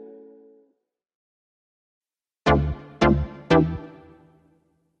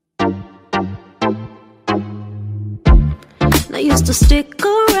 I used to stick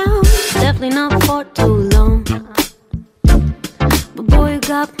around, definitely not for too long. But boy, you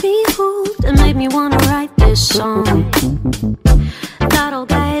got me hooked and made me wanna write this song. Thought all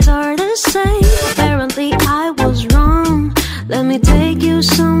guys are the same, apparently I was wrong. Let me take you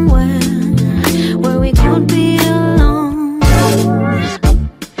somewhere where we could be alone.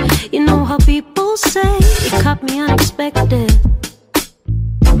 You know how people say it caught me unexpected.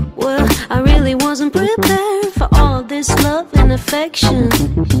 Well, I really wasn't prepared for all of this love and affection.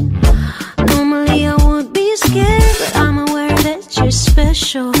 Normally I would be scared, but I'm aware that you're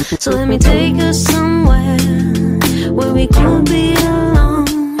special. So let me take us somewhere where we could be alone.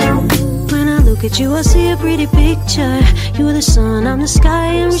 When I look at you, I see a pretty picture. You're the sun, I'm the sky,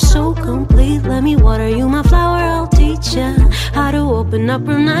 and we're so complete. Let me water you, my flower, I'll teach you how to open up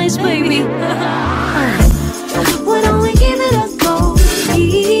real nice, baby. Why don't we give it a go?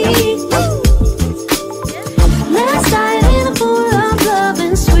 Let's dive in a pool of love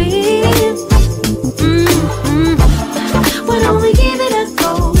and sweet. Why don't we give it a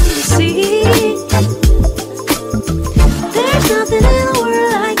go? See, there's nothing in the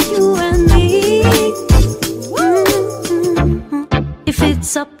world like you and me. If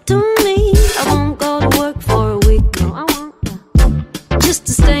it's up to me, I won't go to work for a week. No, I won't. Just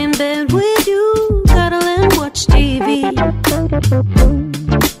to stay in bed with you, cuddle and watch TV.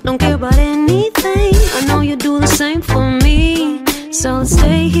 Don't care about anything, I know you do the same for me. So let's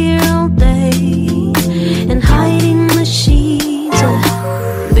stay here all day and hide in the sheets.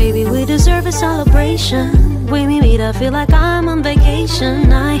 Baby, we deserve a celebration. When we meet, I feel like I'm on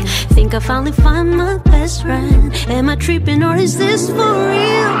vacation. I think I finally found my best friend. Am I tripping or is this for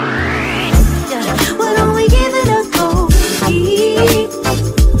real? Yeah. Why don't we give it a go?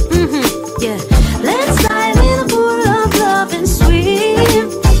 Yeah. Let's dive in a pool of love and swim.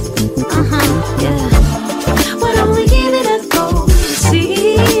 Yeah. Why don't we give it a go?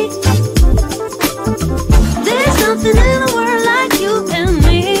 See, there's nothing in the world like you and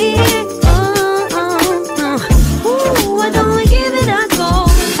me. Ooh, why don't we give it a go?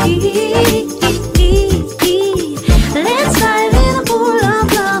 Let's dive in a pool of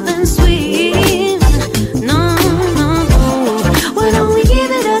love and swim. No, no, no. Why don't we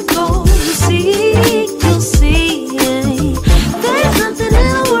give it a go? See, you'll see. There's nothing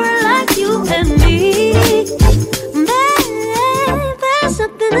in the world like you and me. Babe, there's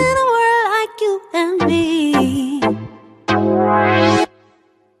something in the world like you and me.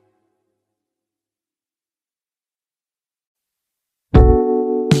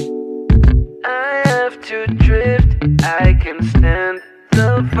 I have to drift, I can stand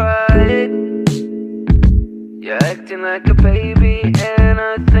the fight. You're acting like a baby and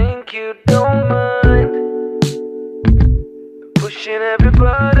I think like you don't mind pushing every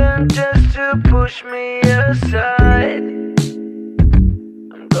button just to push me aside.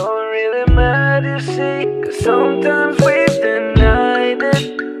 I'm going really mad, you see, 'cause sometimes we've denied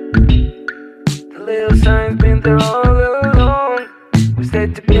it. The little sign's been there all along. We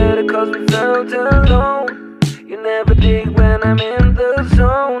stayed together 'cause we felt alone. You never dig when I'm in the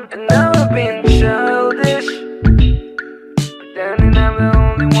zone. And now I've been childish, pretending I'm the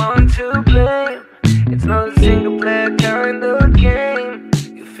only one to blame. It's not a single player kind of game.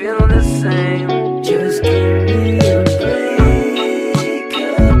 You feel the same. Just give me a break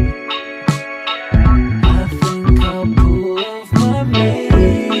up. I think I'll pull off my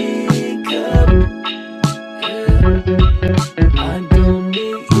makeup. Yeah. I don't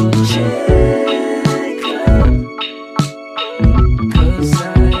need your checkup, 'cause I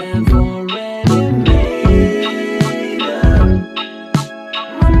have already made up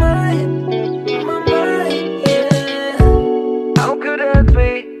my mind, yeah. How could that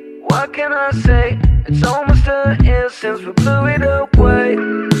be? What can I say? It's almost a year since we blew it away.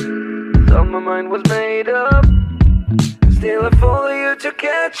 Thought my mind was made up, still I follow you to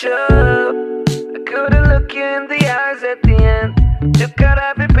catch up. I couldn't look you in the eyes at the end. Took out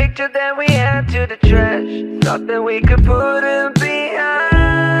every picture that we had to the trash. Thought that we could put it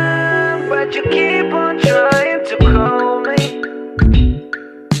behind, but you keep on trying to call me.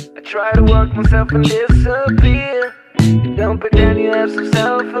 I try to walk myself and disappear. You don't pretend you have some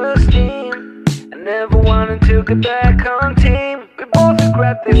self-esteem. I never wanted to get back on team. We both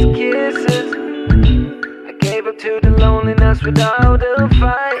regret these kisses. I gave up to the loneliness without a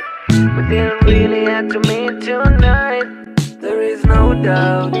fight. We didn't really have to meet tonight. There is no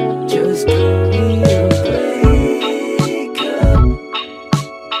doubt. Just give me a break up.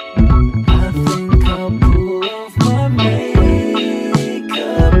 I think I'll pull off my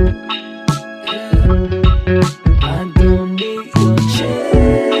makeup. Yeah. I don't need your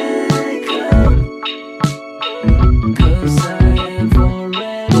checkup, 'cause I have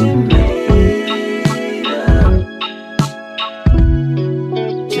already made up.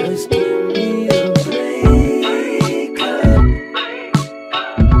 Just give me a break up.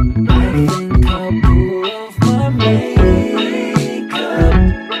 I think I'll pull off my makeup.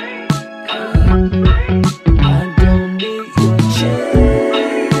 I don't need your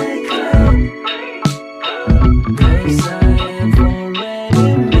checkup, 'cause I have already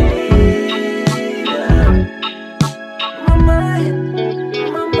made up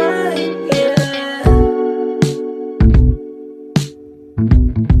my mind, yeah.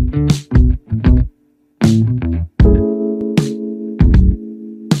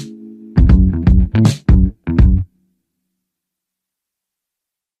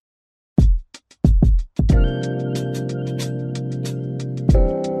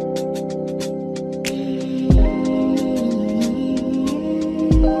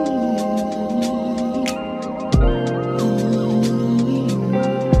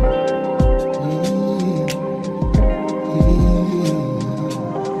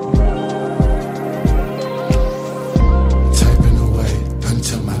 Typing away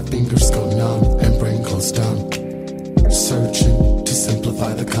until my fingers go numb and brain goes dumb. Searching to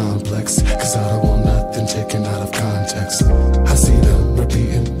simplify the complex, 'cause I don't want nothing taken out of context. I see them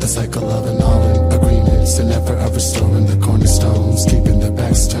repeating the cycle of an all-in agreements and never of restoring the cornerstones, keeping their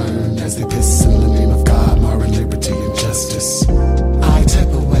backs turned as they piss in the name of God, marring liberty and justice. I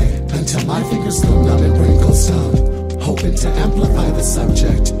type away until my fingers go numb and brain goes dumb, hoping to amplify the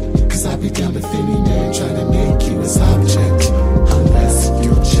subject, 'cause I be down with any man trying to make you his object. Unless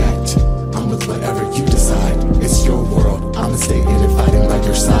you checked, I'm with whatever you decide. It's your world, I'ma stay in it, fighting by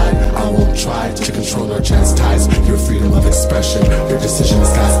your side. I won't try to control or chastise your freedom of expression. Your decision is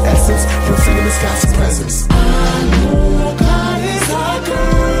God's essence, your freedom is God's presence. I know God is our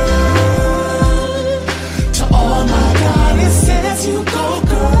girl. To all my goddesses, you go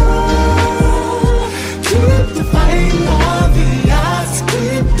girl. Keep defining all the odds,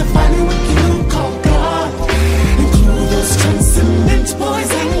 keep defining what you call God. Include those transcendent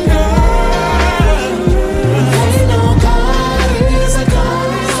boys and girls. They know God is a God,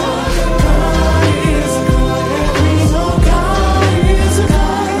 God is a God. They know God is a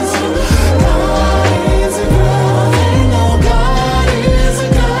God, God is a God. They know God is a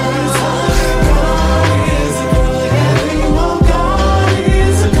God, God is a God. They know God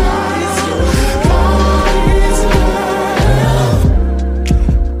is a God, God is a God.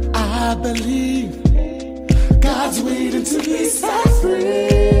 I believe God's waiting to be set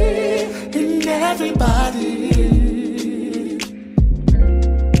free in everybody.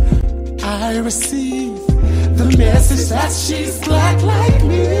 I receive the message that she's black like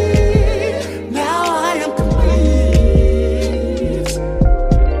me.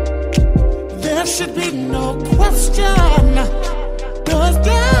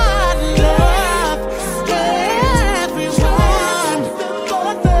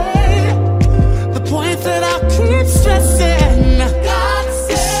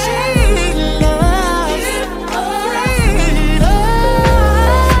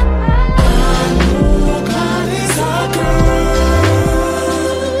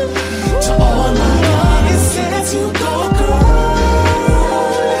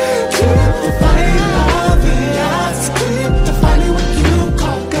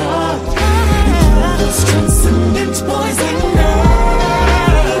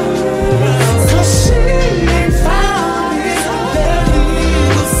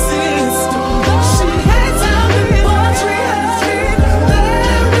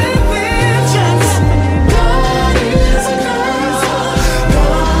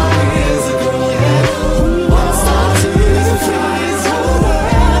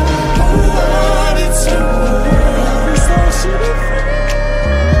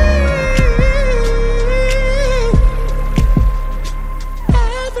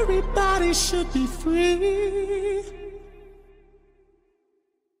 be free.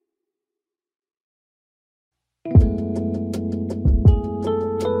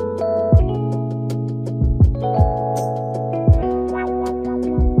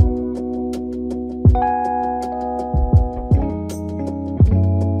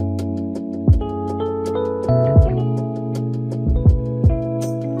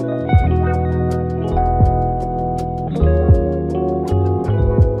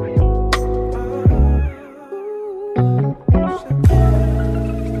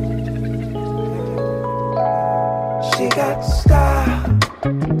 She got style,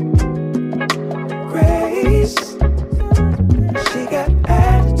 grace. She got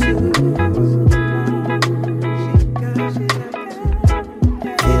attitude.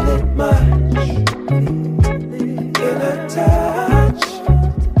 Feel it much in her touch.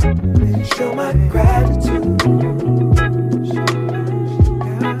 Show my gratitude.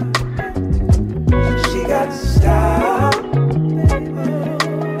 She got style,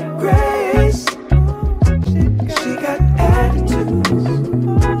 grace. She got attitude.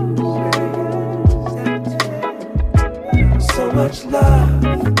 So much love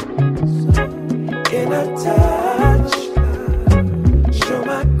in her touch. Show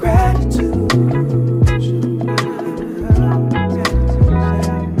my gratitude.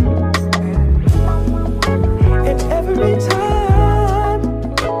 And every time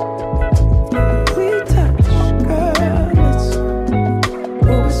we touch, girl,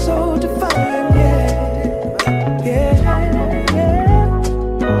 it's so divine, yeah.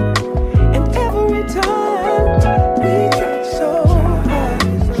 And every time we try so hard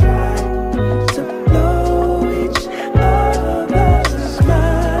to blow each other's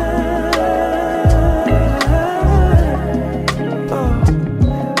mind,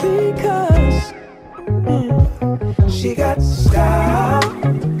 because she got style,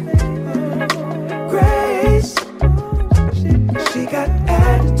 grace, she got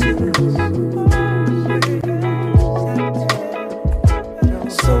attitude.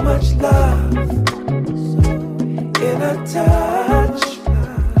 So much love in her touch.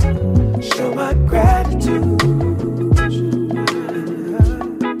 Show my gratitude.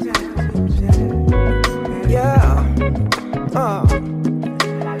 Yeah.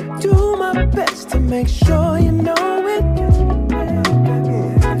 Do my best to make sure you know it.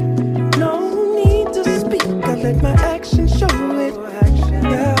 No need to speak, I let my actions show it.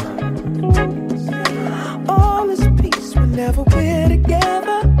 Yeah. All is peace whenever we're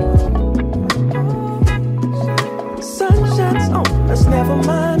together. Sun shines on us, never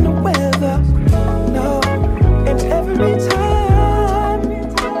mind the weather. No, and every time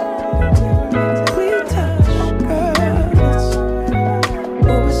we touch, girl,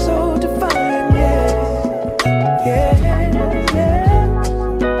 it's so divine, yeah.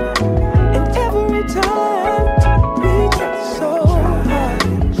 And every time we try so hard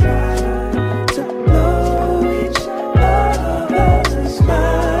to blow each other's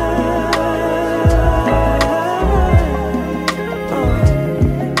mind,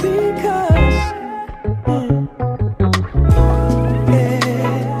 because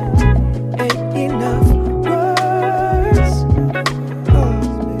ain't enough words to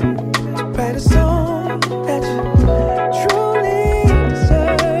write a song that you truly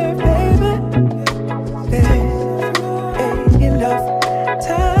deserve, baby. Ain't enough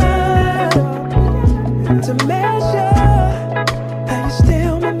time to measure how you stay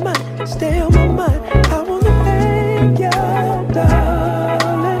on my mind, stay on my mind. I wanna thank you,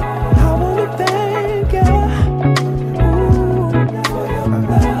 darling. I wanna thank you, for your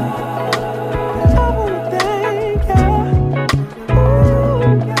love. I wanna thank you,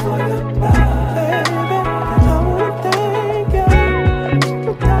 for your love, baby. I wanna thank you,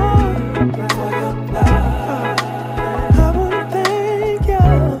 darling, for your love. I wanna thank you.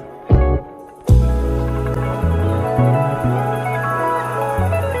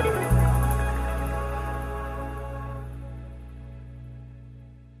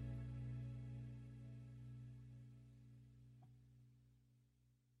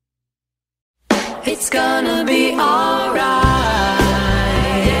 It's gonna be alright.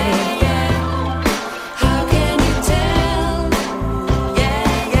 How can you tell?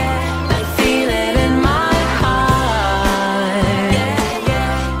 I feel it in my heart.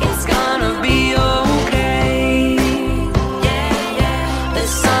 It's gonna be okay. The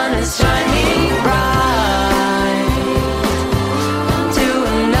sun is shining bright to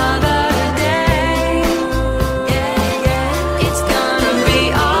another day. It's gonna be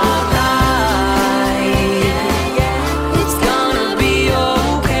alright. It's gonna be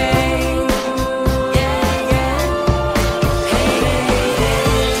okay.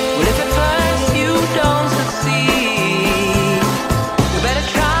 Well, if at first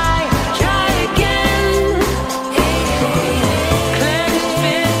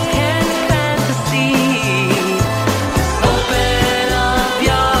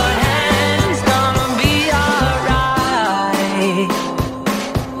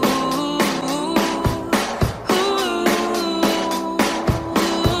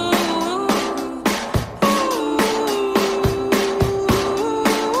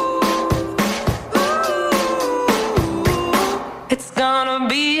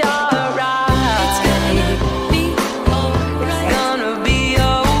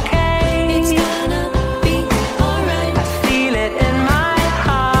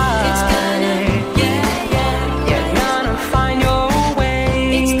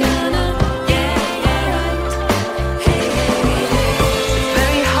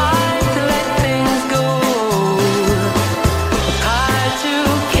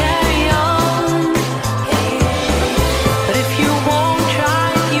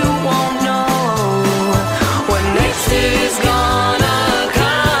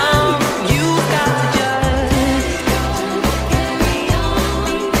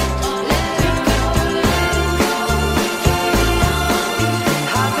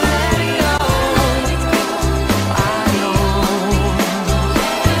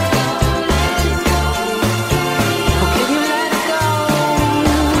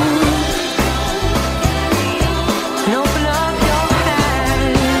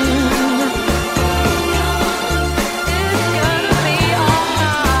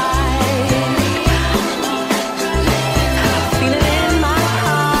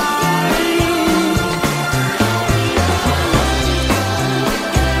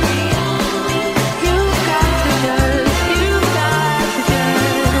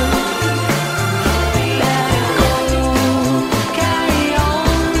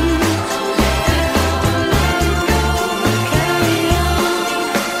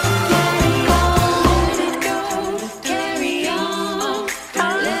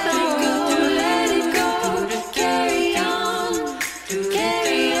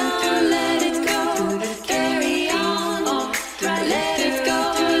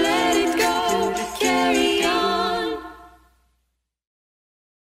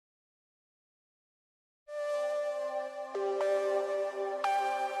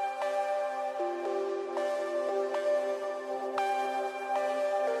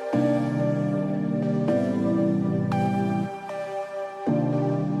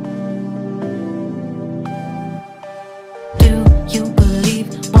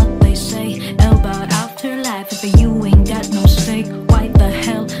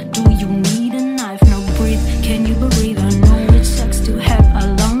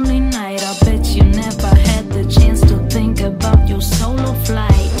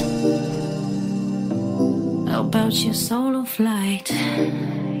your solo flight.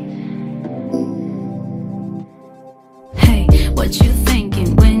 Hey, what you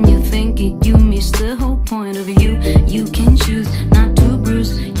thinking when you think it? You miss the whole point of you. You can choose not to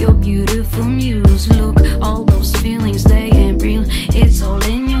bruise your beautiful muse. Look, all those feelings, they ain't real. It's all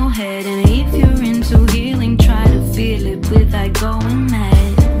in your head. And if you're into healing, try to feel it without going mad.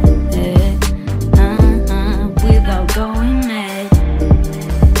 Without going mad.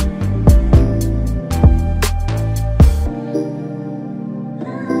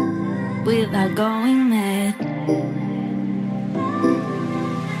 Without going mad.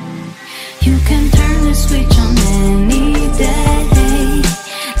 You can turn the switch on any day.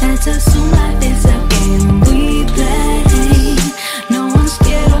 Let's assume life is a game we play. No one's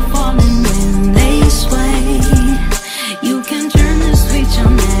scared of falling when they sway. You can turn the switch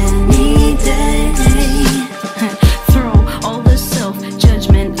on any day. Throw all the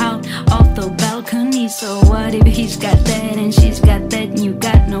self-judgment out of the balcony. So what if he's got that and she's got that and you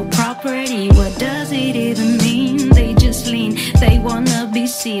got no property? What does it even mean? They just lean, they wanna be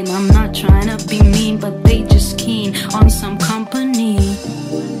seen. I'm not trying to be mean, but they just keen on some company.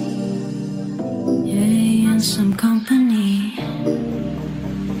 Yeah, on some company.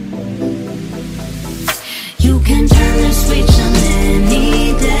 You can turn the switch on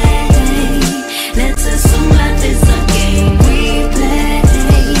any day. Let's assume life is a game we play.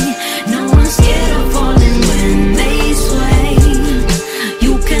 No one's scared of falling when they sway.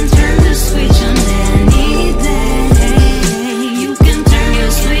 You can turn the switch on any day. You can turn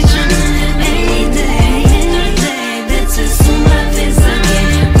your switch on any day. Let's assume life is a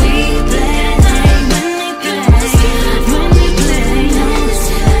game we play. When we play,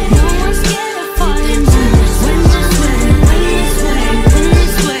 no one's scared of falling when they sway. When they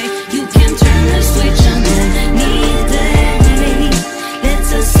sway, you can turn the switch on any day. Let's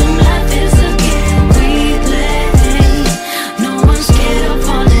assume life is a game we play. No one's scared of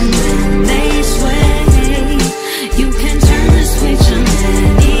falling when they sway. You can turn the switch on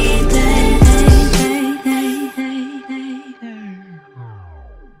any day.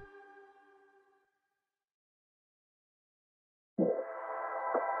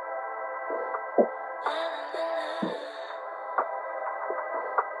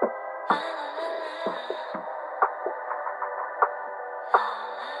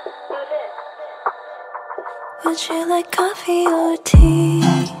 Would you like coffee or tea?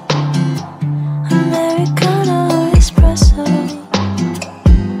 Americano or espresso?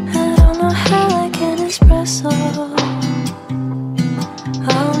 I don't know how I can espresso.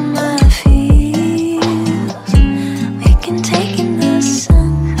 All my feels we can take in the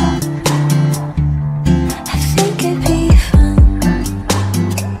sun. I think it'd be fun,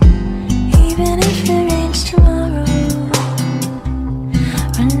 even if it rains tomorrow.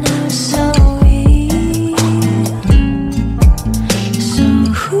 Right now it's so weird. So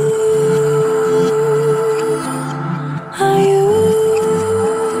who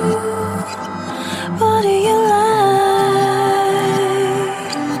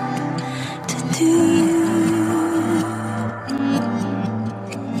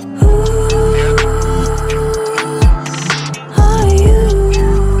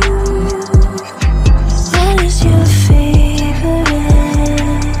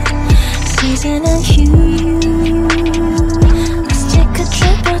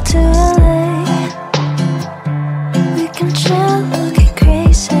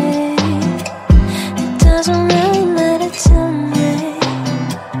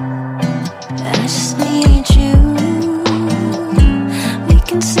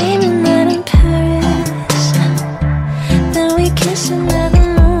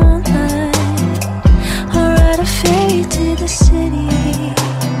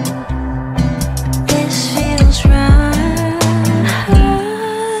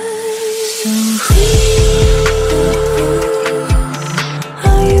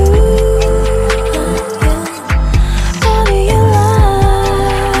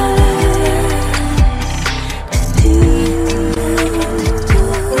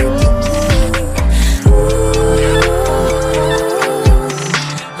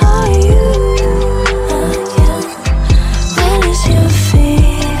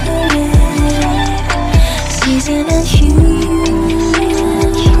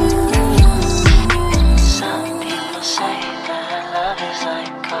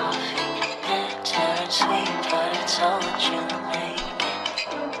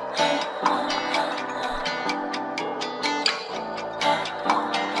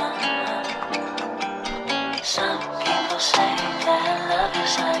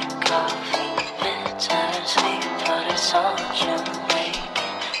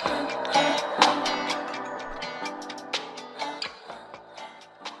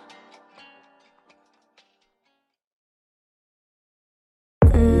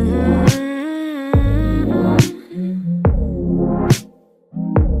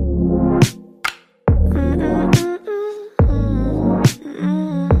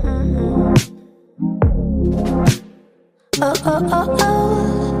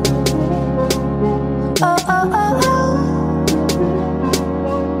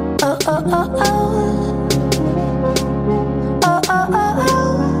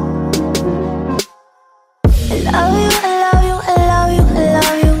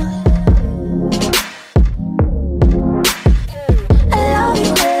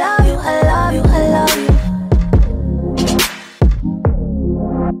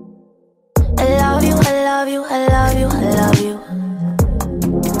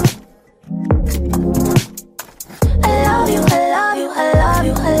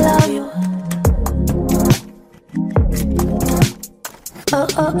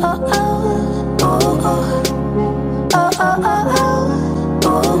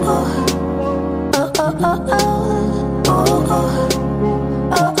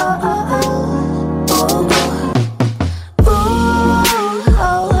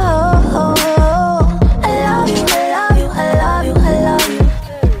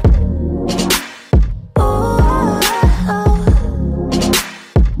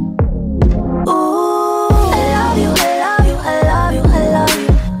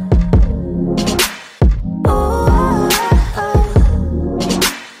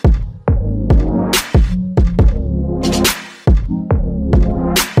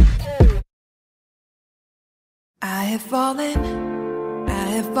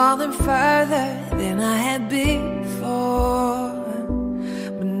Fallen further than I had before,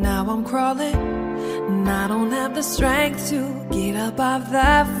 but now I'm crawling and I don't have the strength to get up off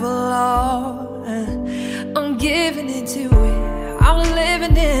that floor. I'm giving into it, I'm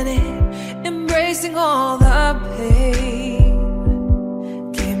living in it, embracing all the pain.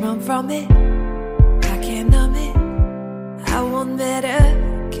 Can't run from it, I can't numb it, I won't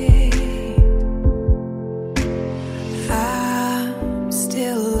medicate. I'm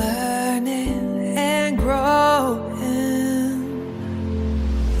still learning and growing.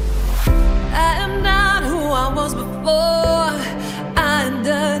 I am not who I was before. I'm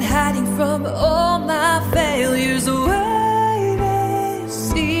done hiding from all my failures. Wait and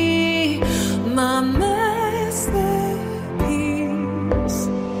see my masterpiece.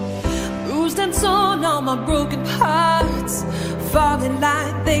 Bruised and torn on my broken parts, falling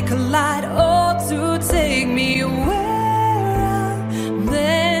like they collide, all to take me away.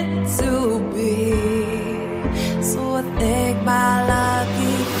 Meant to be, so I thank my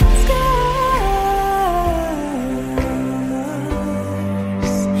lucky scars.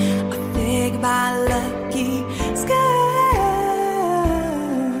 I thank my lucky scars.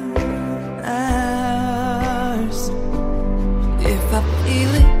 If I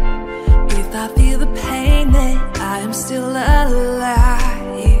feel it, if I feel the pain, then I am still alive.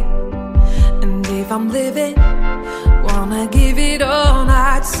 And if I'm living, wanna give it all,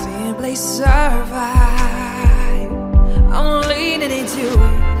 not simply survive. I'm leaning into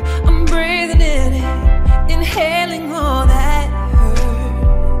it, I'm breathing in it, inhaling all that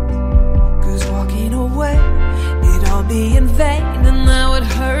hurt. 'Cause walking away, it'd all be in vain, and that would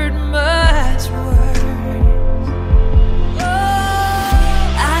hurt much worse.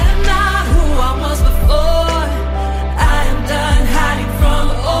 Oh, I am not who I was before. I am done hiding from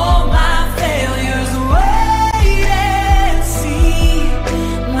all my failures.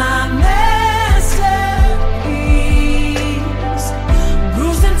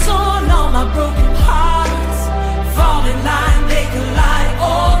 Broken hearts, falling like they collide,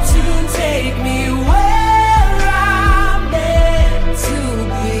 all to take me where I'm meant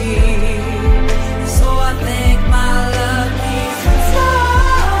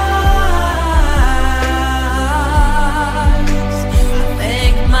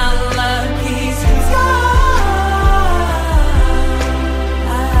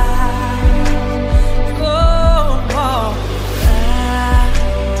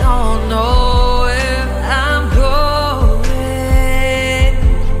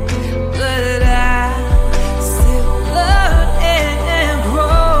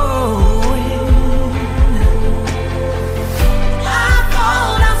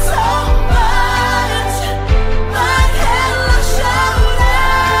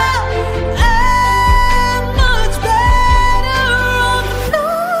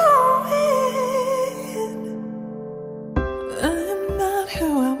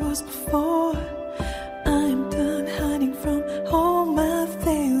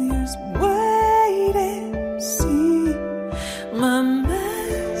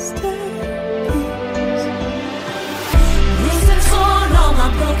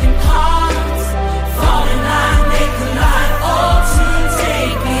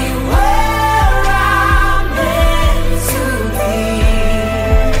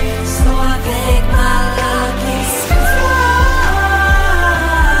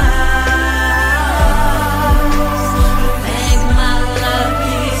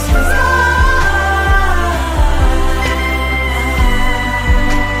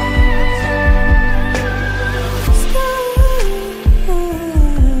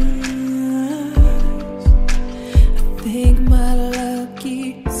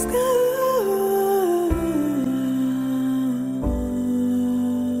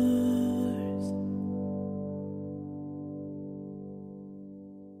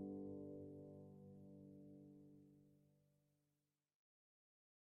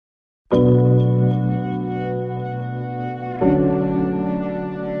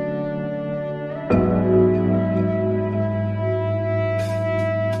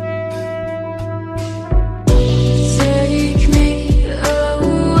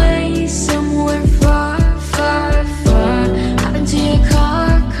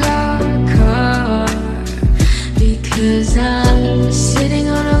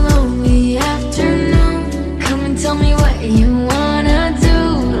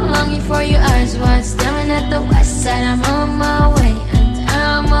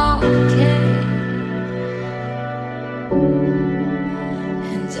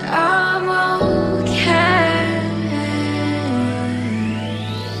I'm okay.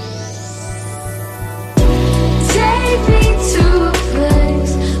 Take me to a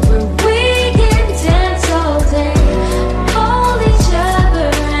place where we can dance all day, hold each other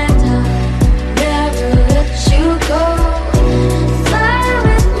and I'll never let you go. Fly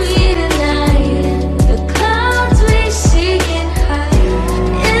with me tonight, the clouds we see can hide.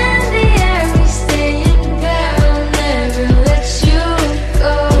 In the air we stay in bed, I'll never let you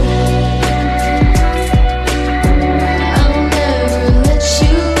go. I'll never let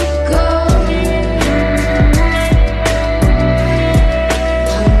you go.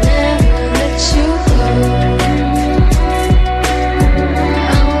 I'll never let you go.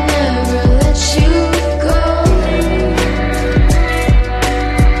 I'll never let you go.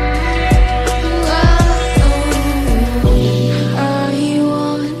 I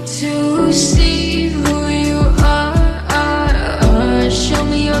want to see who you are. Show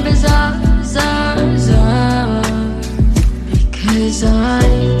me your bizarre. Because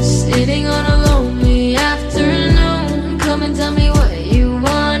I'm sitting on a lonely afternoon. Come and tell me what you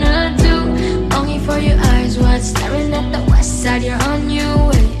wanna do. Longing for your eyes wide, staring at the west side. You're on your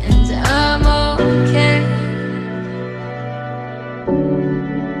way and I'm okay.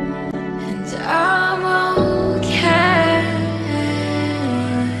 And I'm okay.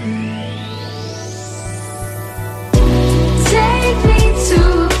 Take me to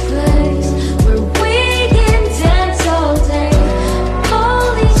a place where we can dance all day,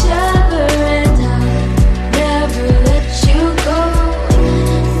 hold each other and I'll never let you go.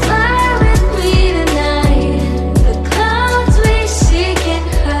 Fly with me tonight, the clouds we see can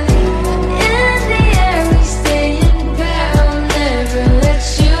hide. In the air we stay in bed, I'll never let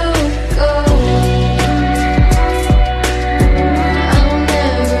you go. I'll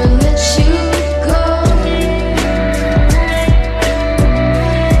never let you go. I'll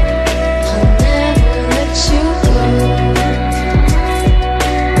never let you go.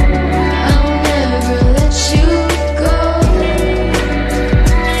 I'll never let you go.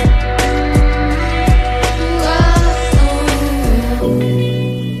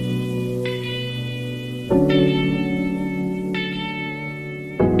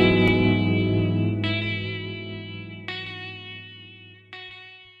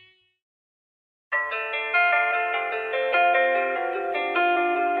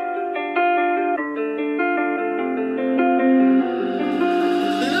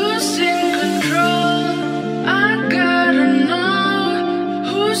 Losing control, I gotta know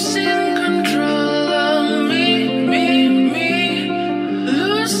who's in control of me.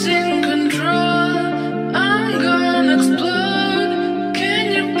 Losing control, I'm gonna explode. Can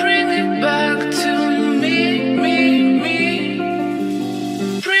you bring it back to me?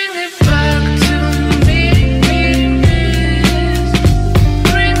 Bring it back to me.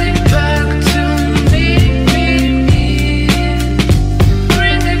 Bring it back to me.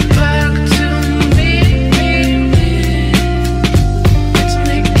 Bring it back to me. It's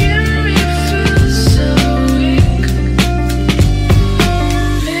making me feel so weak.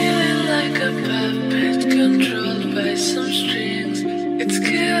 Feeling like a puppet controlled by some strings. It's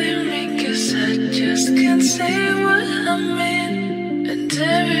killing me 'cause I just can't say what I mean. And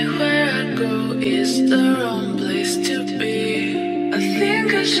everywhere I go is the wrong place to be. I think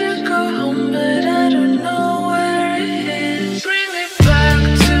I should go home, but I don't know where it is. Bring it back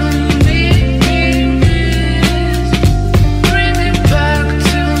to me. Bring it back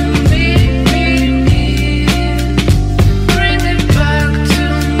to me. Bring it back to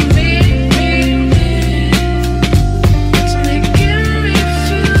me. It's making me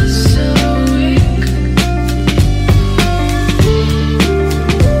feel so weak.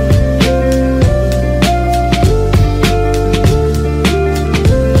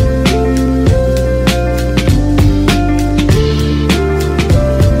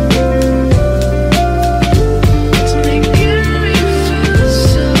 It's making me feel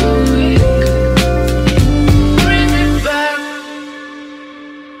so weak. Bring it back.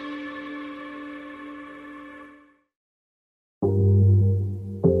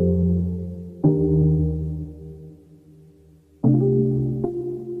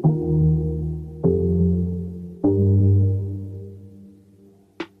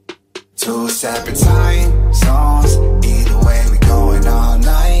 Two separate time zones. Either way, we going all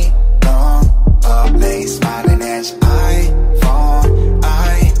night long. Up late, smiling at your iPhone.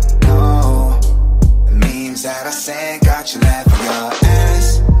 I know the memes that I sent got you laughing your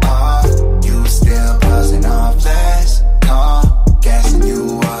ass off. You still buzzing off last call, gassing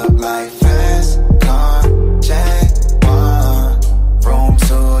you up like fast car. Check one room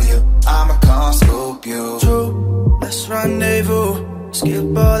to you. I'ma come scoop you. True, let's rendezvous.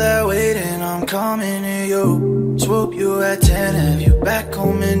 Skip all that weight and I'm coming to you. Swoop you at 10, have you back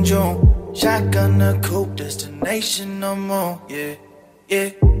home in June. Shotgun the coupe, destination no more. Yeah, yeah.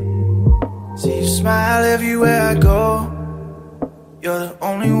 See you smile everywhere I go. You're the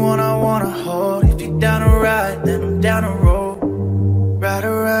only one I wanna hold. If you're down to ride, then I'm down to roll. Ride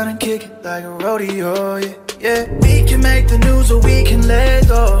around and kick it like a rodeo, yeah, yeah. We can make the news or we can let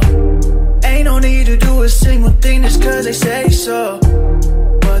go. Ain't no need to do a single thing just cause they say so.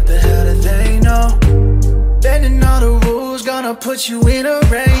 What the hell do they know? Bending all the rules, gonna put you in a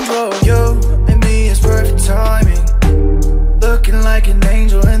Range Rover. You and me is perfect timing. Looking like an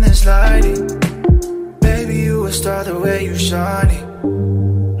angel in this lighting. Baby, you a star the way you shining.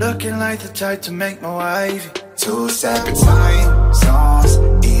 Looking like the type to make my wifey. 2 separate time zones.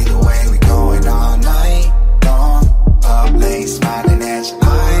 Either way, we going all night long. Up late, smiling at your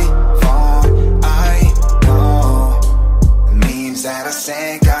iPhone. I know the memes that I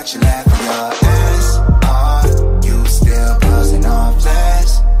sent got you laughing your ass off. You still buzzing off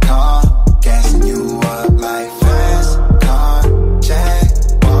last call. Gassing you up like fast car. Jack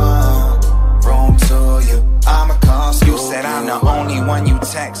one room to you. I'ma come. You said I'm the only one you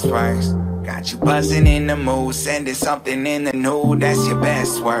text first. Got you buzzing in the mood, sending something in the nude, that's your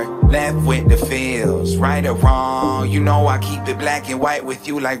best work. Left with the feels, right or wrong. You know I keep it black and white with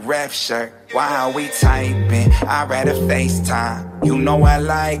you like ref shirt. Why are we typing? I'd rather FaceTime. You know I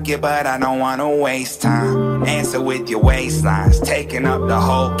like it, but I don't wanna waste time. Answer with your waistlines, taking up the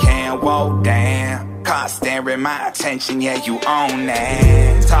whole can, whoa damn. Caught staring my attention, yeah you own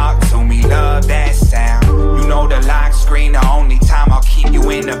that. Talk to me, love that sound. You know the lock screen, the only time I'll keep you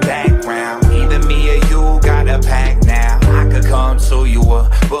in the background. Either me or you got a pack now. I could come to you or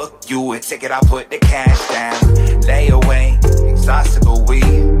book you a ticket, I'll put the cash down. Lay away, exhausted but we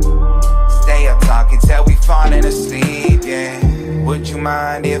stay up talking till we falling asleep, yeah. Would you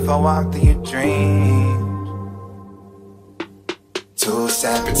mind if I walk through your dreams? 2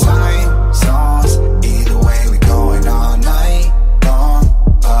 separate time zones. Either way, we going all night long.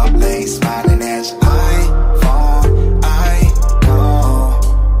 Up late, smiling at your iPhone. I know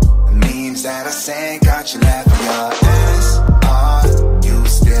the memes that I sent got you laughing your ass off. You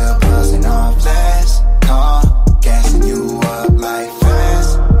still buzzing off last call. Gassing you up like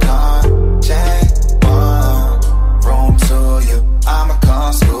fast car. Jack one room to you. I'ma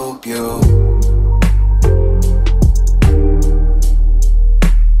come scoop you.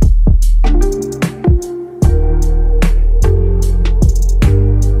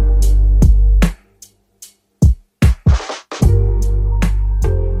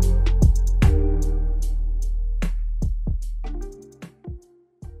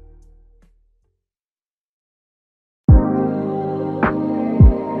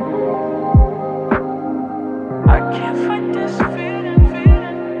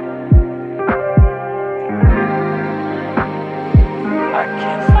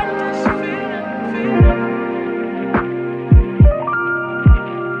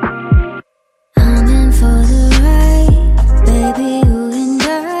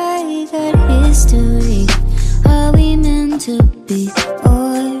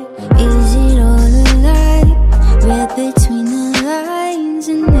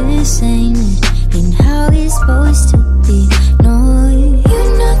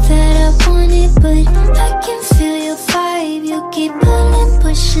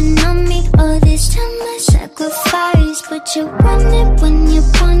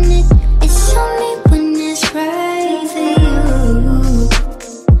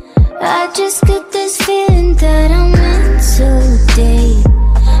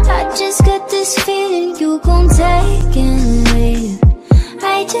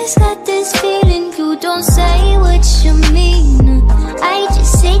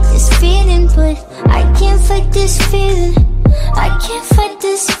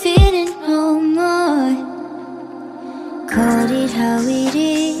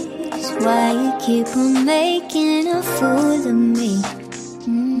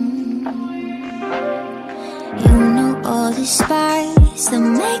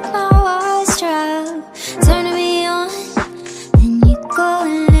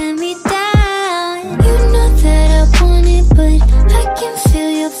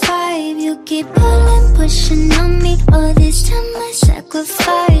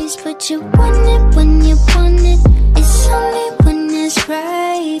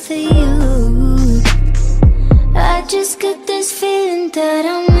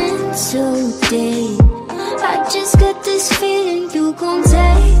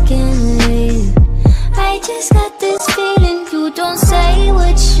 Just got this feeling, you don't say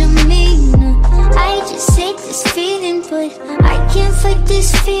what you mean. I just hate this feeling. but I can't fight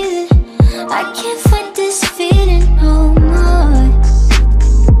this feeling. I can't fight this feeling no more.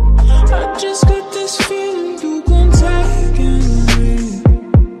 I just got this feeling you gon' take it away.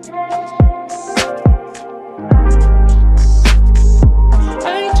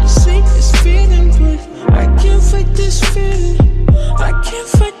 I just hate this feeling, but I can't fight this feeling. I can't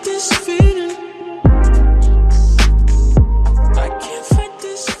fight this feeling. I can't fight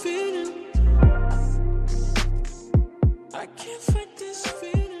this feeling. I can't fight this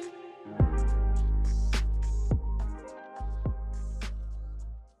feeling.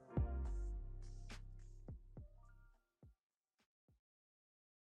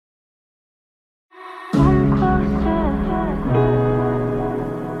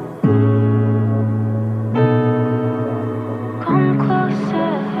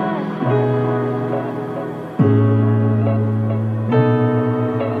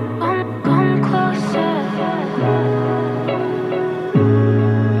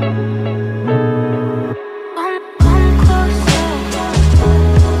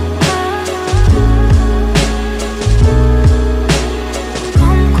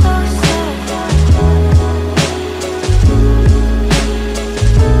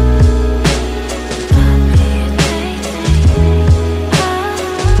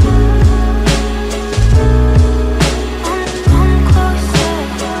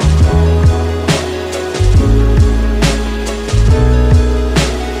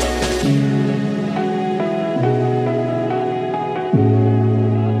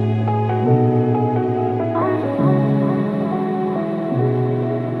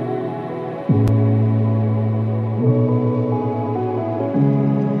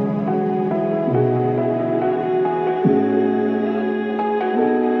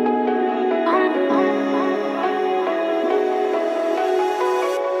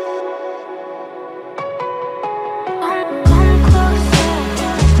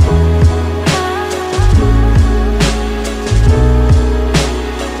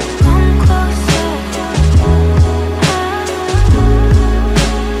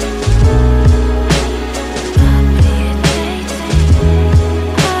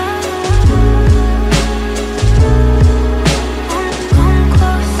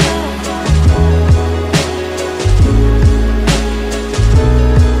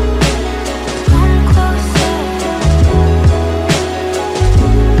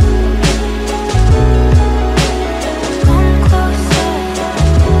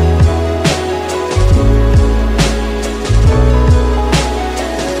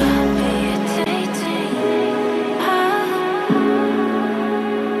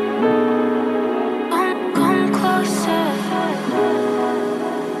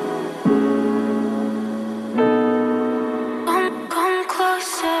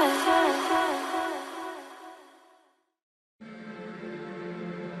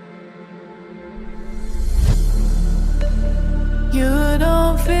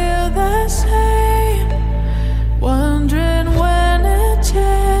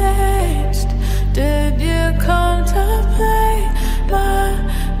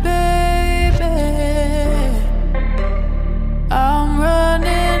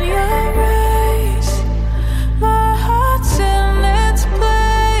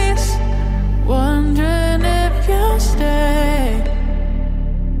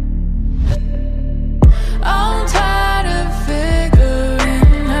 I'm tired of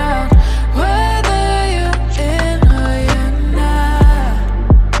figuring out where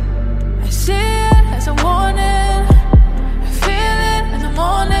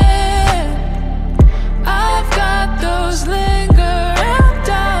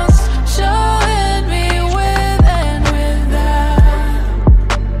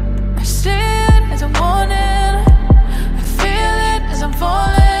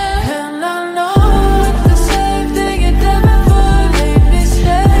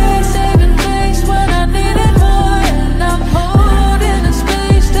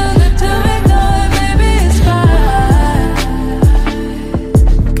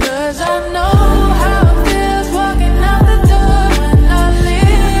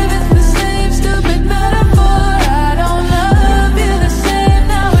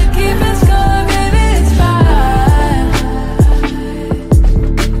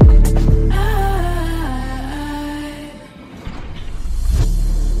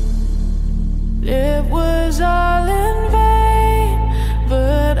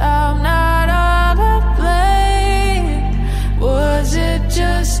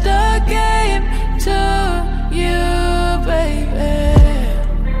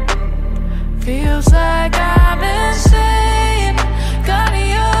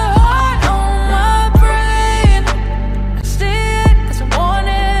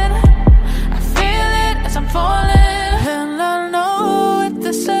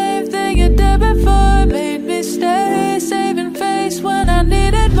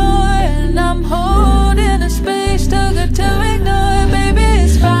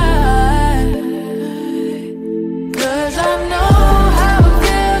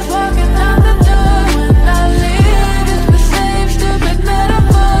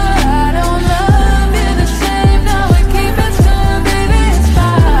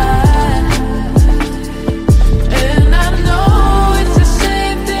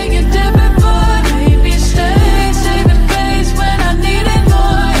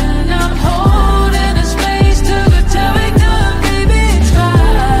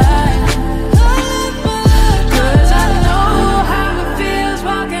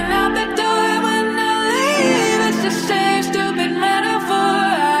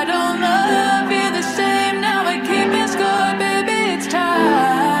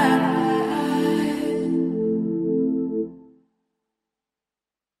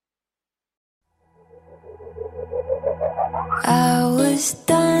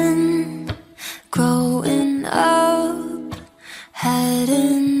Had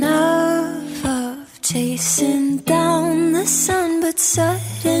enough of chasing down the sun, but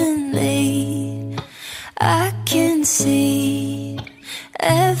suddenly I can see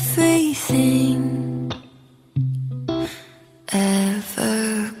everything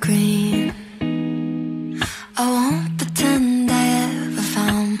evergreen. I won't pretend I ever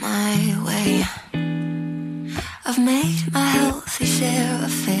found my way. I've made my healthy share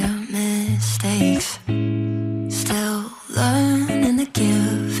of fair mistakes, still learning the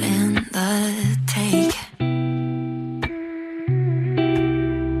give and the take.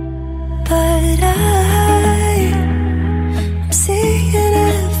 But I'm seeing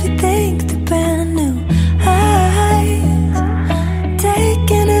everything through brand new eyes,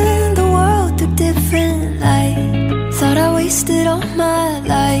 taking in the world through different light. Thought I wasted all my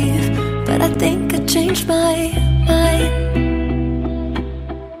life, but I think I changed my mind.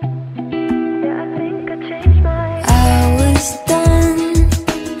 I was done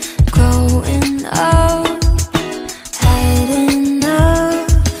growing up, had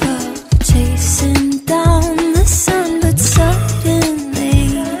enough of chasing down the sun, but suddenly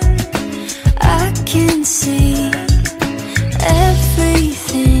I can see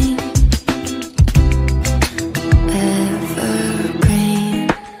everything evergreen.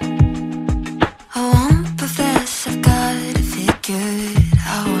 I won't profess I've got it figured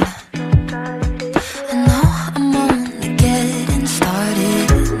out. I know I'm only getting started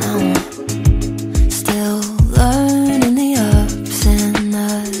now, still learning the ups and the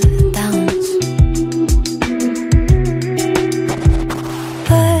downs.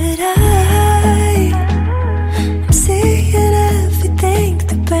 But I'm seeing everything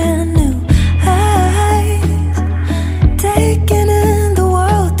through brand new eyes, taking in the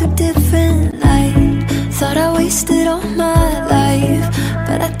world through different light. Thought I wasted all my life,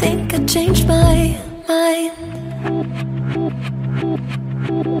 but I think I changed my mind.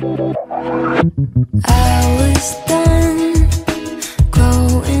 I was done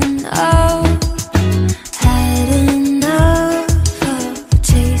growing up, had enough of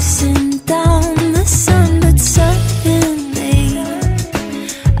chasing down the sun, but suddenly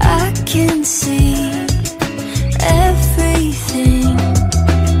I can see everything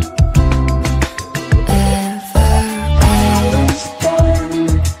evergreen.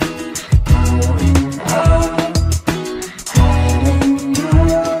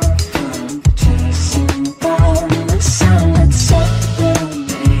 Chasing down the sun, but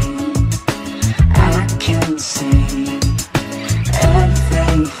suddenly I can see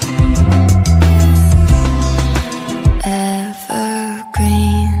everything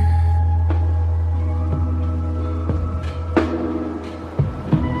evergreen.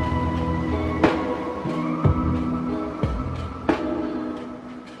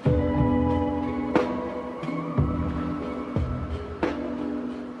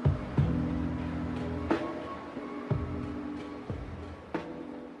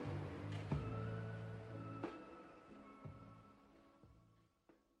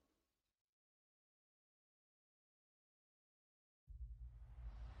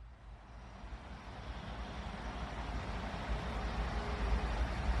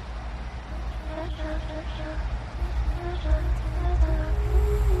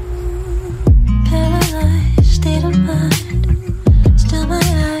 Paralyzed state of mind, still my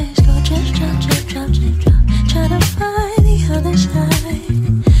eyes go drip, drop, drip, drop, drip, drop. Trying to find the other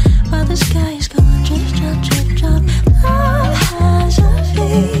side, while the sky is going drip, drop, drip, drop. Love has a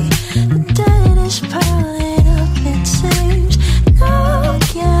fee, the dead is piling up, it seems. No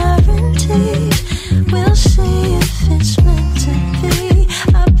guarantees, we'll see if it's meant to be.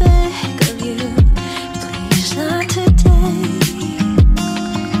 I beg of you, please not today.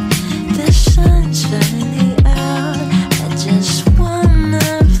 The sun's finally out, I just wanna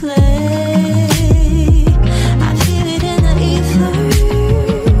play. I feel it in the ether,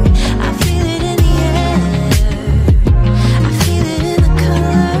 I feel it in the air, I feel it in the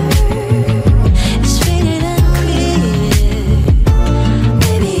color, it's faded and clear.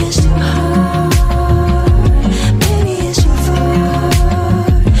 Maybe it's too hard, maybe it's too far,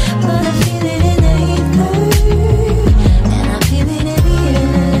 but I feel it in the ether, and I feel it in the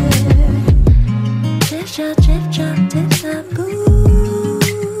air. Drip drop, drip drop, drip drop, boo.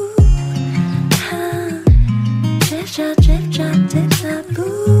 Drip drop, drip drop, drip drop,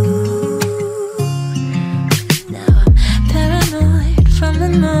 boo. Now I'm paranoid from the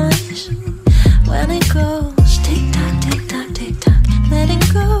noise when it goes tick tock, tick tock, tick tock. Letting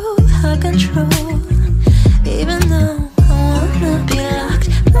go, I control, even though I wanna be locked.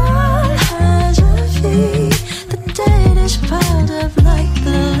 Love has a fee, the dead is piled up like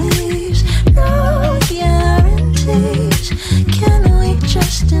the leaves. No guarantees, can I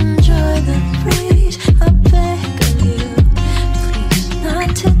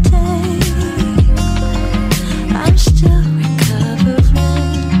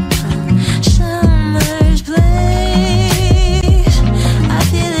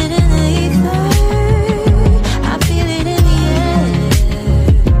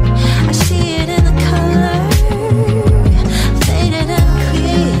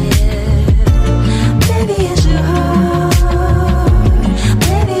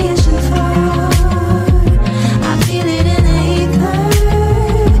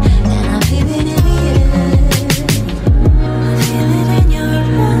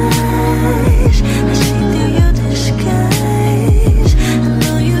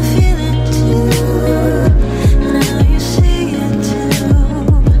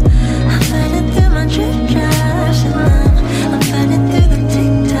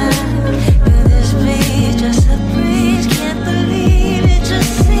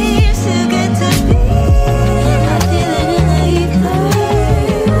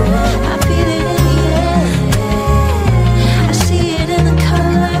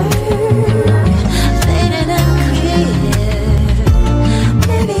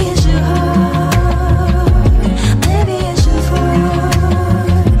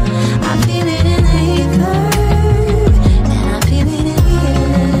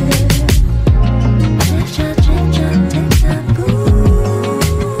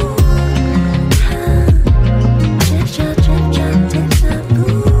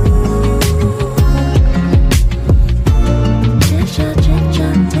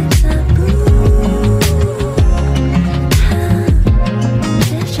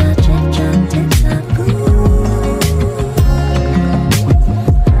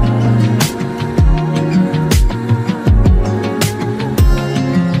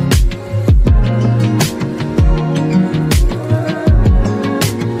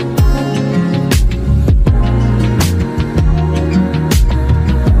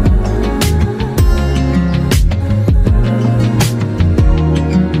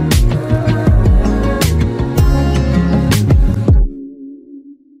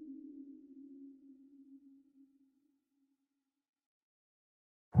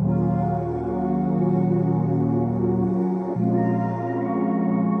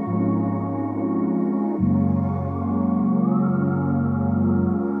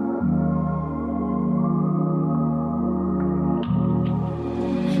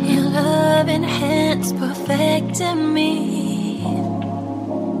that's perfecting me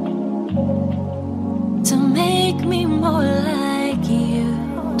to make me more like you.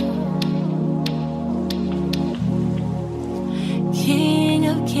 King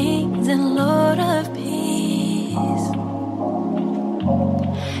of kings and Lord of peace,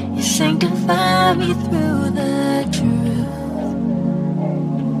 you sanctify me through the truth.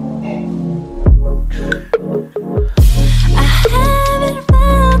 I haven't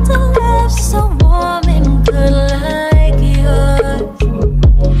felt a love so warm and good like yours.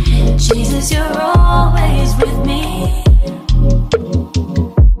 Jesus, you're always with me.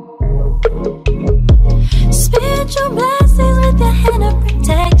 Spiritual blessings with your hand of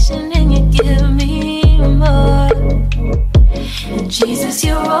protection, and you give me more. Jesus,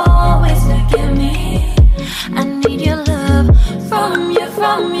 you're always forgive me. I need your love from you,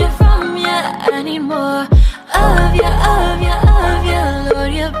 from you, from you. I need more of you, of you, of you.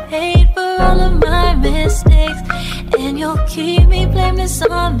 Lord, you paid for all of my mistakes, and you'll keep me blameless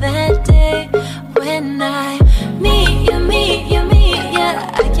on that day when I meet you, meet you, meet you.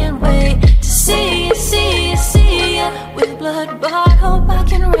 I can't wait to see you, see you, see you. With blood-bought hope I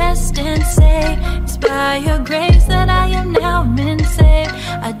can rest and say it's by your grace that I am now been saved.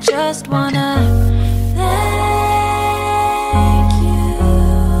 I just wanna thank you.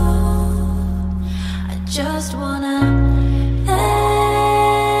 I just wanna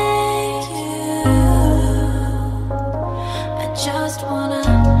thank you. I just wanna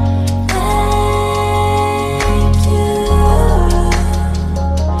thank you.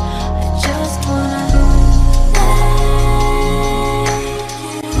 I just wanna thank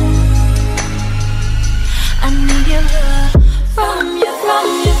you. I need your love from you, from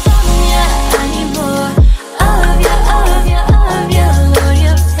you, from you. I need more of you, of you, of you. Lord,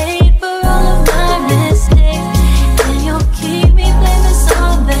 you paid for all of my mistakes, and you'll keep me blameless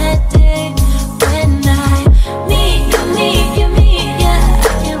on that day when I meet you, meet you, meet you. I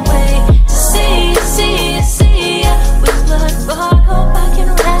can't wait to see you, see you, see you. With blood-bought hope I can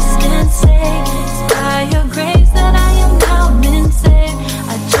rest and say it's by your grace that I am now been saved.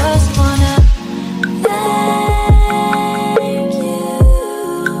 I just wanna thank you.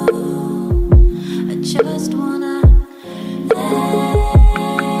 I just wanna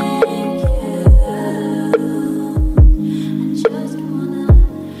thank you. I just wanna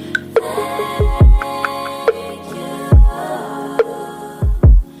thank you.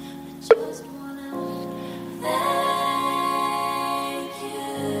 I just wanna thank you.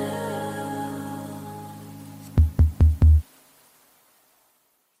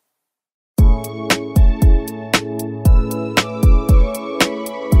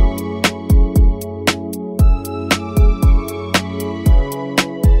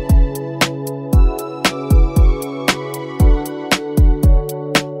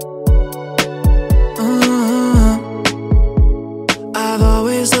 I've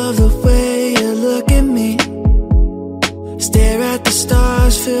always loved the way you look at me. Stare at the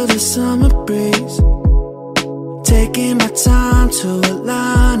stars, feel the summer breeze. Taking my time to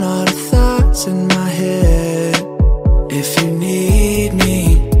align all the thoughts in my head. If you need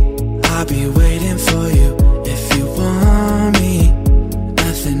me, I'll be waiting for you. If you want me,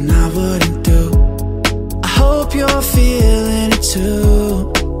 nothing I wouldn't do. I hope you're feeling it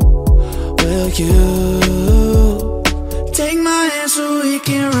too. Will you take my hand so we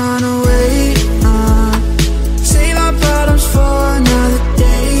can run away? Save our problems for another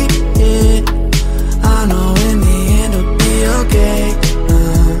day. Yeah, I know in the end it'll be okay.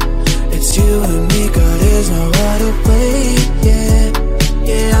 It's you and me, girl, there's no other way. Yeah,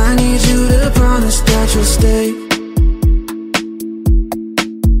 yeah, I need you to promise that you'll stay.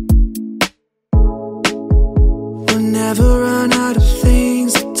 We'll never run out of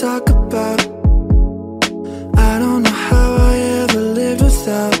things to talk about. I don't know how I ever lived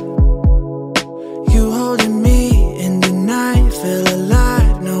without you holding me in the night. Feel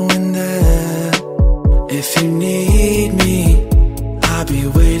alive knowing that if you need me, I'll be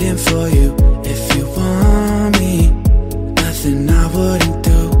waiting for you. If you want me, nothing I wouldn't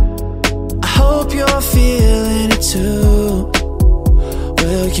do. I hope you're feeling it too.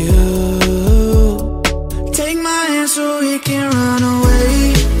 Will you take my hand so we can run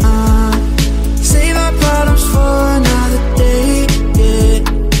away? Save our problems for another day. Yeah,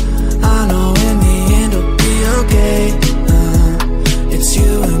 I know in the end it'll be okay. It's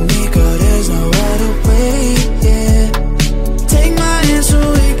you and me, girl, there's no other way. Yeah, take my hand so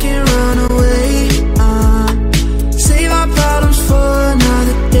we can run away. Save our problems for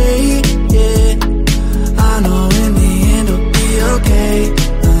another day. Yeah, I know in the end it'll be okay.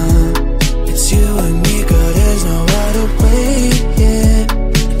 It's you and me, girl, there's no other way.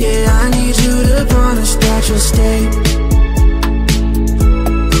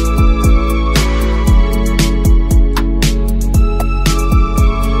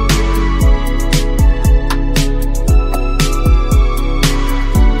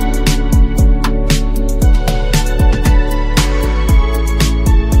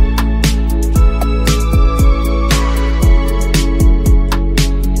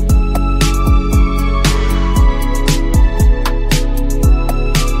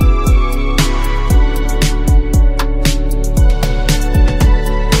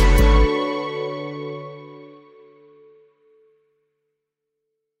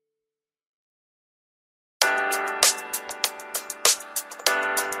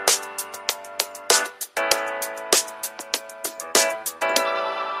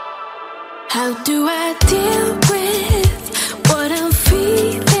 do I deal with what I'm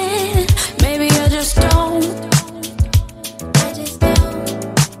feeling? Maybe I just don't.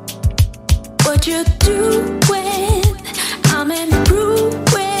 What you do when I'm in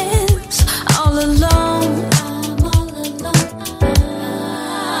ruins, all alone.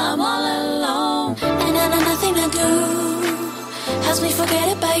 I'm all alone, and I know nothing I do helps me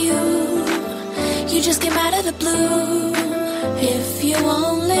forget about you. You just came out of the blue. If you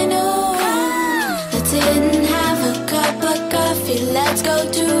only knew. Let's sit and have a cup of coffee. Let's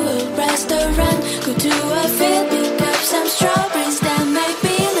go to a restaurant. Go to a field, pick up some strawberries that make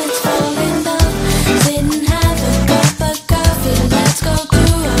me. Let's fall in love. Sit and have a cup of coffee. Let's go to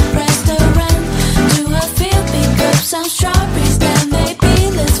a restaurant. To a field, pick up some strawberries that make me.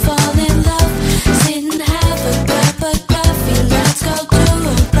 Let's fall in love. Sit and have a cup of coffee. Let's go to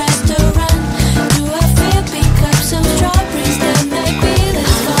a restaurant. To a field, pick up some strawberries that make me.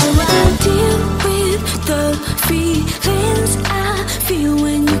 Let's fall in love. Deal with the feelings I feel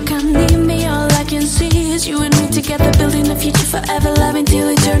when you come near me. All I can see is you and me together, building a future forever, loving till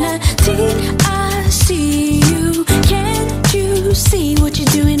eternity. I see you. Can't you see what you're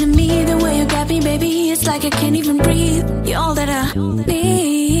doing to me? The way you got me, baby, it's like I can't even breathe. You're all that I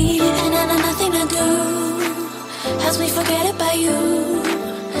need, and I know nothing to do helps me forget about you.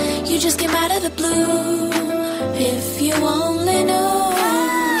 You just came out of the blue. If you only knew.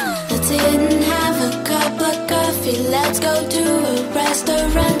 Let's sit and have a cup of coffee. Let's go to a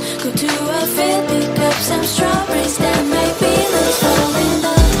restaurant. Go to a field, pick up some strawberries that make me. Let's fall in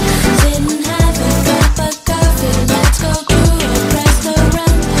love. Sit and have a cup of coffee. Let's go to a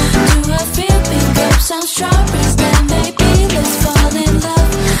restaurant. To a field, pick up some strawberries that make me. Let's fall in love.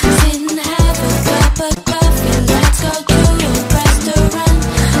 Sit and have a cup of coffee. Let's go to a restaurant.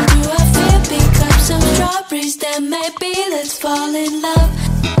 To a field, pick up some strawberries that make me. Let's fall in love.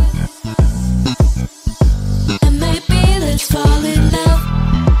 And maybe let's fall in love.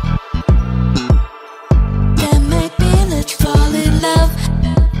 Then maybe let's fall in love.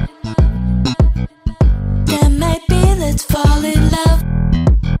 Then maybe let's fall in love.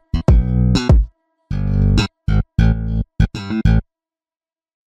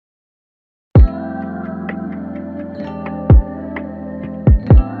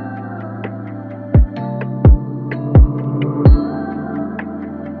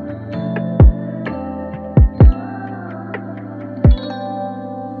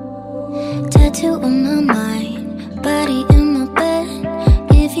 Tattoo on my mind, body in my bed.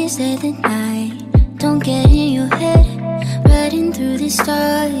 If you say that I don't get in your head, riding through the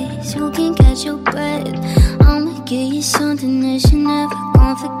stars, you can catch your breath. I'ma give you something that you're never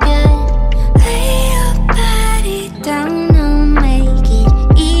gonna forget. Lay your body down, I'll make it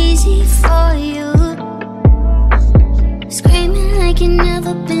easy for you. Screaming like you've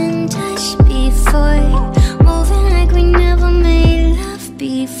never been touched before, moving like we never made love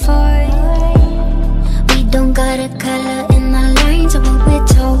before. Don't got a color in the lines of what we're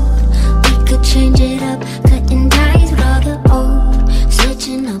told. We could change it up, cutting ties with all the old.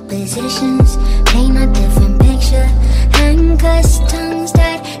 Switching up positions, paint a different picture. Handcuffs, tongues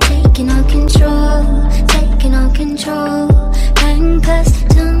that taking all control, taking all control. Handcuffs,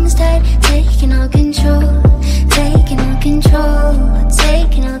 tongues that taking all control, taking all control,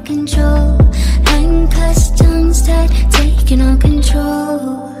 taking all control. Handcuffs, tongues that taking all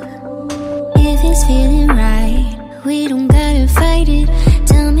control. If it's feeling right, we don't gotta fight it.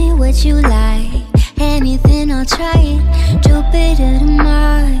 Tell me what you like, anything I'll try it. Jupiter to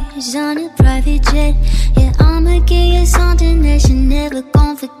Mars on a private jet. Yeah, I'ma give you something that you're never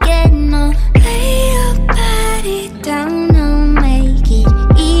gonna forget. No, lay your body down, I'll make it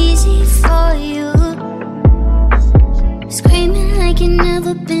easy for you. Screaming like you've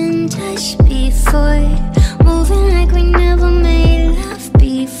never been touched before, moving like we never made love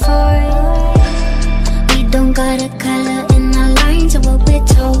before. Don't got a color in the lines of what we're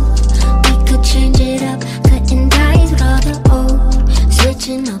told. We could change it up, cutting ties with all the old.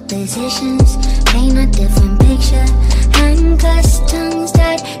 Switching up positions, paint a different picture. Handcuffs, tongues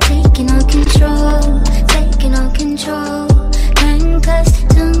that taking all control, taking all control. Handcuffs,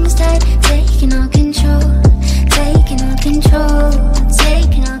 tongues that taking all control, taking all control,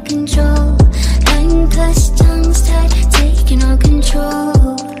 taking all control. Handcuffs, tongues that taking all control,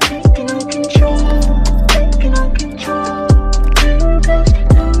 taking all control. Taking all control, taking all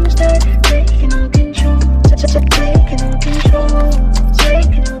control, taking all control, taking all control.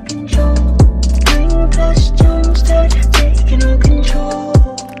 Taking all control.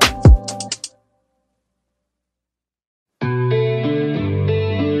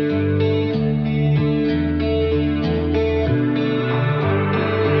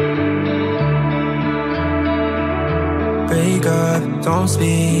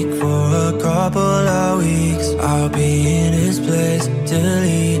 speak for a couple of weeks. I'll be in his place till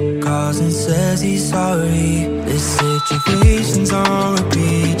he calls and says he's sorry. This situation's on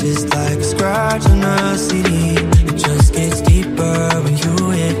repeat, just like a scratch on a CD. It just gets deeper when you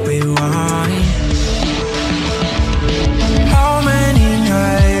hit rewind. How many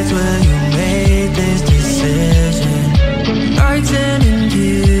nights will you make this decision? Nights ending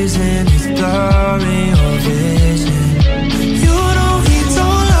years and it's blurring your vision. You know he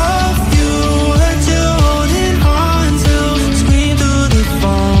don't love you, but you're holding on to. Scream through the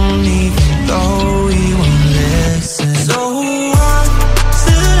phone even though he won't listen. So I'm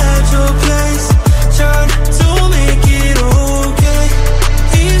still at your place, trying to make it okay.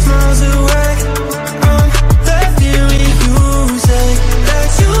 He's miles away, I'm left here with you. Say that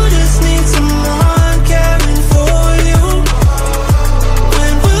you just need someone caring for you.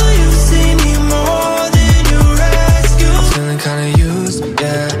 When will you see me more than you rescue? I'm feeling kinda used,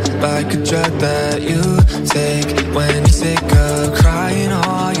 yeah, like a drug that you take when you're sick of crying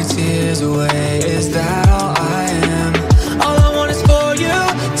all your tears away. Is that all I am? All I want is for you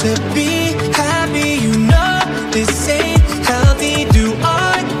to be happy. You know this ain't healthy. Do I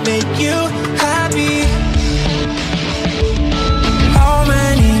make you happy? How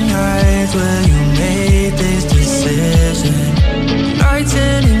many nights will you make this decision? Nights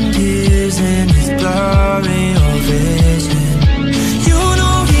ending years and it's blurring your vision. You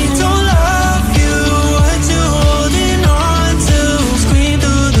know he don't love you, what you holding on to. Scream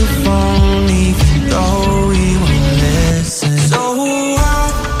through the phone even though he won't listen. So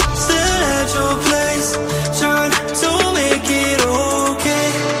I'm still at your place, trying to make it okay.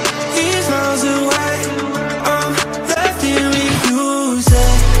 He's miles away, I'm left here with you.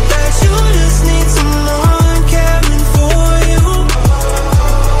 Say that you just need someone caring for you.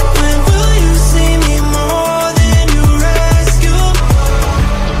 When will you see me more than you rescue?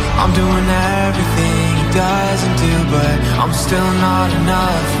 I'm doing everything he doesn't do, but I'm still not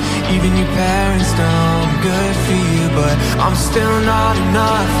enough. Even your parents know I'm good for you, but I'm still not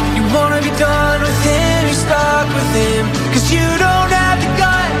enough. You wanna be done with him, you're stuck with him, 'cause you don't have the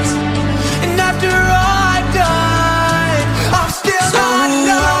guts. And after all I've done, I'm still not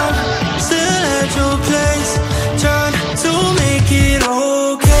enough. Still at your place, trying to make it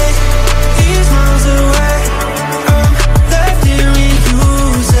okay. He's miles away, I'm left here with you.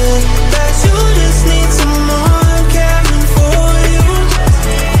 Say that you just need someone caring for you.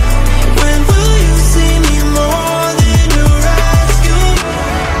 When will you see me more than you rescue?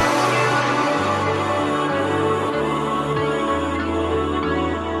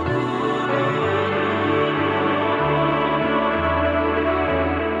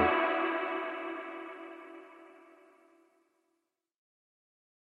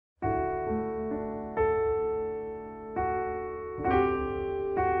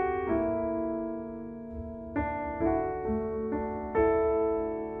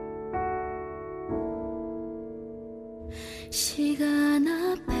 시간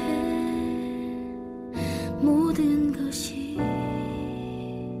앞에 모든 것이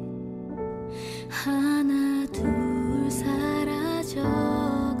하나 둘 사라져갈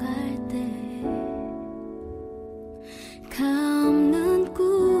때 가없는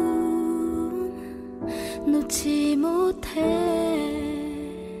꿈 놓지 못해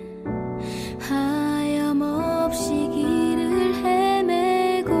하염없이 길을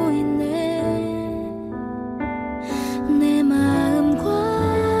헤매고 있네. 내 마음과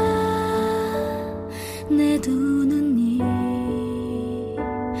내 두 눈이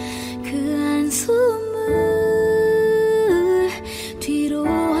그 한숨을 뒤로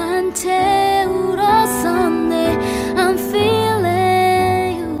한 채 울었었네. I'm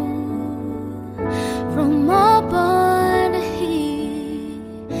feeling you from up on the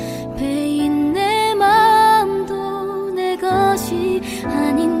hill. 베인 내 마음도 내 것이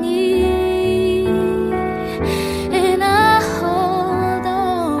아니니. And I hold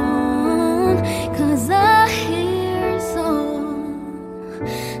on, 'cause I hear song.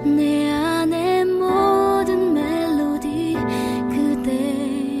 내 안에 모든 멜로디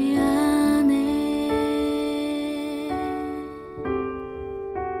그대 안에.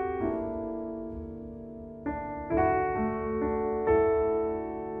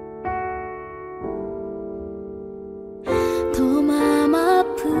 더 맘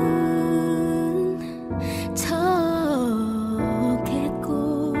아픈 척했고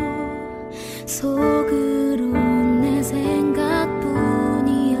속으로 내 생각뿐이었기에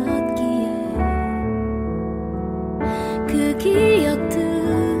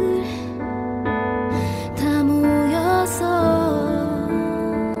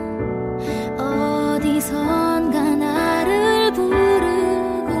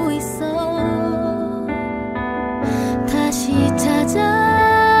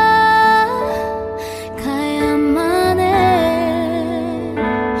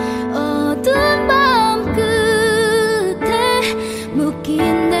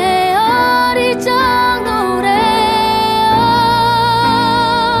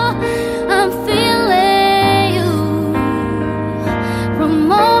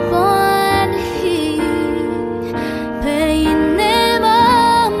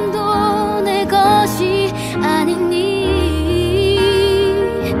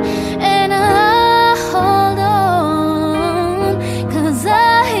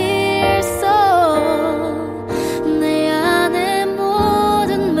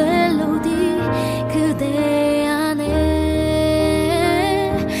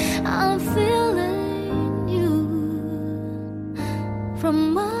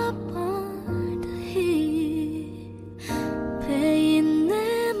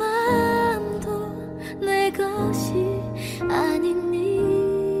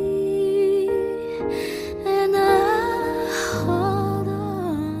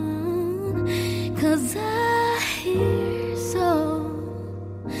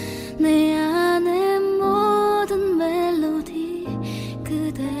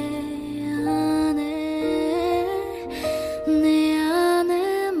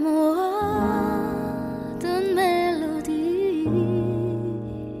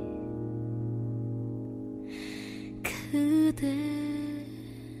그대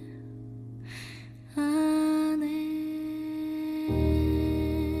안에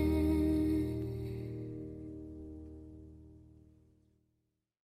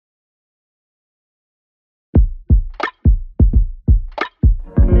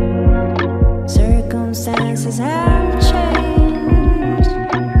Circumstances have changed.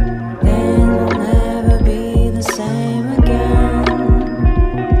 Things will never be the same again.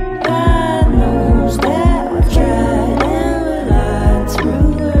 God knows that I've tried and relied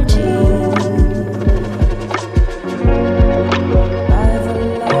through her tears. I've a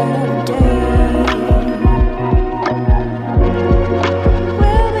lot of days.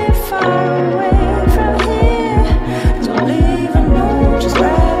 We'll be far away from here. Don't even know just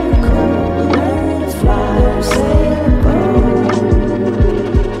where we're cold. Learn to fly or sail a boat.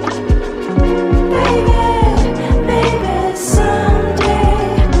 Baby, maybe someday.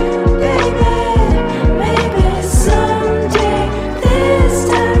 Baby, maybe someday. This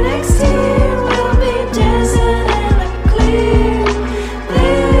time next year we'll be dancing in the clear.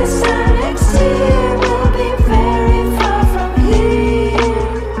 This time next year we'll be very far from here.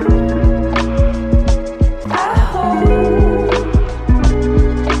 I hope.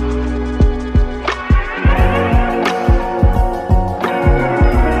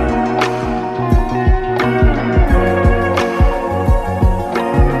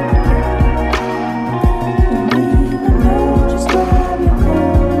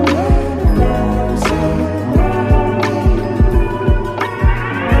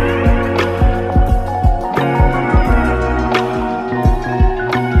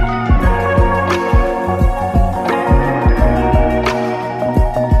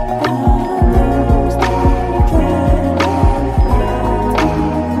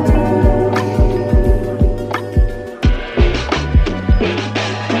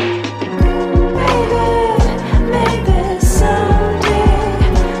 Maybe someday,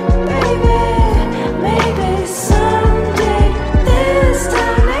 baby, maybe someday. This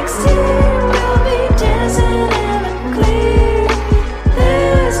time next year we'll be dancing in the clear.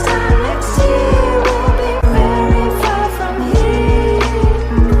 This time next year we'll be very far from here.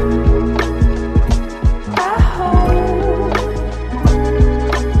 I hope.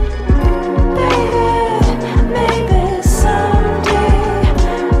 Baby, maybe someday.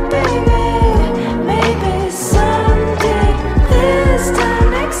 Baby, maybe someday. This time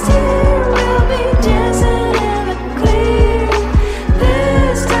next year we'll be dancing in the clear.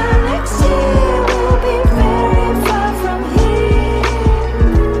 This time next year we'll be very far from here.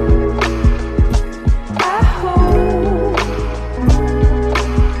 I hope.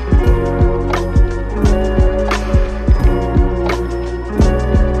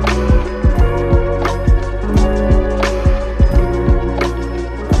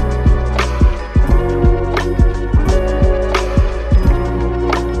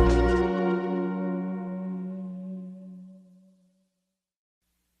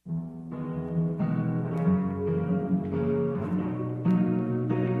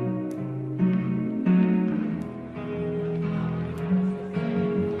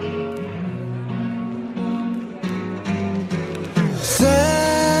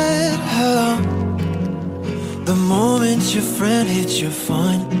 Said hello the moment your friend hits your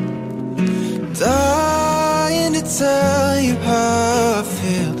phone. Dying to tell you how I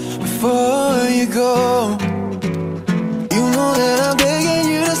feel before you go. You know that I'm begging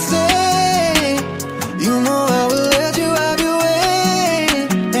you to stay. You know I will let you have your way.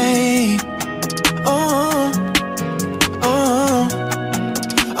 Hey. Oh, oh,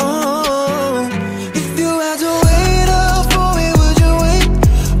 oh. If you had to wait up for me, would you wait?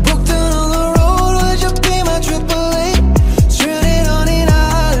 Broke down on the road, would you be my AAA? Stranded on an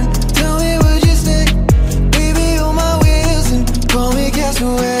island, tell me would you stay? Baby, on my wheels and call me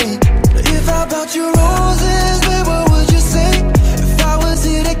castaway. If I bought you roses, babe, what would you say? If I was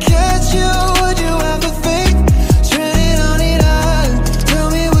here to catch you, would you have the faith? Stranded on an island, tell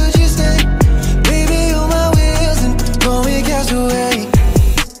me would you stay? Baby, on my wheels and call me castaway.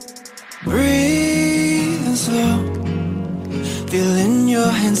 Breathing slow, feeling your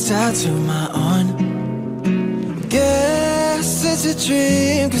hands tied to my arm. Guess it's a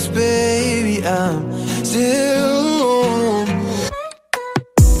dream, 'cause baby, I'm still alone.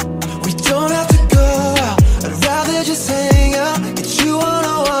 We don't have to go out, I'd rather just hang out, get you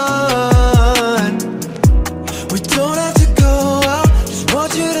one-on-one. We don't have to go out, just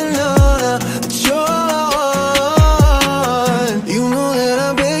want you to know now that you're all I want. You know that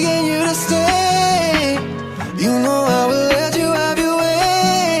I'm begging you to stay. You know I will let you have your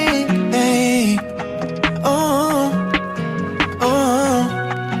way. Hey. Oh, oh,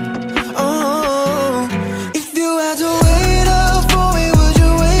 oh. If you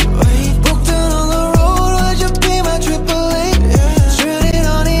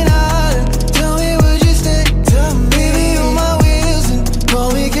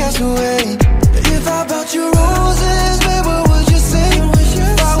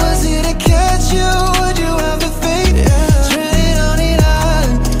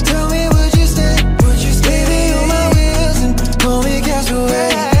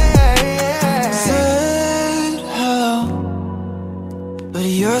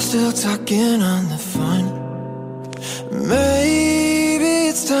still talking on the phone. Maybe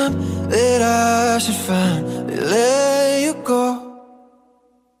it's time that I should finally let you go.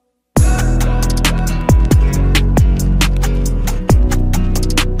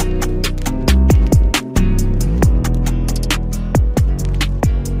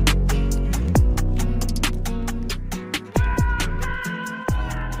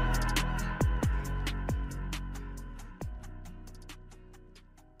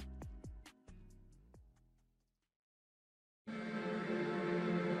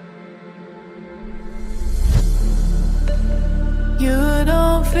 You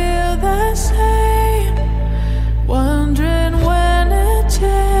don't feel the same. Wondering when it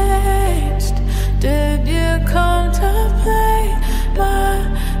changed. Did you come to play, my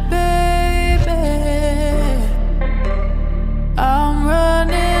baby? I'm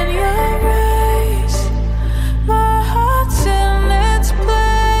running your race. My heart's in its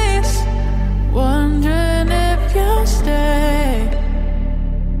place. Wondering if you'll stay.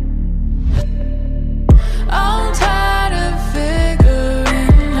 I'm tired of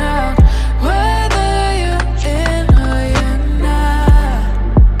figuring out whether you're in or you're not.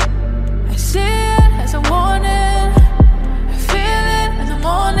 I see it as a warning, I feel it in the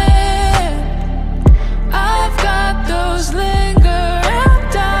morning. I've got those lingering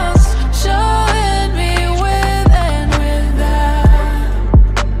doubts showing me with and without.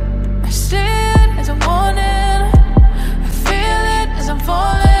 I see it as a warning, I feel it as I'm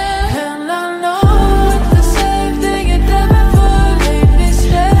falling, and I know it's the same thing you did before. Made me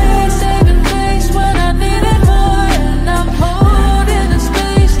stay, saving place when I needed more, and I'm holding the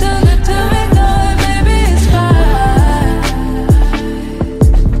space till the time ignore. Maybe it's fine,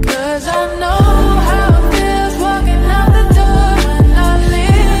 'cause I know how it feels walking out the door. When I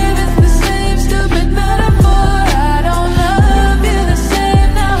leave, it's the same stupid metaphor. I don't love you the same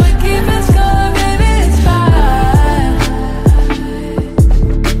now, we keep it score. Maybe it's fine.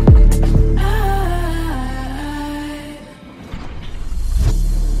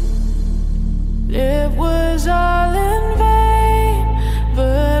 It was all in vain,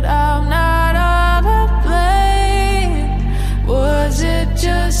 but I'm not all to blame. Was it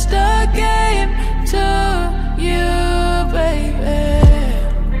just a game to you, baby?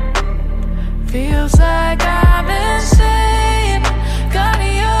 Feels like I